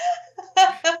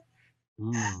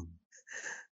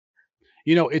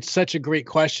 You know, it's such a great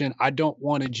question. I don't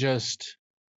want to just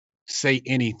say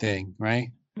anything,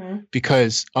 right? Mm-hmm.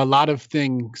 Because a lot of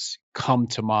things come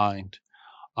to mind.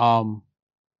 One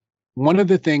of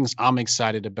the things I'm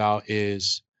excited about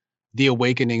is the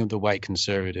awakening of the white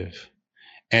conservative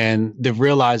and the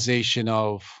realization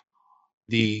of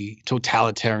the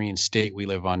totalitarian state we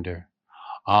live under.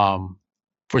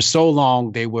 For so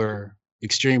long, they were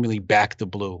extremely back the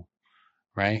blue,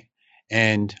 right?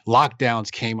 And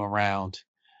lockdowns came around,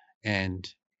 and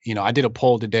you know, I did a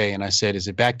poll today, and I said, "Is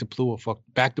it back to blue or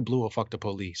fuck the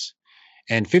police?"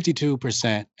 And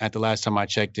 52% at the last time I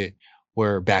checked it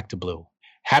were back to blue.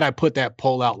 Had I put that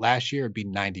poll out last year, it'd be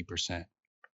 90%.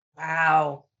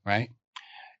 Wow. Right?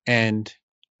 And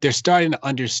they're starting to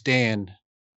understand.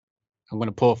 I'm going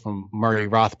to pull from Murray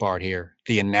Rothbard here,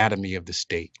 the anatomy of the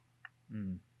state.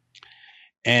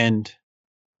 And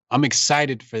I'm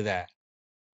excited for that.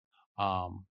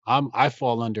 I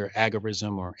fall under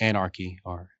agorism or anarchy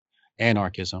or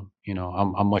anarchism. You know,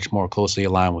 I'm much more closely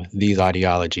aligned with these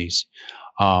ideologies.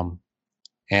 And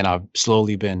I've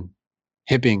slowly been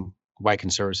hipping white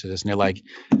conservatives to this. And they're like,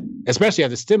 especially at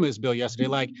the stimulus bill yesterday,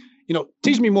 like, you know,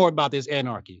 teach me more about this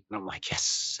anarchy. And I'm like,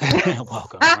 yes,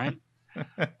 welcome, right?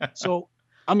 So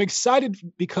I'm excited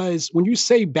because when you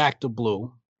say back to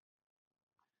blue,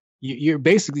 you're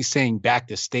basically saying back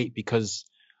to state, because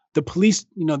the police,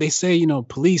 you know, they say, you know,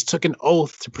 police took an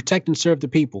oath to protect and serve the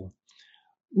people.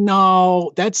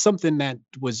 No, that's something that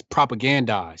was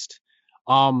propagandized.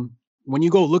 When you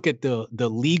go look at the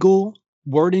legal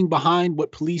wording behind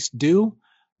what police do,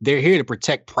 they're here to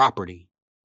protect property.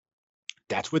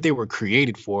 That's what they were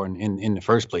created for in the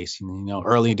first place. You know,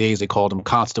 early days they called them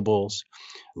constables.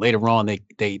 Later on,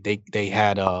 they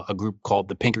had a group called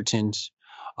the Pinkertons.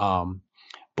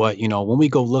 But you know, when we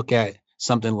go look at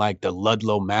something like the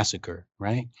Ludlow massacre,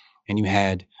 right? And you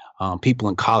had people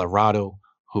in Colorado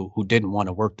who didn't want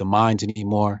to work the mines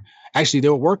anymore. Actually, they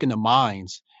were working the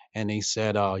mines, and they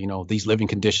said, you know, these living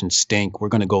conditions stink. We're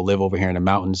going to go live over here in the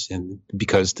mountains. And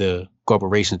because the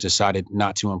corporations decided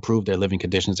not to improve their living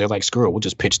conditions, they're like, screw it, we'll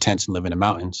just pitch tents and live in the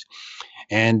mountains.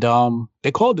 And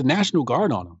they called the National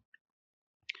Guard on them.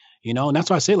 You know, and that's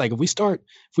why I say, like, if we start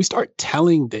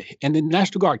telling and the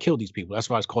National Guard killed these people. That's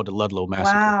why it's called the Ludlow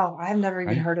massacre. Wow, I've never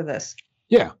even heard of this.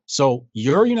 Yeah. So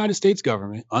your United States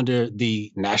government under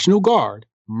the National Guard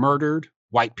murdered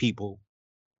white people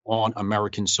on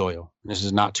American soil. This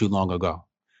is not too long ago,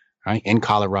 right? In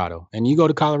Colorado. And you go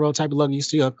to Colorado type of look, you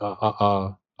see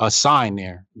a sign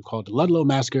there called the Ludlow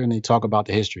massacre, and they talk about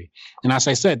the history. And as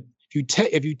I said,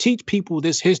 if you teach people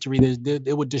this history,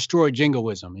 it would destroy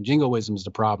jingoism, and jingoism is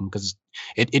the problem because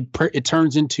it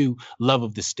turns into love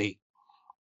of the state,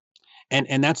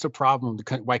 and that's the problem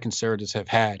the white conservatives have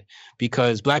had,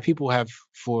 because Black people have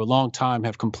for a long time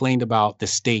have complained about the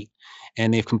state,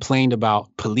 and they've complained about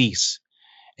police,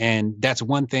 and that's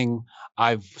one thing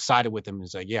I've sided with them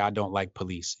is like, yeah, I don't like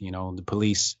police. You know, the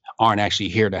police aren't actually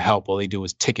here to help. All they do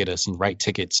is ticket us and write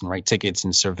tickets and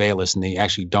surveil us. And they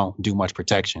actually don't do much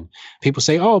protection. People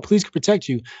say, oh, police can protect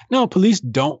you. No, police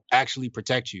don't actually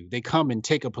protect you. They come and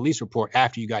take a police report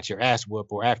after you got your ass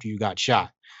whooped or after you got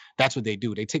shot. That's what they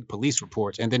do. They take police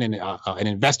reports, and then an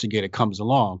investigator comes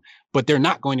along, but they're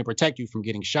not going to protect you from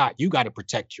getting shot. You got to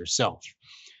protect yourself.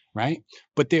 Right.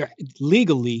 But they're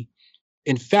legally,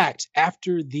 in fact,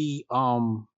 after the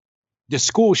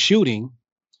school shooting,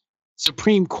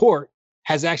 Supreme Court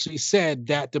has actually said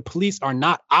that the police are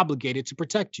not obligated to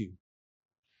protect you.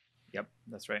 Yep,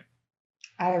 that's right.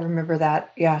 I remember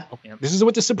that. Yeah. Yep. This is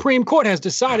what the Supreme Court has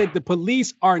decided. The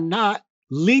police are not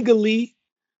legally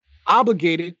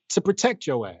obligated to protect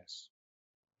your ass.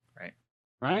 Right.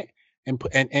 Right.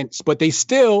 But they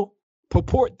still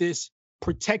purport this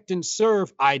protect and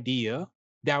serve idea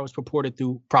that was purported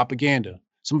through propaganda.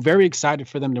 So I'm very excited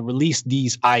for them to release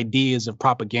these ideas of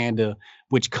propaganda,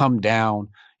 which come down,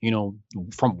 you know,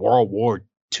 from World War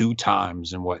II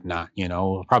times and whatnot. You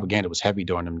know, propaganda was heavy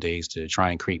during them days to try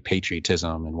and create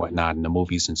patriotism and whatnot in the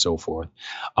movies and so forth.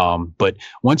 But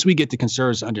once we get the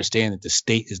conservatives to understand that the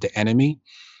state is the enemy,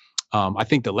 I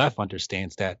think the left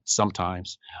understands that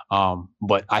sometimes.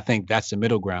 But I think that's the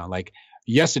middle ground. Like,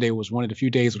 yesterday was one of the few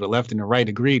days where the left and the right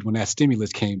agreed when that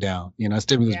stimulus came down. You know,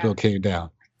 stimulus bill came down.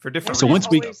 For different so reasons. Once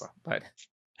we, but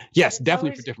Yes, It's definitely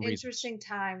always for different reasons. interesting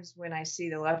times when I see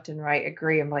the left and right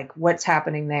agree. I'm like, what's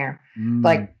happening there? Mm.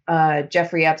 Like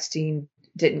Jeffrey Epstein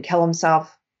didn't kill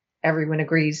himself. Everyone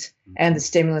agrees. And the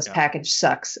stimulus package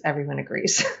sucks. Everyone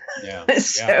agrees. Yeah.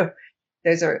 So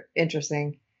those are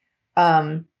interesting.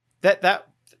 I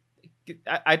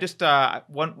just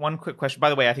one quick question. By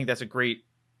the way, I think that's a great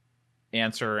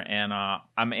answer, and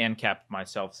I'm ANCAP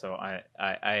myself, so I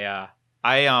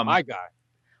my God.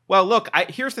 Well, look,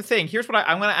 here's the thing. Here's what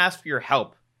I'm going to ask for your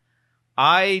help.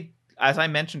 As I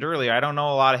mentioned earlier, I don't know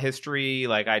a lot of history.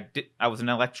 Like I was an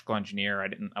electrical engineer.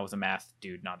 I was a math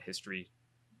dude, not a history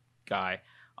guy.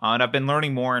 And I've been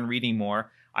learning more and reading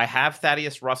more. I have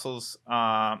Thaddeus Russell's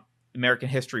American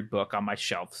History book on my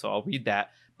shelf, so I'll read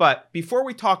that. But before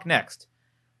we talk next,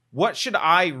 what should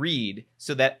I read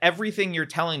so that everything you're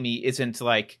telling me isn't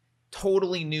like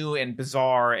totally new and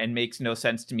bizarre and makes no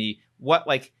sense to me?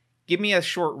 Give me a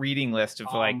short reading list of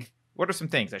what are some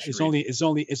things I should read?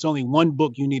 It's only one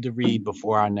book you need to read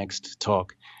before our next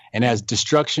talk, and that's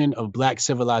Destruction of Black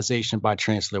Civilization by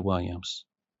Chancellor Williams.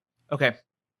 Okay.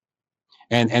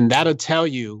 And that'll tell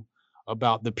you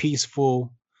about the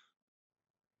peaceful,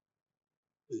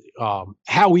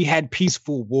 how we had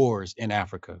peaceful wars in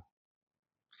Africa.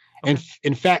 Okay. And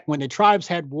in fact, when the tribes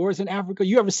had wars in Africa,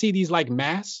 you ever see these like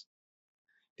masks,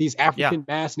 these African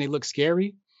masks, and they look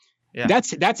scary? Yeah.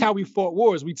 That's how we fought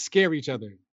wars. We'd scare each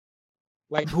other.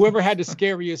 Like whoever had the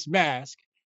scariest mask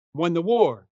won the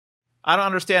war. I don't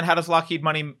understand. How does Lockheed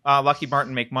Martin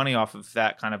make money off of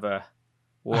that kind of a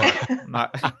war?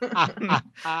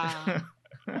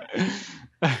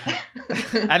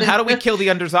 And how do we kill the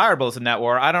undesirables in that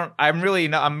war? I'm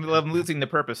losing the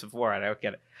purpose of war. I don't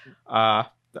get it.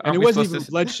 And it wasn't even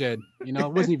bloodshed.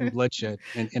 It wasn't even bloodshed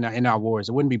in our wars.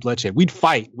 It wouldn't be bloodshed. We'd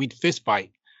fight. We'd fist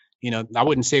fight. I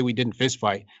wouldn't say we didn't fist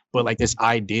fight, but like this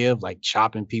idea of like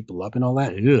chopping people up and all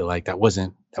that, like that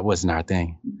wasn't our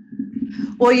thing.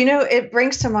 Well, it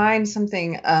brings to mind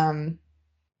something, and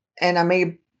I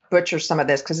may butcher some of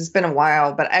this because it's been a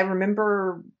while, but I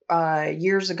remember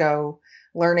years ago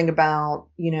learning about,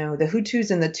 the Hutus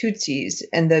and the Tutsis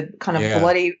and the kind of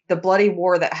bloody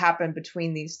war that happened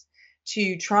between these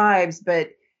two tribes, but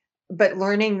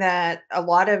learning that a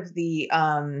lot of the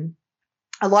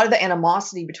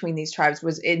animosity between these tribes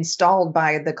was installed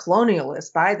by the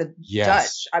colonialists, by the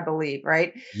Dutch, I believe,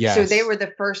 right? Yes. So they were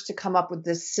the first to come up with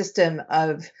this system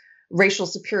of racial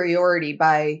superiority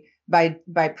by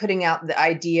putting out the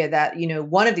idea that,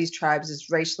 one of these tribes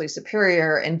is racially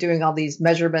superior and doing all these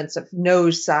measurements of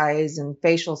nose size and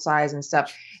facial size and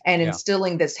stuff, and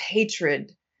instilling this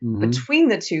hatred between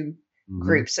the two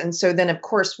groups. And so then, of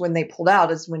course, when they pulled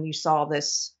out is when you saw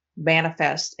this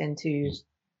manifest into...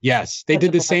 Yes, they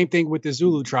did the same thing with the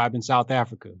Zulu tribe in South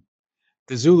Africa.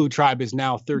 The Zulu tribe is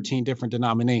now 13 different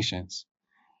denominations,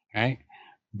 right?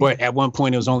 But at one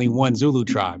point, it was only one Zulu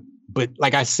tribe. But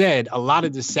like I said, a lot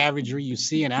of the savagery you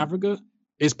see in Africa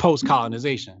is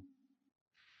post-colonization.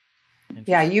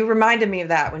 Yeah, you reminded me of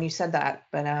that when you said that.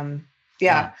 But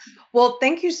yeah. Well,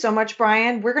 thank you so much,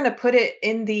 Brian. We're going to put it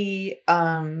in the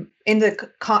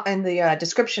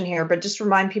description here, but just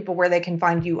remind people where they can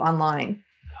find you online.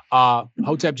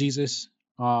 Hotep Jesus.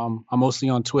 I'm mostly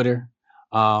on Twitter.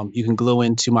 You can glue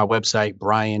into my website,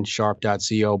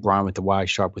 briansharp.co, Brian with the Y,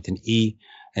 Sharp with an E.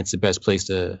 It's the best place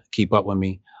to keep up with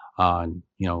me.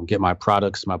 Get my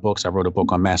products, my books. I wrote a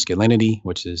book on masculinity,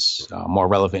 which is more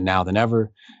relevant now than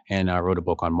ever. And I wrote a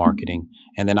book on marketing.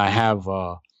 And then I have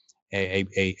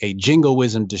a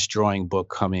jingoism destroying book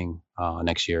coming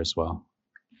next year as well.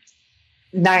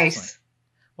 Nice. Excellent.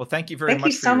 Well, thank you very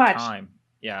much for your time.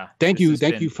 Yeah. Thank you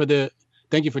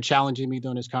for challenging me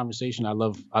during this conversation. I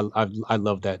love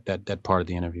that part of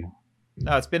the interview.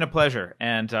 No, it's been a pleasure,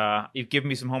 and you've given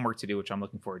me some homework to do, which I'm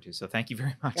looking forward to. So thank you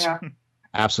very much. Yeah.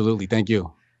 Absolutely. Thank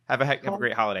you. Have a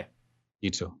great holiday. You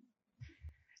too.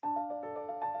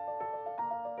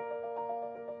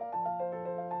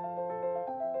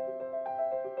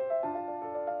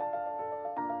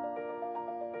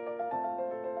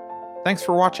 Thanks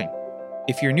for watching.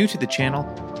 If you're new to the channel,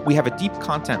 we have a deep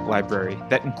content library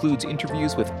that includes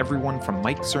interviews with everyone from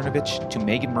Mike Cernovich to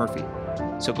Megan Murphy,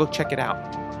 so go check it out.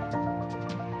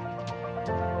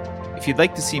 If you'd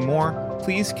like to see more,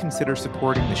 please consider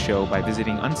supporting the show by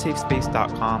visiting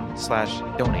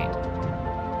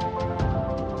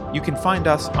unsafespace.com/donate. You can find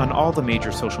us on all the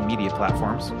major social media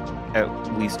platforms, at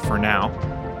least for now,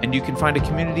 and you can find a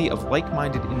community of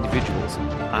like-minded individuals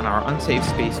on our Unsafe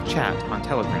Space chat on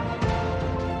Telegram.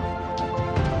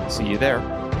 See you there.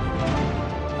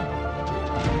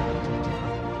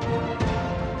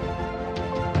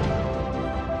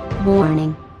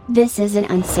 Warning. This is an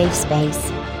unsafe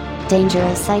space.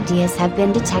 dangerous ideas have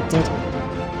been detected.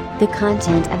 The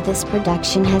content of this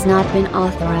production has not been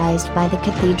authorized by the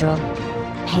Cathedral.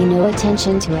 Pay no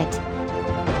attention to it.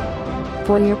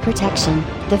 For your protection,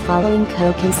 the following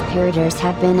co-conspirators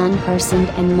have been unpersoned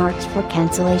and marked for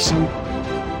cancellation.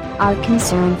 Our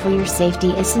concern for your safety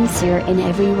is sincere in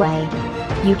every way.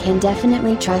 You can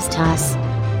definitely trust us.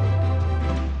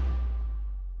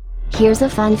 Here's a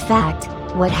fun fact: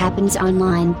 what happens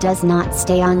online does not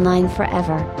stay online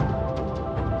forever.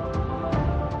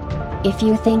 If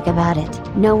you think about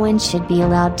it, no one should be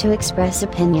allowed to express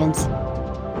opinions.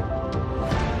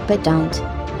 But don't.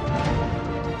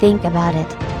 Think about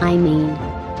it, I mean.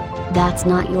 That's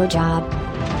not your job.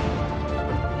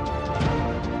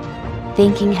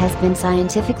 Thinking has been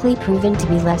scientifically proven to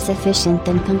be less efficient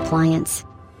than compliance.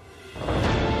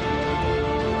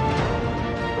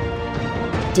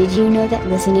 Did you know that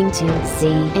listening to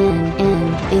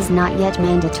CNN is not yet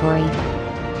mandatory?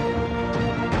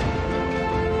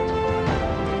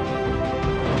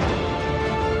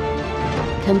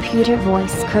 Computer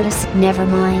voice courtesy. Never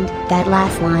mind, that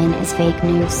last line is fake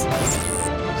news.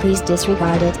 Please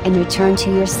disregard it and return to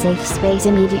your safe space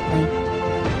immediately.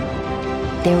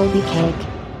 There will be cake.